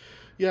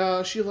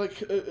 Yeah, she,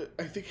 like,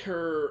 I think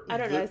her... I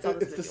don't know, I saw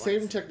this it's the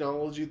same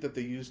technology that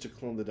they used to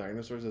clone the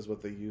dinosaurs as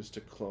what they used to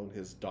clone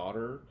his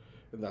daughter.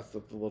 And that's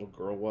what the little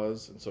girl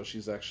was. And so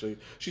she's actually...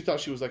 She thought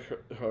she was, like,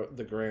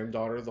 the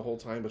granddaughter the whole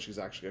time, but she's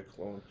actually a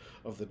clone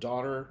of the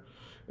daughter.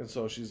 And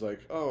so she's like,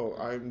 oh,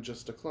 I'm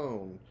just a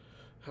clone.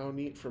 How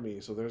neat for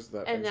me. So there's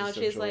that And now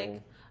she's like...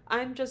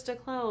 I'm just a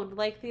clone,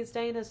 like these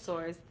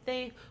dinosaurs.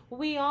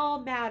 We all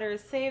matter.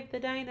 Save the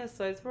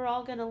dinosaurs. We're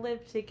all gonna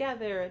live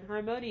together and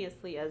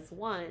harmoniously as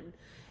one.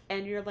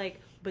 And you're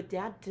like, but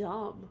Dad,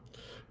 dumb.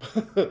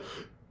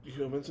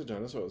 Humans and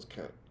dinosaurs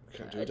can't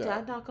do that.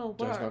 Dad not gonna work.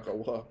 Dad's not gonna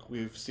work.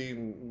 We've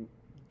seen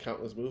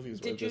countless movies.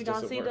 Did you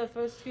not see the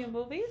first few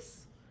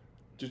movies?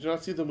 Did you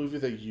not see the movie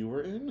that you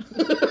were in?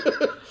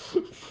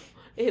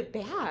 It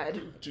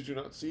bad. Did you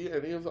not see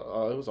any of the?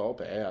 It was all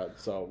bad.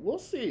 So we'll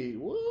see.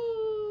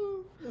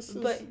 This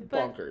is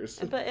bonkers.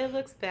 But it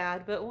looks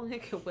bad. But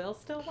we'll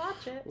still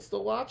watch it. We'll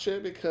still watch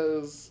it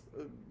because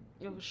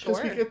we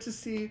get to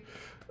see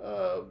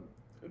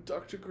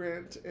Dr.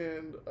 Grant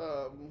and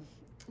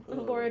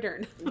Laura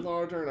Dern.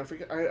 Laura Dern.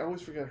 I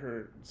always forget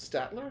her.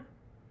 Statler?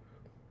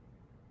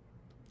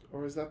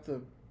 Or is that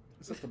the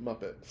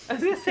Muppet? I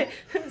was gonna say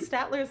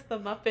Statler's the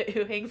Muppet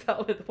who hangs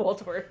out with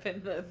Waldorf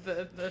in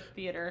the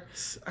theater.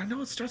 I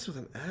know it starts with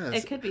an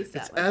S. It could be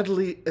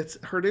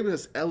Statler. Her name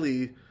is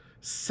Ellie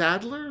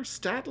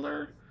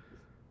Statler?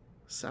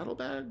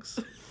 Saddlebags?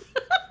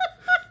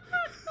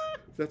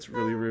 That's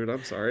really rude.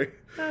 I'm sorry.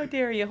 How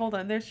dare you? Hold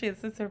on. There she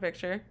is. It's her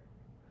picture.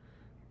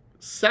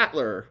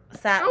 Sattler.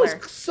 I was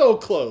so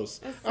close.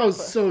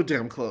 So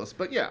damn close.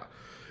 But yeah.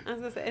 I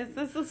was gonna say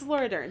this is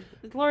Laura Dern.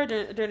 Laura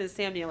Dern is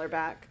Sam Neill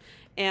back,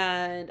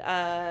 and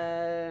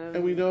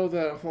we know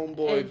that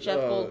homeboy Jeff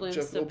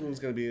Goldblum's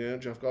gonna be in it.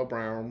 Jeff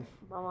Goldblum.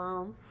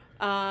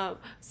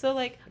 So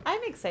like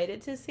I'm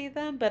excited to see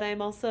them, but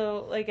I'm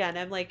also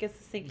I'm like it's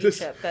a sinking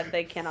ship that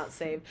they cannot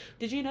save.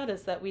 Did you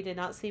notice that we did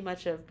not see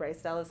much of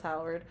Bryce Dallas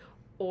Howard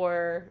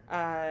or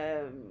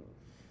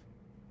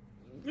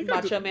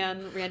Macho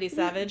Man Randy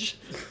Savage?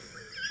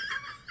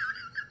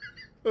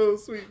 Oh,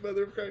 sweet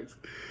mother of Christ.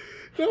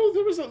 No,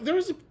 there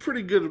was a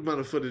pretty good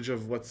amount of footage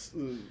of Chris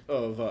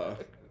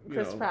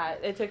Pratt.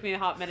 It took me a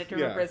hot minute to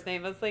remember his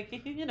name. I was like,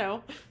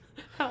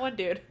 that one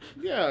dude.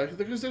 Yeah,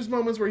 because there's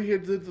moments where he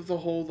had the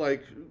whole,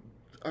 like,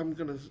 I'm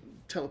going to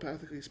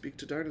telepathically speak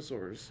to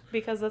dinosaurs.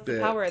 Because that's the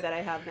power that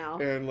I have now.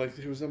 And, like,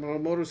 he was on a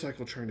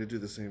motorcycle trying to do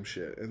the same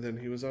shit. And then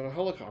he was on a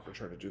helicopter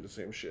trying to do the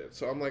same shit.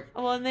 So I'm like...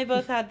 Well, and they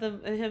both had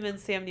him and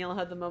Sam Neill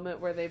had the moment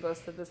where they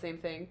both said the same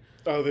thing.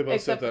 Oh, they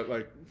both said that,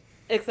 like...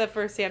 Except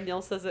for Sam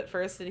Neill says it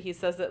first, and he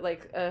says it,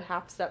 like, a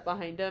half step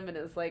behind him, and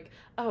is like,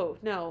 oh,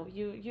 no,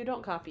 you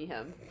don't copy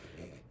him.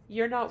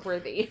 You're not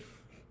worthy.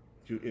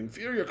 You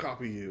inferior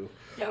copy you.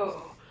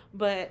 No.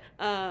 But,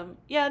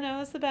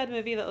 it's a bad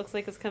movie that looks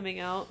like it's coming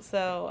out.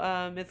 So,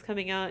 it's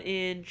coming out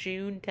in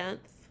June 10th.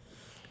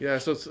 Yeah,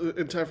 so it's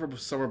in time for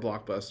summer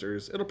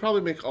blockbusters. It'll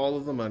probably make all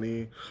of the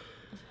money.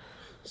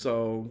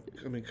 So,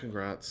 I mean,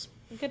 congrats.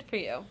 Good for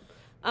you.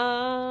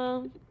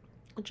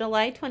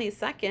 July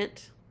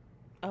 22nd.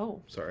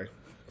 Oh. Sorry.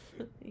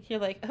 You're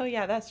like, oh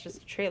yeah, that's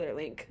just a trailer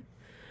link.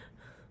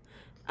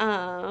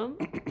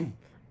 The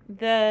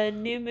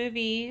new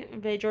movie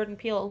by Jordan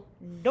Peele,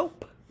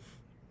 Nope,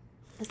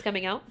 is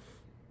coming out.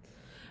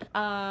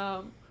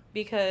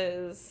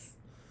 Because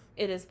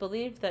it is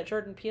believed that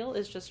Jordan Peele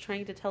is just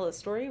trying to tell a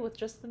story with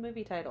just the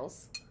movie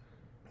titles.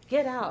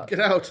 Get Out. Get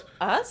Out.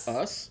 Us?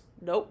 Us?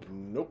 Nope.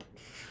 Nope.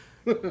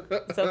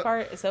 So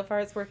far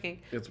it's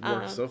working. It's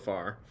worked so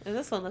far. And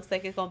this one looks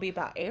like it's going to be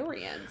about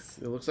Aryans.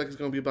 It looks like it's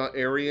going to be about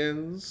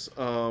Aryans.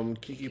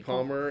 Kiki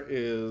Palmer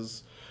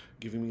is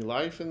giving me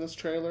life in this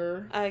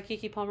trailer.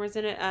 Kiki Palmer's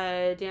in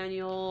it.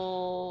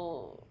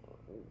 Daniel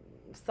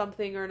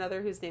something or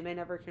another, whose name I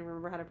never can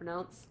remember how to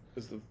pronounce.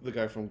 Is the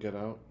guy from Get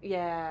Out?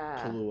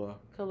 Yeah.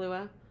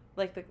 Kahlua.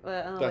 Like the...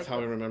 That's like how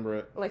I remember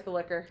it. Like the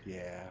liquor.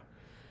 Yeah.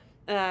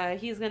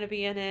 He's going to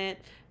be in it.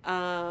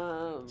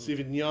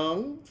 Stephen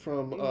Young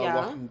from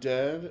Walking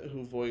Dead,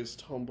 who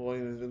voiced Homeboy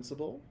in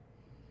Invincible.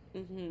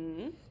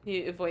 Mm-hmm.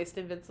 He voiced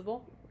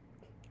Invincible.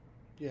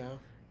 Yeah.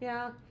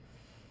 Yeah.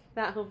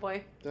 That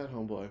homeboy. And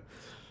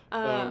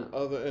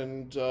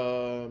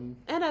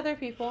other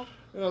people.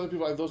 And other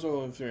people. Those are the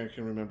only things I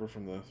can remember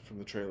from the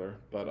trailer.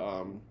 But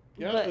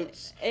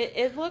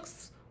it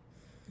looks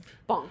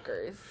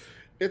bonkers.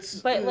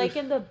 But like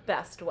in the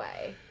best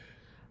way.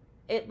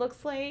 It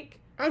looks like...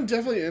 I'm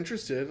definitely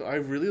interested. I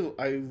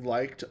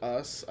liked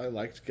Us. I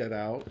liked Get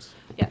Out.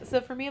 Yeah,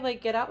 so for me,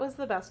 like, Get Out was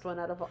the best one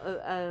out of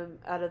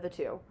the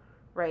two,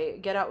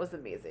 right? Get Out was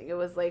amazing. It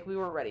was like, we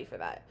weren't ready for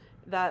that.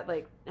 That,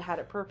 like, had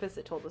a purpose.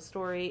 It told a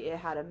story. It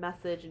had a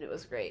message, and it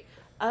was great.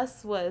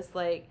 Us was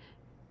like,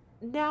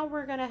 now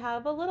we're going to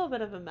have a little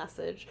bit of a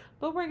message,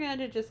 but we're going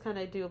to just kind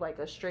of do, like,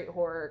 a straight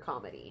horror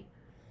comedy.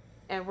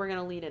 And we're going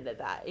to lean into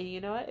that. And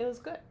you know what? It was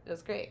good. It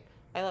was great.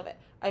 I love it.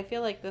 I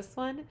feel like this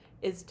one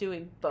is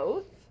doing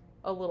both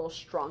a little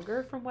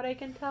stronger from what I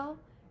can tell,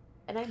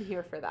 and I'm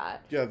here for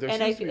that. Yeah, there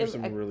seems to be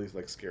some really,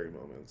 like, scary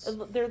moments.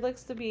 There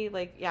looks to be,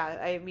 like,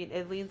 I mean,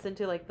 it leans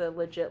into, like, the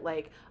legit,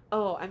 like,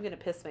 oh, I'm gonna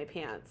piss my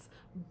pants,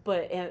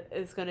 but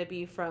it's gonna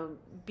be from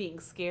being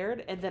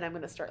scared, and then I'm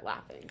gonna start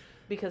laughing,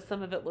 because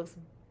some of it looks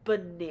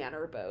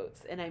banana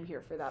boats, and I'm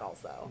here for that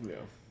also. Yeah.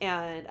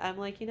 And I'm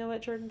like, you know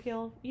what, Jordan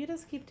Peele, you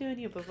just keep doing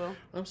you, boo-boo.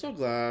 I'm so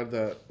glad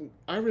that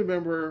I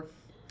remember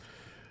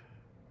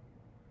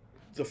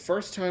the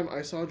first time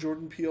I saw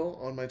Jordan Peele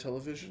on my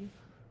television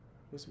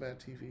was Mad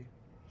TV.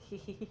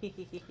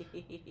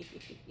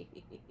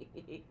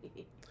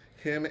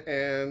 Him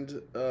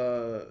and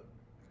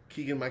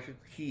Keegan-Michael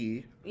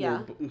Key,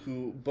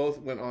 who both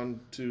went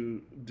on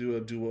to do a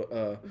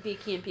duo. Be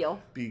Key and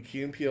Peele. Be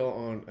Key and Peele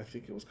on, I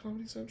think it was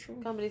Comedy Central.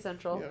 Comedy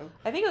Central. Yeah.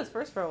 I think it was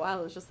first for a while.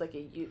 It was just like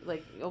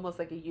almost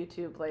like a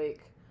YouTube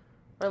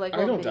or like.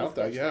 I don't doubt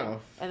that. Yeah. Thing.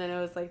 And then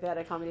it was like they had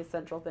a Comedy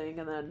Central thing,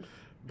 and then.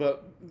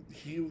 But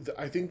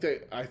I think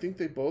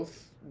they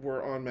both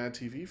were on Mad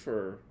TV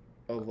for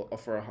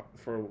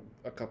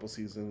a couple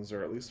seasons,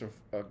 or at least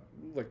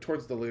like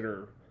towards the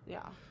later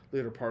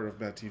part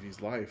of Mad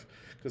TV's life,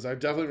 because I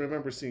definitely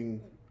remember seeing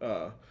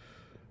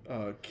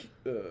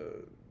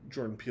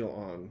Jordan Peele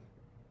on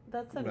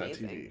That's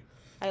amazing. Mad TV.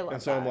 I love.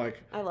 And so that. I'm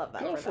like, I love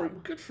that.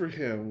 Good for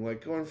him.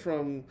 Like going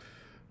from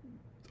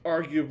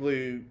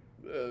arguably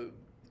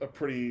a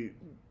pretty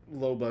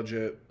low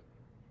budget,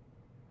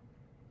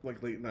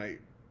 like late night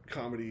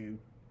comedy,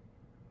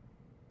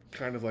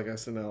 kind of like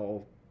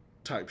SNL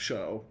type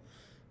show,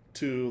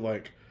 to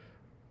like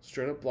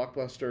straight up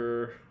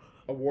blockbuster,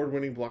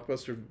 award-winning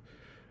blockbuster,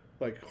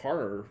 like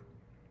horror.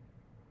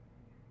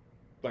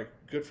 Like,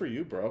 good for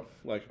you, bro.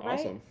 Like, right?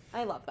 Awesome.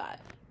 I love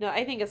that. No,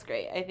 I think it's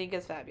great. I think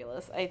it's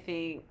fabulous.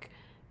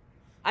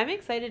 I'm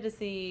excited to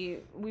see.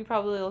 We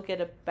probably will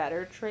get a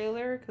better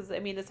trailer, because I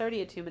mean it's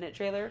already a 2-minute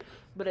trailer,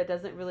 but it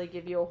doesn't really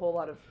give you a whole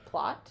lot of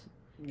plot.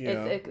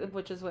 Yeah.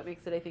 Which is what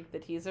makes it, I think, the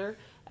teaser.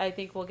 I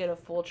think we'll get a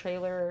full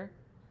trailer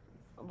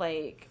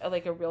like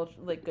a real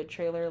like good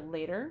trailer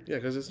later. Yeah,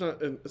 because it's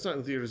not in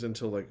theaters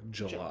until like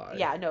July.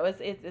 Yeah, no,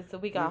 it's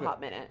we got a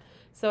hot minute.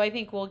 So I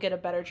think we'll get a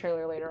better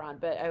trailer later on.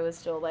 But I was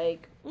still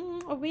like,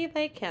 we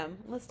like him.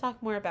 Let's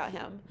talk more about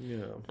him.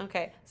 Yeah.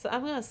 Okay, so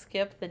I'm gonna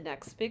skip the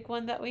next big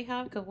one that we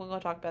have because we're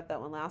gonna talk about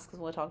that one last because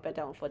we'll talk about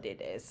that one for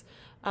days.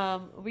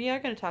 We are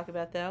gonna talk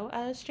about though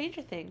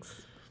Stranger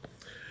Things.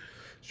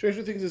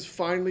 Stranger Things is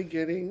finally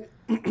getting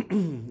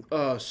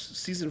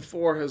season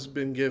 4 has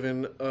been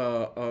given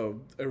a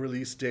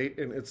release date,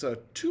 and it's a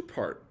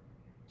 2-part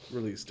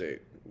release date.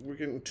 We're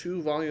getting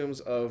 2 volumes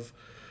of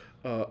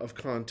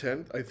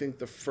content. I think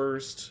the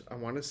first, I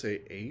want to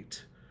say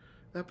 8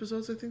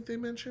 episodes, I think they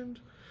mentioned.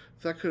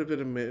 That could have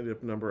been a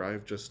made-up number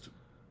I've just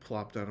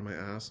plopped out of my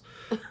ass.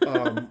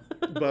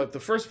 But the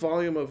first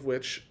volume of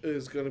which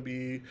is going to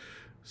be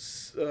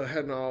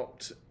heading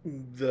out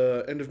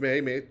the end of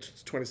May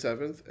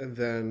 27th, and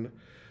then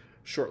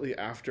shortly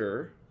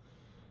after.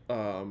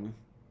 I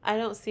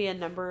don't see a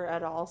number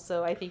at all,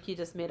 so I think you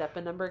just made up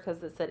a number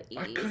because it said 80s.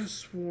 I could have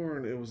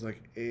sworn it was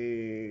like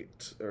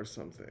 8 or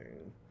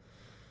something.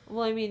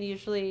 Well, I mean,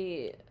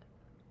 usually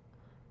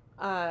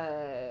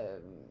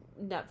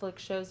Netflix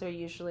shows are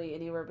usually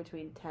anywhere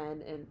between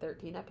 10 and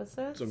 13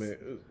 episodes.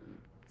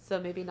 So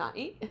maybe not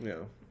 8. Yeah.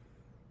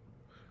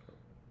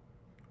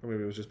 Or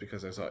maybe it was just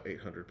because I saw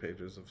 800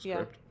 pages of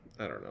script.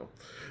 Yeah. I don't know.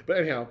 But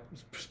anyhow,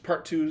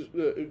 part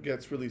 2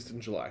 gets released in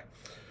July.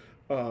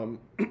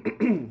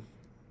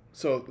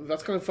 So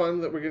that's kind of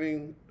fun that we're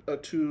getting a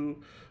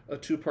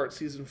 2-part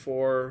season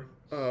 4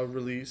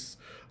 release.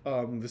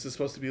 This is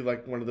supposed to be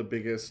like one of the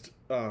biggest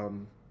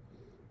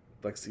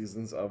like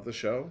seasons of the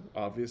show.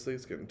 Obviously,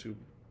 it's getting two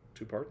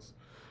parts.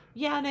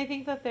 Yeah, and I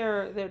think that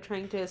they're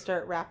trying to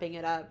start wrapping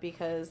it up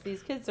because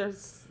these kids are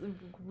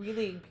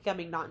really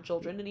becoming not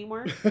children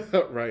anymore.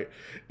 Right,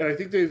 and I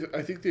think they've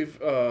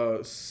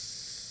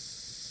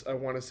I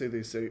want to say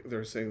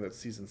they're saying that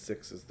season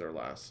 6 is their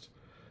last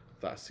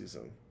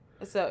season.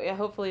 So yeah,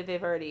 hopefully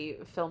they've already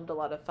filmed a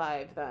lot of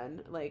 5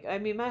 then. Like, I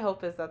mean, my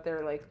hope is that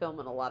they're like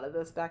filming a lot of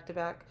this back to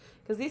back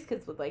because these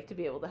kids would like to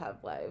be able to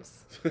have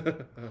lives.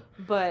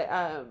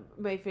 But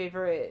my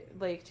favorite,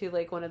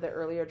 like one of the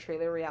earlier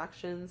trailer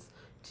reactions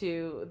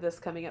to this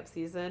coming up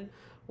season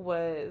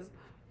was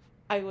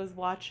I was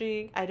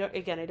watching, I don't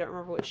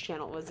remember which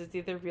channel it was. It's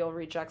either Real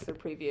Rejects or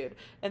Previewed.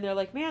 And they're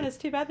like, man, it's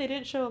too bad they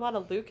didn't show a lot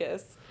of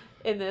Lucas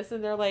in this.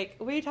 And they're like,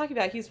 what are you talking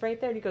about? He's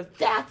right there. And he goes,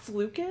 that's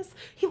Lucas?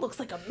 He looks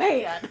like a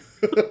man.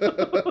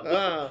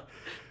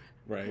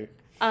 Right.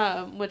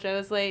 Which I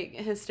was like,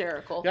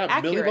 hysterical. Yeah,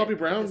 accurate, Millie Bobby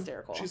Brown,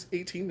 hysterical. she's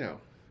 18 now.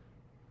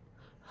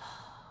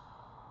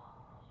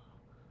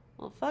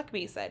 Well, fuck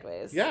me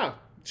sideways. Yeah.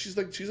 She's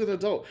an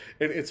adult,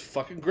 and it's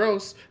fucking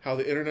gross how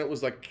the internet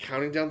was like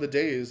counting down the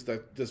days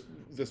that this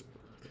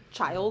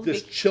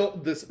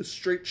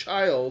straight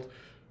child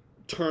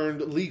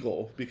turned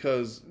legal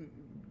because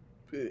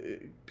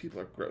people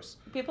are gross.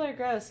 People are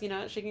gross. You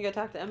know, she can go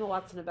talk to Emma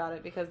Watson about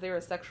it because they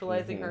were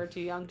sexualizing her too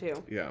young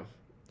too. Yeah,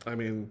 I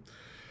mean,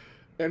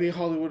 any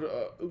Hollywood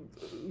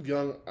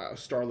young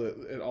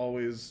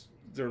starlet,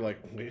 they're like,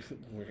 we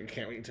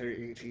can't wait until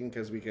you're 18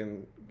 because we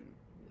can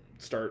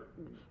start.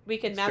 We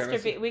can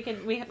masturbate. We can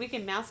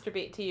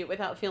masturbate to you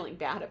without feeling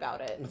bad about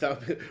it.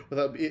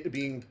 Without it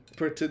being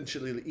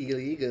potentially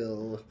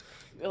illegal.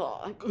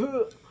 No,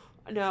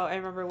 I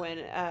remember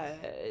when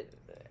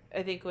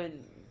I think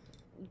when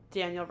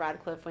Daniel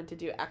Radcliffe went to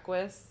do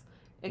Equus,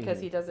 because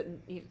he's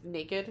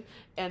naked,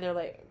 and they're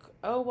like,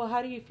 oh, well,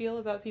 how do you feel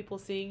about people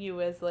seeing you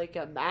as like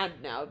a man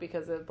now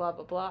because of blah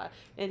blah blah?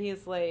 And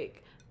he's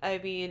like, I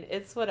mean,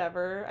 it's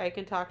whatever. I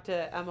can talk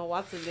to Emma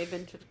Watson. They've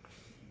been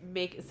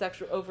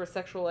over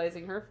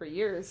sexualizing her for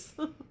years.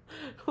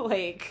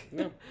 Like,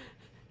 yeah.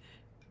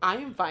 I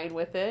am fine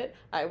with it.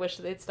 I wish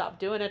they'd stop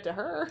doing it to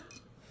her.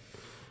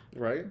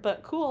 Right.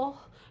 But cool.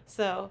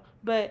 So,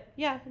 but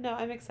yeah, no,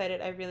 I'm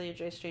excited. I really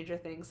enjoy Stranger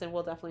Things, and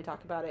we'll definitely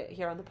talk about it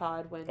here on the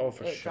pod when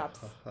it drops.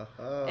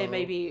 It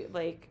may be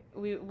like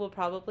we will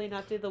probably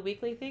not do the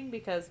weekly thing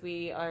because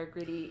we are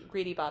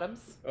greedy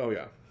bottoms. Oh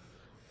yeah.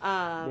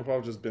 We'll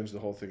probably just binge the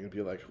whole thing and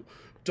be like,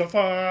 the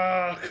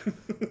fuck.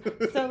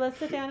 So let's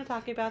sit down and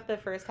talk about the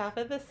first half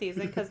of the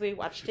season because we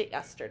watched it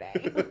yesterday.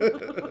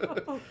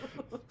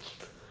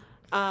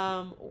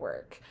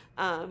 Work.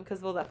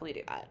 Because we'll definitely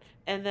do that.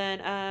 And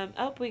then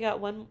we got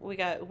one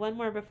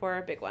more before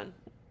our big one.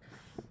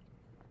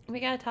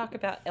 We gotta talk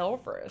about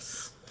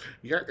Elvis.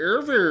 Yeah,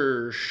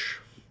 Elvis.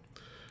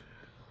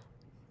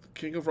 The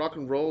King of Rock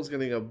and Roll is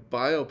getting a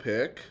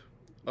biopic,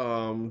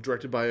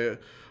 directed by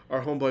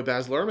our homeboy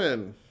Baz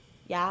Luhrmann.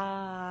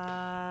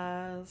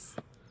 Yes.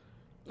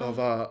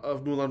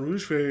 Of Moulin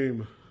Rouge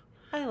fame.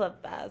 I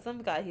love Baz.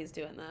 I'm glad he's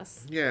doing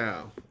this.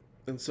 Yeah.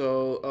 And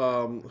so,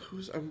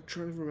 I'm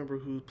trying to remember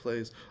who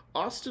plays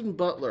Austin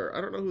Butler. I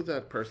don't know who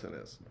that person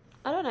is.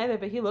 I don't either,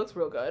 but he looks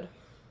real good.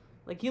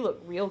 Like, he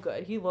looked real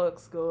good. He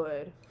looks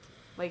good.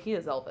 Like, he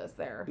is Elvis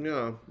there.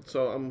 Yeah.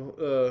 So I'm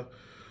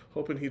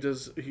hoping he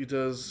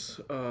does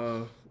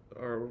our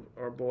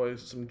boy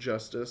some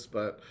justice.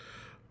 But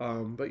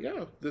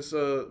yeah, this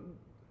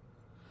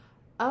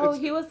Oh, It's-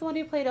 he was the one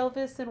who played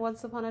Elvis in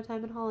Once Upon a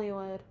Time in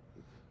Hollywood.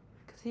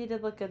 Because he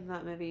did look good in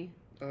that movie.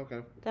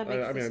 Okay. That makes I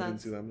mean, I didn't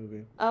sense. see that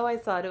movie. Oh, I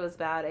saw it. It was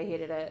bad. I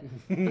hated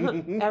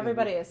it.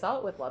 Everybody I saw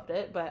it with loved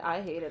it, but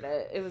I hated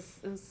it. It was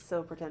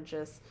so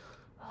pretentious.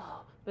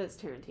 Oh, but it's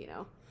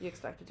Tarantino. You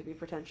expect it to be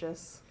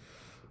pretentious.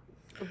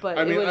 But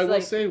I mean, it was I will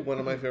like, say one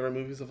of my favorite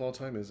movies of all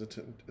time is a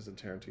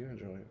Tarantino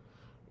joint.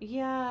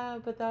 yeah,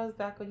 but that was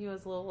back when he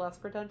was a little less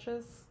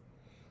pretentious.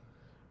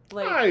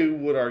 Like I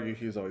would argue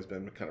he's always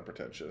been kind of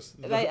pretentious.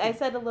 I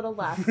said a little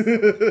less.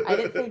 I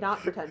didn't say not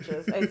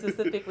pretentious. I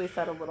specifically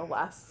said a little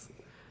less.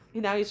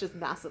 Now he's just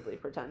massively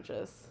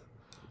pretentious.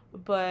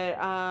 But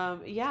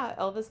yeah,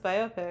 Elvis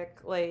biopic.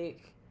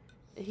 Like,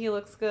 he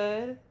looks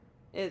good.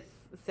 It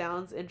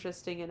sounds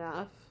interesting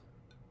enough.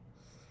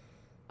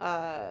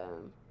 I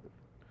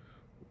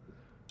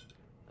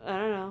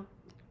don't know.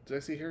 Did I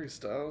see Harry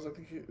Styles? I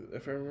think,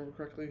 if I remember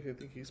correctly, I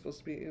think he's supposed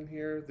to be in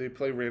here. They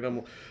play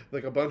random,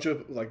 like a bunch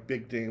of like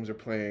big names are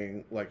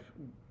playing like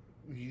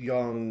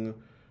young,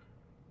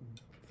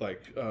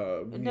 like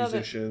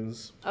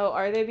musicians. Oh,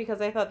 are they?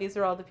 Because I thought these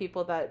are all the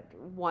people that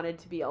wanted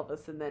to be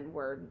Elvis and then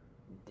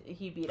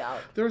he beat out.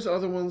 There's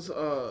other ones.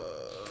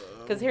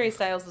 Because Harry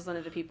Styles was one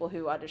of the people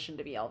who auditioned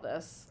to be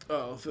Elvis.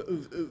 Oh,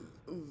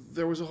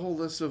 there was a whole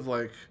list of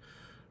like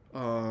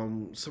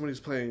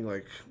somebody's playing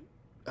like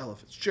Ella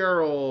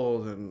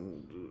Fitzgerald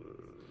and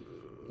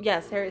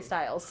Yes, Harry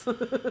Styles.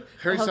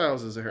 Harry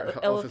Styles is a Ella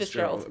Ella Fitzgerald.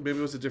 Fitzgerald. Maybe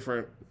it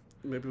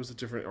was a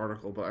different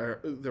article, but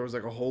there was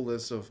like a whole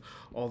list of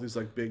all these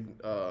like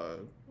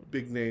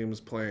big names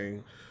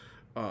playing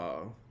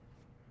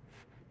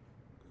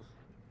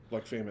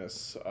like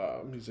famous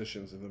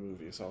musicians in the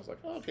movie. So I was like,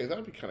 oh, okay,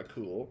 that'd be kind of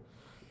cool.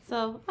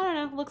 So, I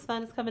don't know. Looks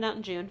fun. It's coming out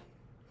in June.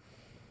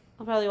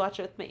 I'll probably watch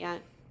it with my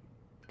aunt.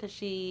 Because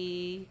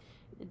she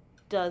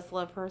does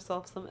love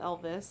herself some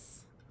Elvis.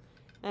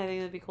 I think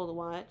that'd be cool to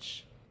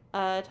watch.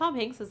 Tom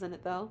Hanks is in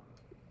it, though.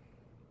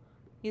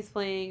 He's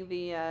playing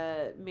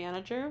the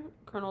manager,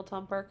 Colonel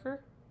Tom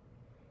Parker.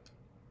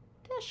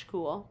 Dash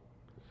cool.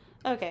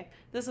 Okay,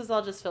 this is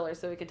all just filler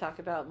so we can talk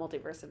about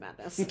Multiverse of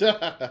Madness.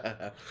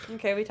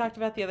 Okay, we talked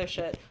about the other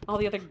shit. All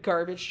the other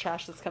garbage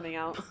trash that's coming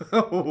out.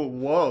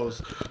 Whoa.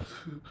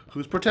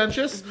 Who's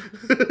pretentious?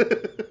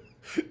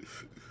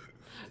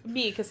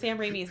 Me, because Sam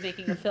Raimi is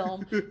making a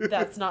film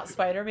that's not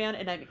Spider-Man,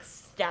 and I'm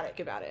ecstatic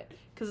about it.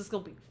 Because it's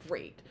going to be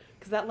great.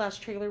 Because that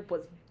last trailer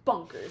was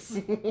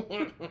bonkers.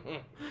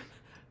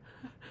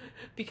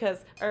 Because,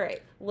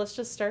 alright, let's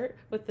just start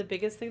with the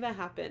biggest thing that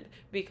happened.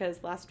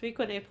 Because last week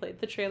when I played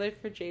the trailer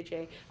for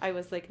JJ, I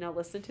was like, now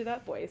listen to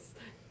that voice.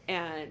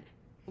 And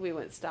we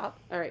went, stop.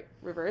 Alright,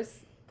 reverse.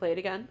 Play it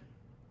again.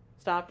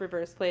 Stop,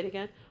 reverse, play it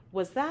again.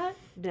 Was that?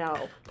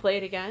 No. Play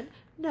it again.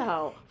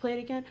 No. Play it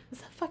again.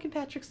 Was that fucking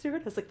Patrick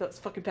Stewart? I was like, that was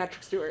fucking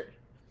Patrick Stewart.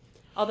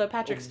 Although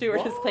Patrick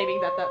Stewart is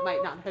claiming that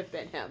might not have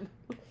been him.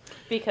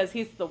 Because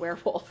he's the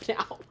werewolf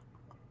now.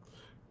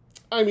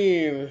 I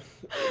mean,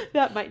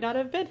 that might not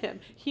have been him.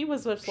 He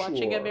was just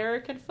watching Sure.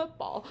 American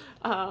football.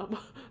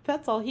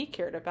 That's all he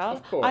cared about.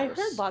 Of course. I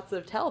heard lots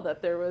of tell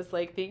that there was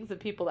like things and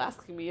people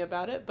asking me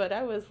about it, but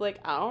I was like,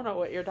 I don't know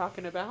what you're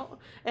talking about.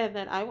 And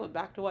then I went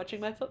back to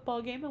watching my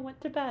football game and went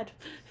to bed.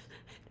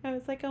 I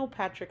was like, oh,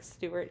 Patrick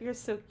Stewart, you're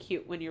so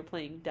cute when you're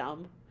playing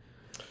dumb.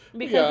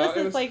 Because Yeah, this it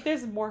is was- like,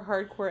 there's more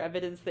hardcore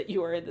evidence that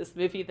you are in this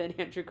movie than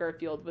Andrew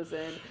Garfield was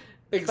in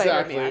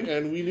exactly. Spider-Man.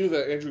 And we knew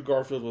that Andrew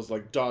Garfield was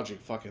like dodging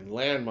fucking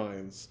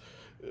landmines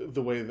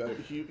the way that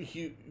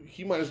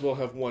he might as well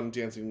have won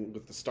Dancing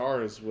with the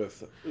Stars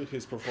with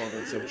his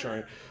performance of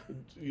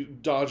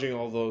dodging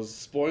all those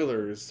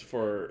spoilers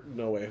for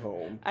No Way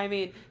Home. I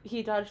mean,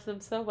 he dodged them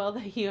so well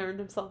that he earned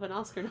himself an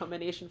Oscar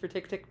nomination for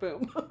Tick, Tick,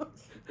 Boom.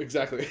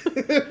 Exactly.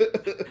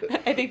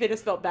 I think they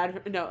just felt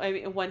bad. No, I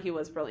mean, one, he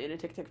was brilliant in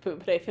Tick, Tick, Boom,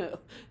 but I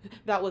feel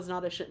that was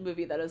not a shit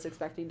movie that I was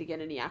expecting to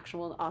get any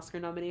actual Oscar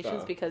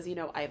nominations because,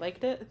 I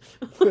liked it.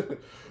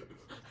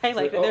 I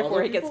liked it, therefore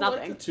other he gets people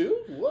liked nothing. it too?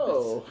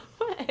 Whoa.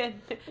 and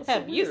so a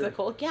weird.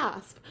 musical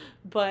gasp.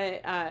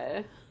 But,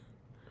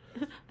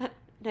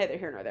 neither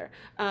here nor there.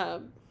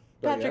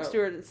 Patrick yeah.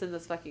 Stewart is in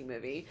this fucking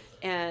movie,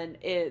 and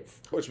it's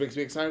Which makes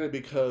me excited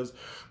because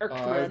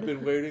X-Men. I've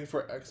been waiting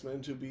for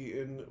X-Men to be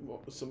in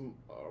some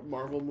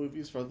Marvel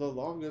movies for the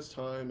longest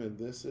time, and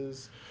this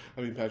is,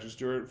 Patrick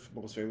Stewart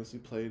most famously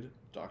played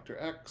Dr.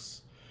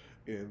 X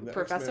in the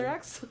Professor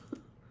X-Men. X.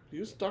 He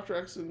was Dr.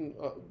 X in,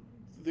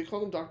 they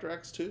called him Dr.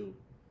 X too.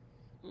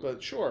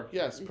 But sure,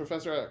 yes,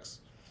 Professor X.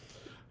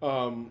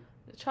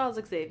 Charles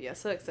Xavier,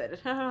 so excited.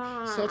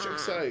 Such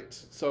excite.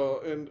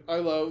 So, and I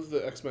love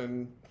the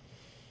X-Men.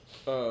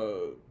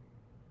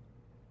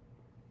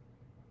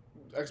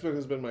 X-Men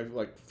has been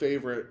my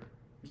favorite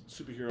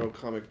superhero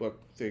comic book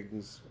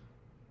things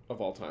of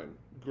all time.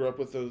 Grew up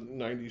with the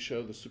 90s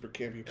show, the super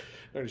campy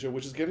 90s show,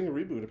 which is getting a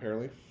reboot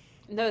apparently.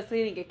 No, it's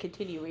leading a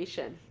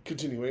continuation.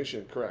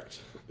 Continuation, correct.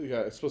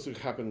 Yeah, it's supposed to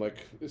happen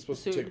it's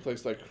supposed to Soon. take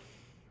place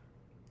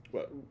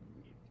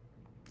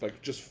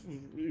just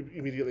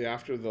immediately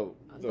after the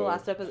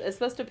last episode. It's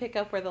supposed to pick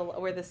up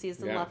where the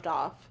season Yeah. left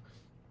off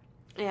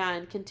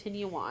and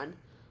continue on.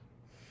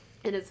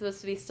 and it's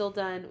supposed to be still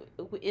done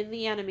in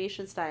the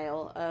animation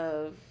style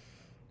of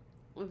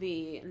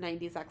the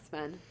 90s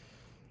X-Men.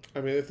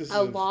 I mean, if this is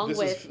Along this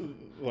with- is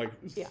like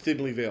Yeah.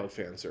 thinly veiled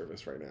fan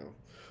service right now.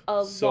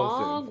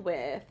 Along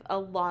with a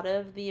lot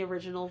of the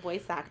original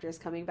voice actors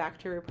coming back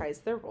to reprise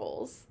their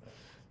roles,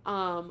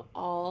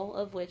 all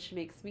of which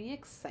makes me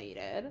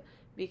excited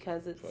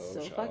because it's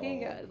so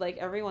fucking good. Like,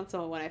 every once in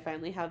a while when I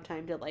finally have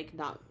time to, like,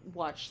 not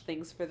watch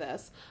things for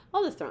this,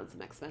 I'll just throw on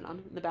some X-Men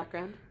on in the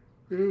background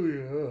Oh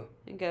yeah.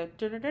 and go.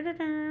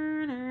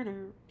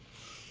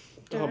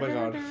 Oh my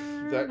god,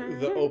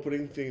 the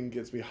opening theme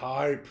gets me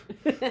hype.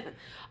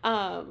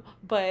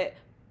 But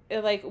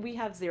like, we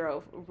have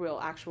zero real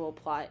actual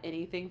plot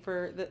anything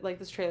for like,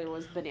 this trailer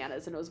was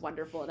bananas and it was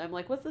wonderful, and I'm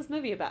like, what's this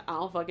movie about? I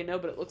don't fucking know,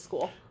 but it looks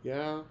cool.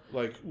 Yeah,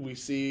 like we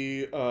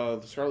see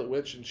the Scarlet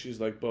Witch, and she's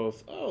like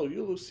both, oh,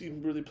 you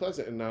seem really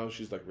pleasant, and now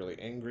she's like really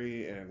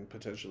angry and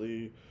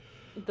potentially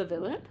The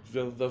villain?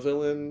 the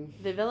villain.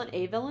 The villain,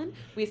 a villain?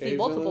 We see A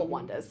multiple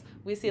villain. Wandas.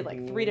 We see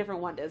like 3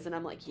 different Wandas, and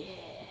I'm like, yeah.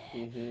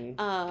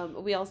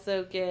 Mm-hmm. We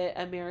also get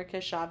America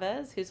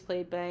Chavez, who's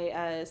played by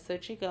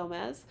Xochitl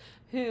Gomez,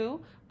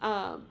 who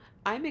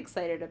I'm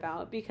excited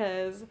about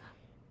because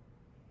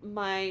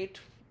my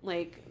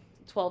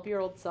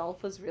 12-year-old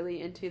self was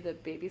really into the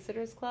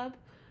Babysitters Club.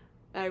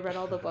 I read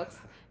all the books,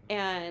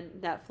 and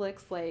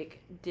Netflix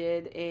like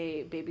did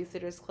a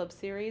Babysitters Club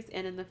series,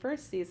 and in the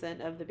first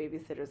season of the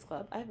Babysitters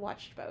Club, I've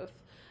watched both,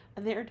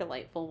 and they are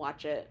delightful.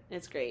 Watch it;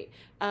 it's great.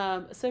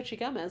 Xochitl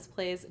Gomez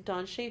plays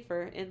Dawn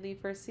Schaefer in the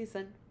first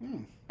season,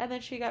 and then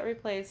she got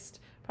replaced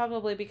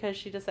probably because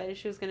she decided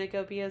she was going to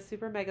go be a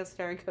super mega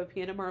star and go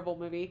be in a Marvel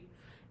movie.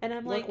 And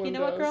I'm like, you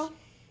know what, girl?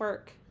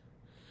 Work.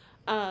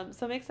 So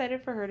I'm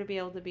excited for her to be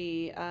able to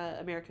be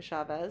America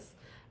Chavez,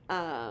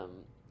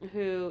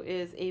 who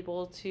is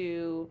able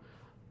to,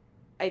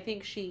 I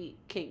think she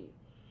can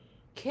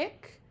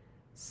kick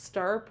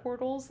star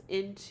portals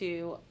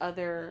into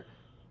other,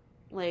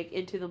 like,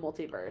 into the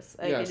multiverse.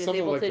 Yeah, and is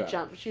something able like to that.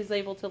 jump. She's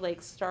able to,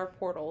 like, star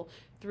portal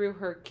through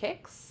her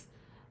kicks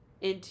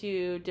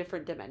into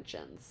different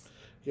dimensions.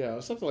 Yeah,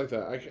 something like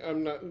that.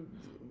 I'm not.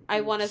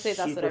 I want to say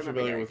that's what I super remember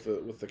familiar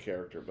hearing. with the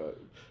character, but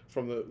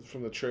from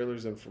the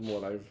trailers and from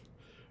what I've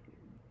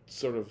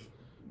sort of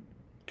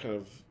kind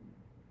of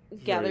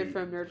Gathered very-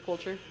 from nerd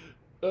culture.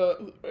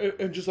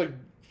 and just like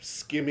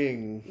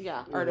skimming,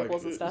 Yeah,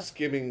 articles like, and stuff.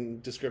 skimming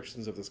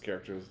descriptions of this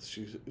character,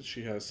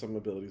 she has some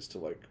abilities to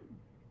like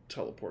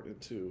teleport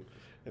into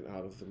and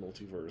out of the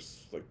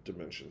multiverse, like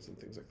dimensions and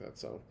things like that.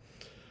 So,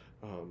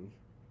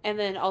 And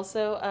then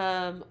also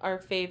our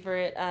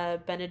favorite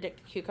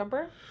Benedict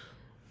Cucumber.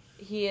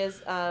 He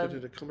is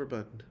Benedict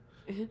Cumberbatch.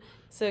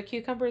 so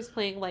Cucumber is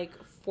playing like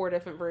 4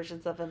 different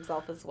versions of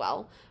himself as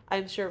well.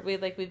 I'm sure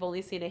we've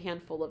only seen a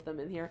handful of them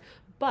in here,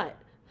 but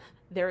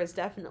there is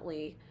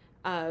definitely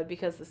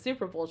because the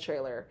Super Bowl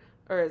trailer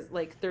or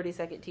like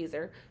 30-second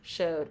teaser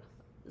showed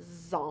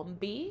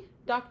zombie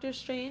Doctor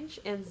Strange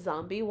and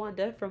zombie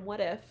Wanda from What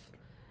If.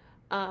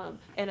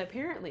 And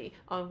apparently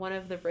on one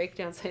of the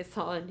breakdowns I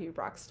saw in New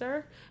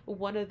Rockstar,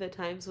 one of the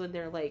times when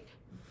they're like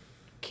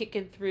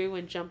kicking through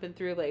and jumping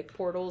through like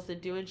portals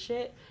and doing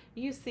shit,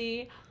 you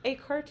see a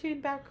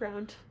cartoon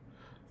background.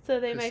 So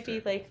they might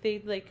be like,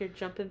 they like are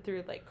jumping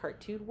through like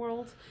cartoon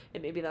worlds,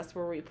 and maybe that's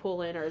where we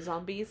pull in our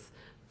zombies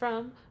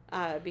from.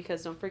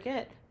 Because don't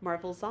forget,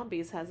 Marvel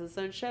Zombies has its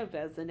own show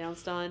as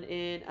announced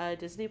in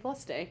Disney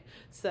Plus Day.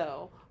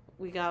 So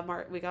we got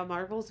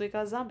Marvels, we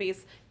got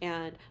zombies,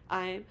 and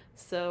I'm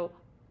so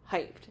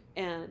hyped.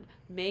 And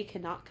May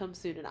cannot come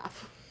soon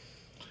enough.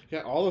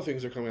 Yeah, all the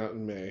things are coming out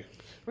in May.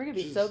 We're gonna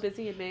be so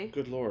busy in May.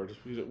 Good lord,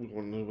 we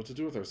want to know what to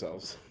do with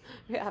ourselves.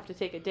 We have to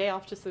take a day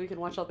off just so we can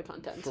watch all the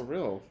content. For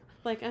real.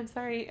 Like, I'm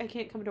sorry, I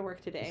can't come to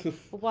work today.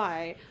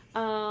 Why?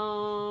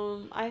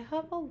 I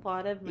have a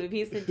lot of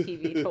movies and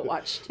TV to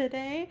watch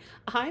today.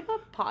 I'm a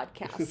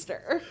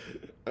podcaster.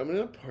 I'm an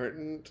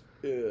important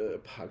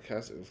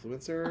podcast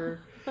influencer,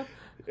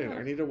 and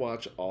I need to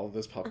watch all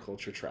this pop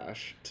culture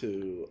trash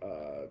to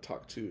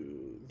talk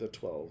to the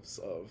 12s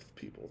of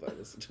people that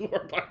listen to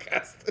our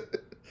podcast.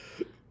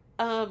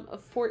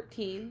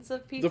 14s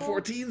of people. The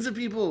 14s of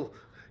people.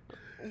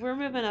 We're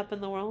moving up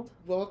in the world.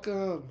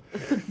 Welcome.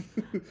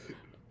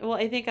 Well,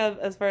 I think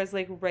as far as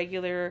like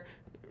regular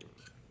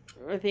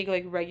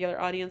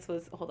audience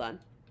was, hold on,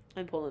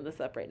 I'm pulling this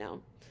up right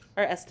now.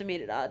 Our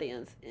estimated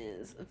audience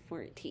is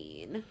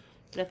 14.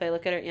 But if I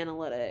look at our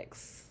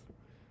analytics,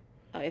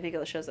 I think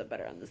it shows up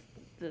better on this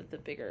the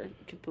bigger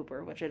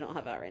pooper, which I don't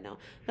have out right now.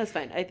 That's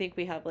fine. I think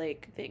we have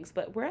like things,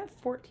 but we're at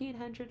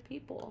 1,400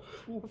 people,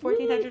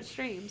 1,400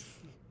 streams,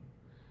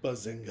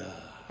 Bazinga.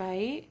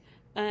 right?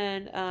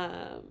 And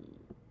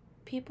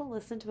people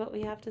listen to what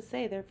we have to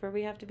say, therefore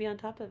we have to be on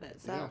top of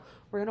it. So Yeah.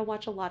 we're gonna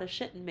watch a lot of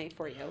shit in May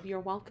for you. You're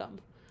welcome.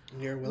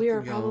 You're welcome, We are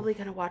y'all. probably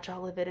gonna watch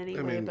all of it anyway,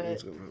 I mean, but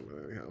it's gonna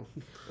happen anyhow.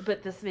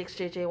 but this makes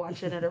JJ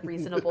watch it at a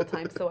reasonable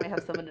time, so I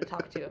have someone to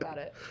talk to about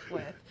it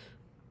with.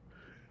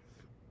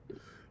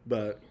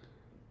 But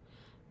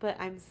But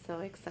I'm so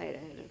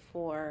excited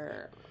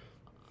for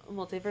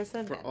Multiverse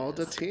of For Madness. all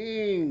the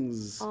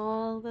things.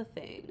 All the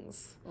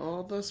things.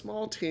 All the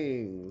small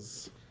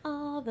things.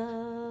 All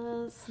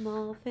the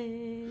small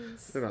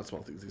things. They're not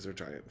small things. These are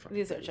giant fucking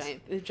These are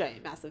things.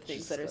 giant, massive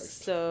things that are Jesus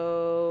Christ.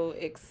 so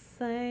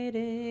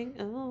exciting.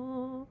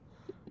 Oh,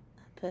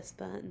 push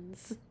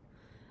buttons.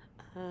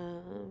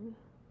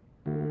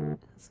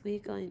 Is we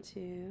going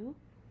to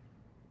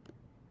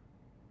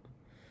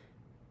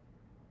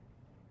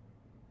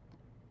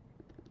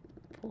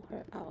pull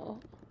her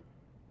out?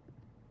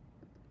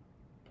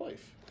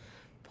 Life.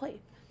 Play.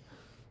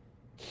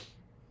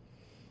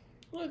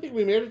 Well, I think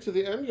we made it to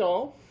the end,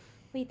 y'all.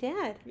 We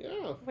did.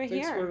 Yeah. We're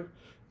thanks here.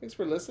 Thanks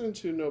for listening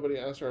to Nobody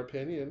Asked Our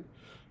Opinion.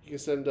 You can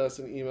send us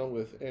an email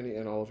with any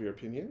and all of your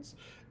opinions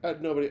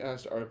at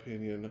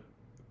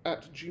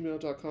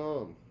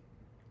nobodyaskedouropinion@gmail.com.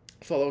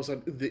 Follow us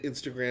on the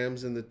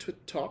Instagrams and the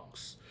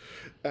TikToks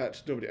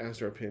at Nobody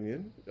Asked Our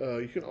Opinion.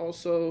 You can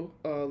also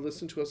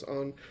listen to us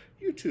on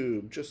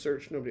YouTube. Just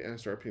search Nobody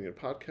Asked Our Opinion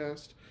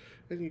podcast,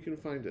 and you can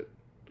find it.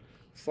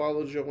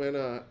 Follow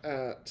Joanna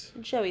at...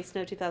 Joey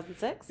Snow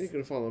 2006. You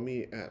can follow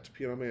me at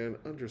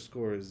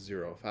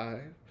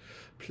pianoman_05.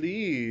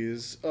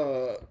 Please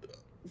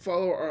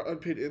follow our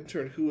unpaid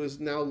intern who is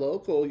now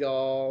local,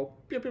 y'all.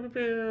 Pew, pew, pew,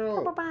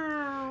 pew.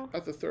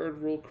 At the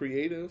Third Rule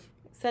Creative.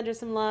 Send her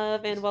some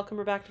love and welcome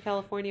her back to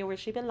California where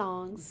she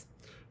belongs.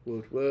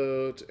 Woot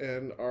woot.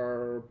 And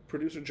our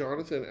producer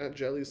Jonathan at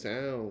Jelly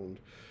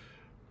Sound.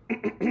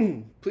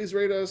 Please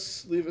rate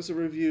us, leave us a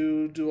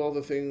review, do all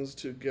the things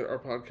to get our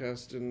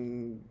podcast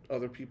in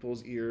other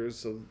people's ears.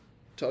 So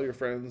tell your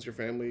friends, your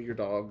family, your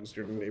dogs,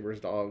 your neighbors'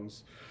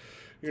 dogs,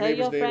 your Tell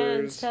neighbors' your neighbors.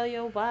 friends, tell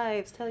your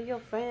wives, tell your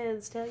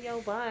friends, tell your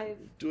wives.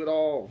 Do it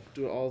all.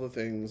 Do all the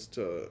things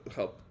to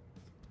help.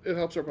 It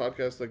helps our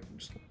podcast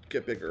just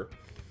get bigger,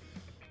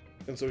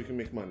 and so we can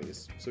make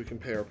monies. So we can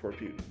pay our poor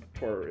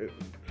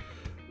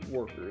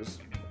workers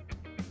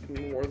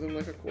more than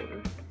like a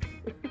quarter.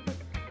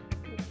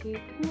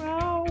 Keep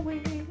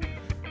growing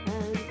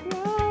and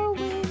growing.